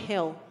upon a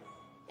hill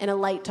and a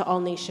light to all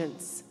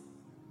nations.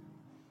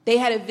 They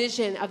had a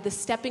vision of the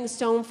stepping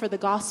stone for the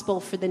gospel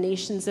for the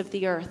nations of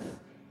the earth,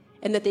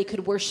 and that they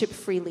could worship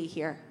freely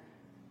here.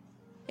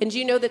 And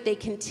you know that they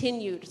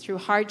continued through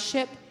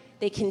hardship,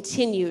 they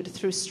continued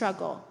through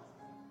struggle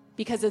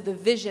because of the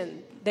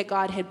vision that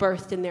God had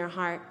birthed in their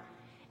heart.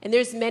 And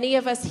there's many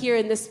of us here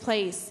in this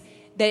place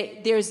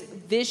that there's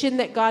vision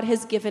that God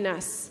has given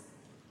us.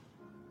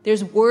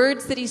 There's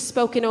words that he's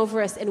spoken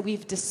over us, and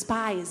we've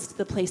despised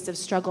the place of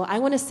struggle. I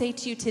want to say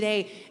to you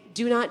today,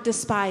 do not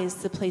despise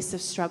the place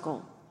of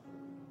struggle,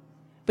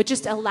 but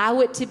just allow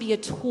it to be a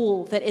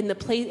tool that in the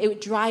place, it would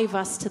drive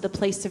us to the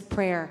place of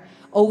prayer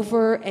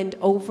over and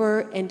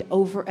over and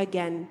over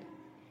again,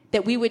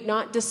 that we would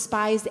not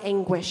despise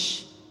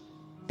anguish,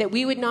 that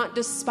we would not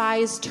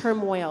despise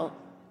turmoil.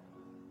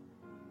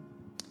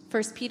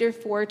 1 Peter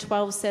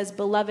 4:12 says,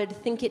 "Beloved,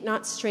 think it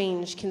not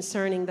strange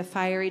concerning the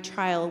fiery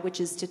trial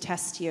which is to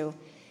test you,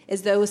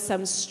 as though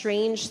some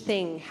strange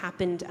thing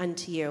happened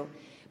unto you.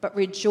 But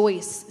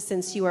rejoice,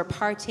 since you are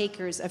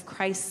partakers of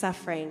Christ's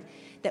suffering,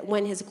 that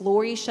when his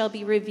glory shall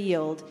be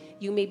revealed,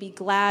 you may be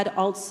glad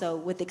also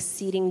with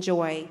exceeding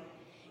joy.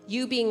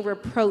 You being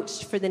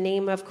reproached for the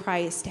name of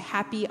Christ,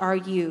 happy are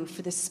you,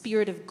 for the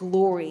Spirit of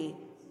glory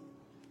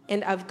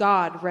and of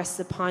God rests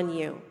upon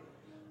you.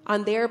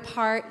 On their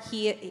part,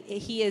 he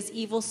is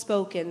evil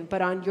spoken,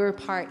 but on your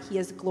part, he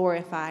is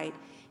glorified.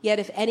 Yet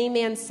if any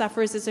man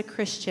suffers as a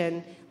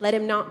Christian, let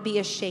him not be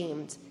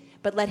ashamed,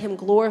 but let him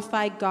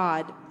glorify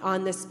God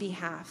on this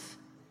behalf."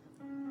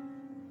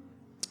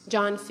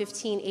 John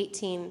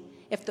 15:18,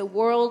 "If the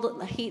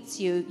world hates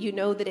you, you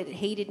know that it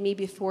hated me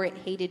before it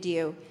hated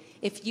you.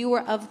 If you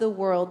were of the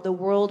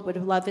world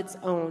would love its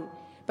own.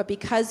 But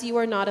because you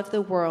are not of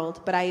the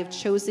world, but I have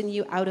chosen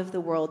you out of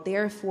the world,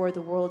 therefore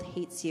the world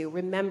hates you.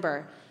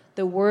 Remember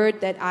the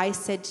word that I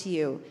said to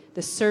you,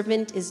 the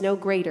servant is no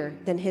greater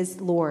than his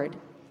Lord.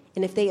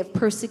 And if they have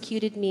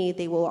persecuted me,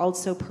 they will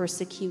also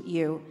persecute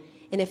you.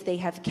 And if they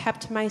have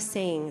kept my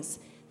sayings,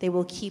 they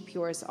will keep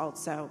yours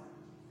also."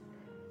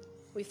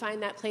 We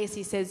find that place,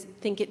 he says,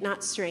 think it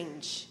not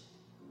strange,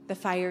 the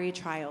fiery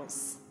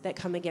trials that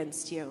come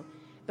against you.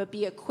 But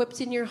be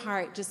equipped in your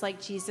heart, just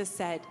like Jesus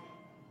said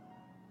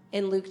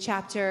in Luke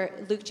chapter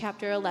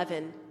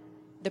 11,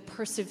 the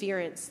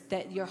perseverance,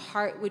 that your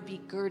heart would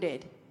be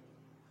girded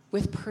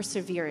with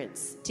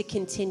perseverance to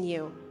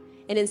continue.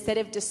 And instead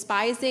of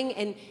despising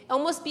and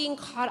almost being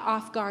caught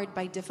off guard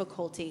by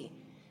difficulty,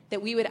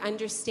 that we would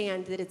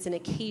understand that it's an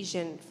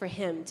occasion for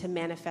him to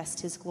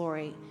manifest his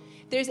glory.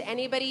 If there's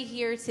anybody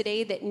here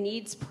today that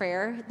needs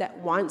prayer, that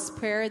wants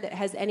prayer, that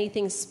has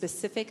anything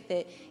specific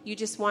that you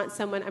just want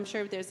someone, I'm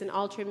sure there's an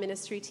altar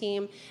ministry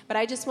team, but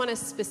I just want to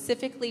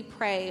specifically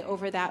pray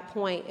over that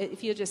point.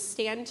 If you'll just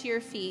stand to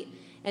your feet,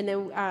 and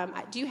then,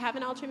 do you have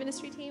an altar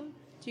ministry team?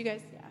 Do you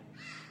guys? Yeah.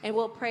 And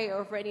we'll pray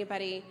over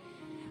anybody.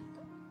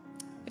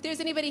 If there's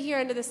anybody here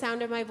under the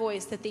sound of my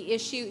voice that the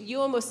issue, you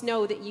almost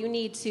know that you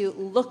need to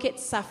look at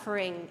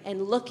suffering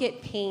and look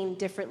at pain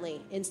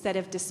differently instead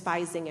of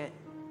despising it,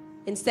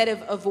 instead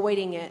of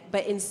avoiding it,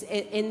 but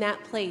in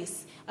that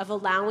place of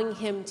allowing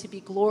him to be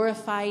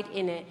glorified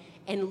in it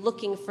and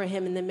looking for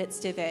him in the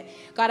midst of it.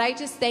 God, I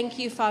just thank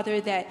you,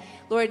 Father, that,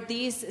 Lord,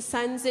 these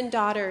sons and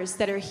daughters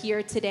that are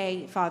here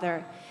today,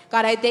 Father,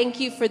 God, I thank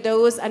you for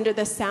those under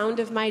the sound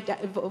of my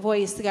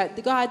voice,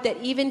 God, that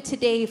even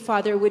today,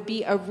 Father, would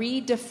be a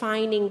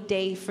redefining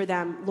day for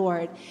them,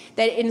 Lord,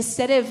 that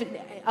instead of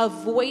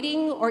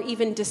avoiding or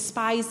even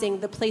despising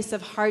the place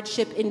of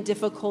hardship and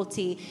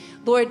difficulty,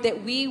 Lord,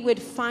 that we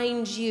would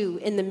find you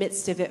in the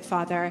midst of it,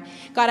 Father.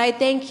 God, I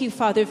thank you,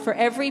 Father, for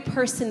every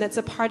person that's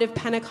a part of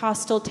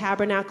Pentecostal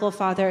Tabernacle,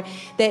 Father,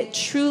 that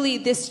truly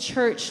this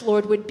church,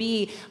 Lord, would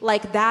be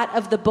like that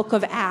of the book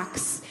of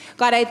Acts.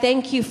 God, I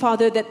thank you,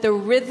 Father, that the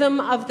rhythm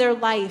of their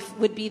life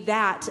would be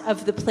that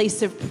of the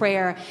place of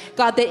prayer.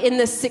 God, that in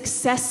the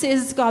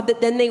successes, God,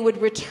 that then they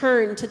would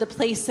return to the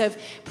place of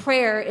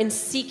prayer and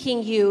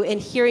seeking you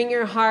and hearing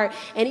your heart.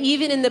 And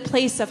even in the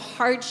place of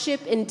hardship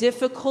and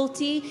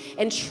difficulty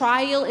and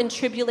trial and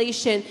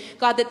tribulation,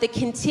 God, that the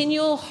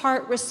continual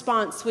heart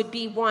response would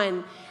be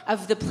one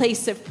of the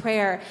place of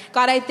prayer.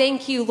 God, I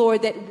thank you,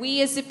 Lord, that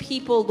we as a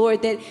people,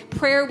 Lord, that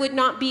prayer would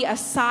not be a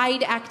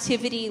side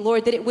activity,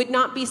 Lord, that it would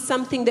not be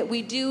something that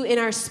we do in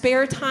our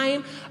spare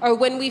time or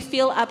when we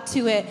feel up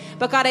to it.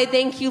 But God, I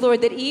thank you,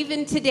 Lord, that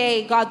even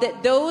today, God,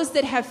 that those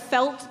that have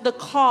felt the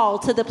call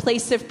to the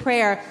place of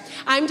prayer,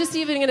 I'm just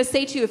even going to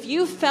say to you, if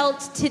you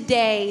felt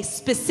today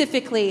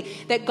specifically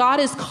that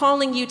God is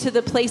calling you to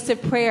the place of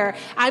prayer,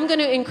 I'm going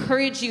to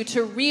encourage you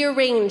to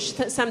rearrange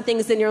some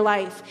things in your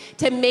life,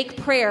 to make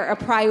prayer a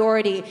priority.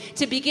 priority,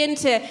 to begin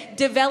to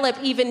develop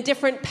even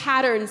different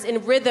patterns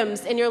and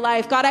rhythms in your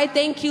life. God, I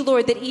thank you,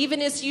 Lord, that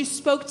even as you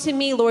spoke to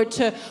me, Lord,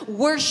 to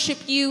worship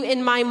you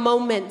in my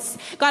moments.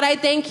 God, I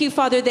thank you,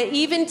 Father, that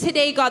even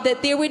today, God,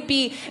 that there would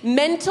be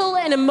mental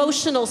and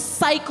emotional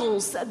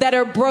cycles that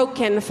are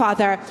broken,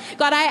 Father.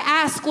 God, I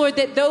ask, Lord,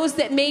 that those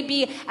that may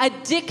be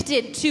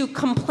addicted to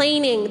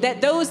complaining,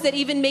 that those that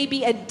even may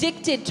be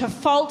addicted to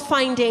fault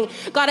finding,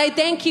 God, I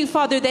thank you,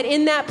 Father, that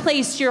in that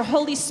place, your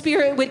Holy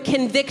Spirit would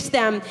convict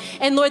them.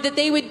 And Lord, that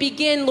they would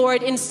begin,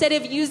 Lord, instead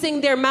of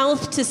using their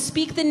mouth to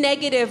speak the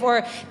negative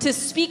or to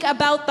speak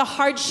about the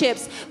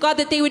hardships, God,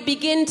 that they would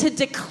begin to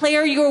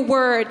declare your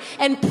word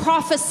and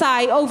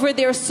prophesy over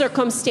their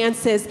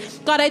circumstances.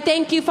 God, I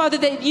thank you, Father,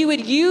 that you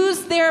would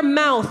use their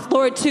mouth,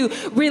 Lord, to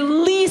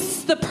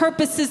release the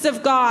purposes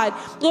of God,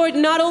 Lord,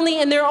 not only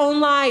in their own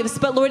lives,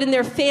 but Lord, in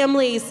their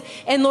families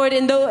and Lord,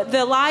 in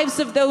the lives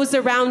of those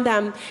around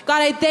them.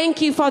 God, I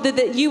thank you, Father,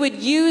 that you would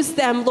use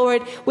them,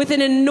 Lord, with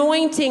an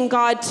anointing,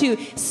 God, to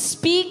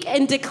speak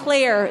and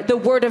declare the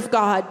word of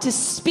God, to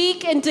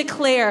speak and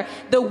declare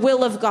the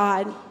will of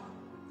God.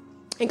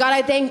 And God,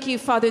 I thank you,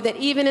 Father, that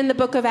even in the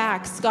book of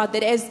Acts, God,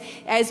 that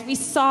as we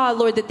saw,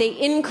 Lord, that they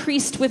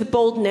increased with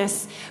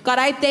boldness. God,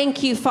 I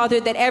thank you, Father,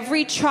 that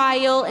every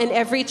trial and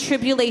every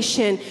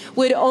tribulation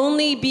would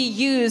only be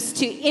used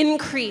to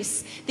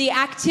increase the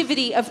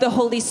activity of the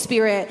Holy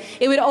Spirit.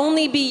 It would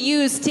only be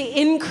used to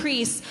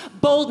increase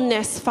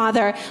boldness,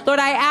 Father. Lord,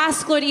 I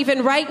ask, Lord,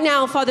 even right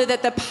now, Father,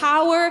 that the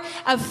power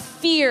of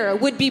fear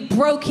would be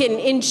broken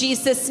in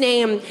Jesus'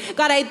 name.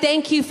 God, I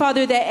thank you,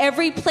 Father, that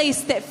every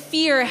place that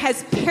fear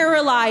has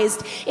paralyzed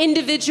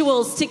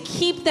individuals to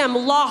keep them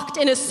locked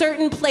in a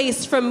certain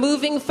place from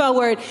moving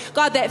forward,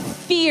 God, that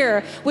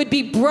fear would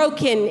be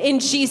broken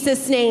in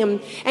Jesus' name.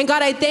 And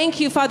God, I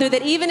thank you, Father,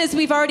 that even as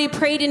we've already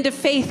prayed into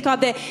faith,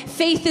 God, that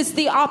faith is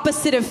the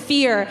opposite of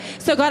fear.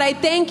 So God, I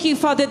thank you,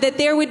 Father, that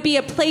there would be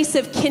a place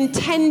of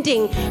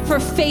contending for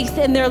faith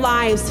in their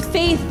lives,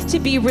 faith to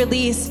be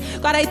released.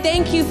 God, I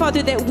thank you,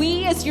 Father, that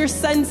we as your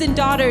sons and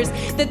daughters,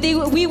 that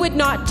we would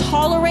not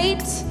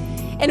tolerate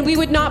and we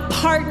would not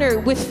partner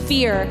with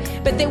fear,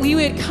 but that we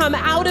would come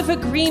out of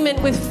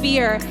agreement with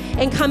fear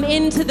and come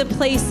into the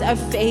place of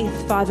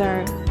faith,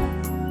 Father.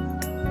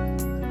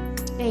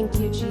 Thank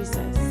you,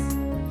 Jesus.